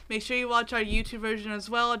Music, make sure you watch our YouTube version as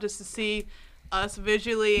well, just to see us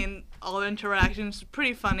visually and all the interactions.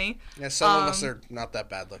 Pretty funny. Yeah, some of us Um, are not that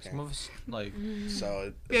bad Some looking. of us, like, So Yeah,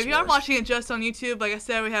 it's if you're not worse. watching it just on YouTube, like I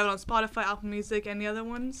said, we have it on Spotify, Apple Music, and the other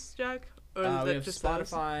ones, Jack? Or is we it have just those?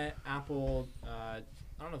 Spotify, Apple.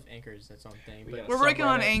 I don't know if Anchor is its own thing. But We're working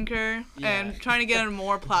on subreddit. Anchor Yeah. and trying to get on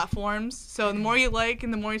more platforms. So the more you like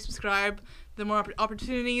and the more you subscribe, the more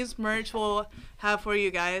opportunities merch will have for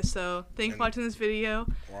you guys. So thanks for And- watching this video.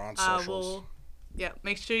 We're on socials.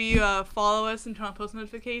 Make sure you follow us and turn on post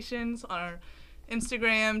notifications on our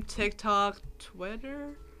Instagram, TikTok,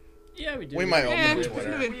 Twitter. Yeah, we do. We might Yeah, open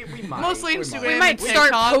Twitter. We might. Mostly We Instagram. might. We might and start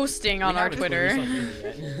TikTok. posting on We our haven't released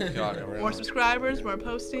Twitter. on Twitter yet. got it. More subscribers, more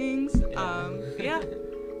postings. Yeah.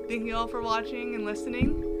 Thank you all for watching and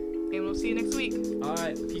listening, and we'll see you next week. All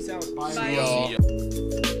right. Peace out. Bye. Bye. Y'all. See ya.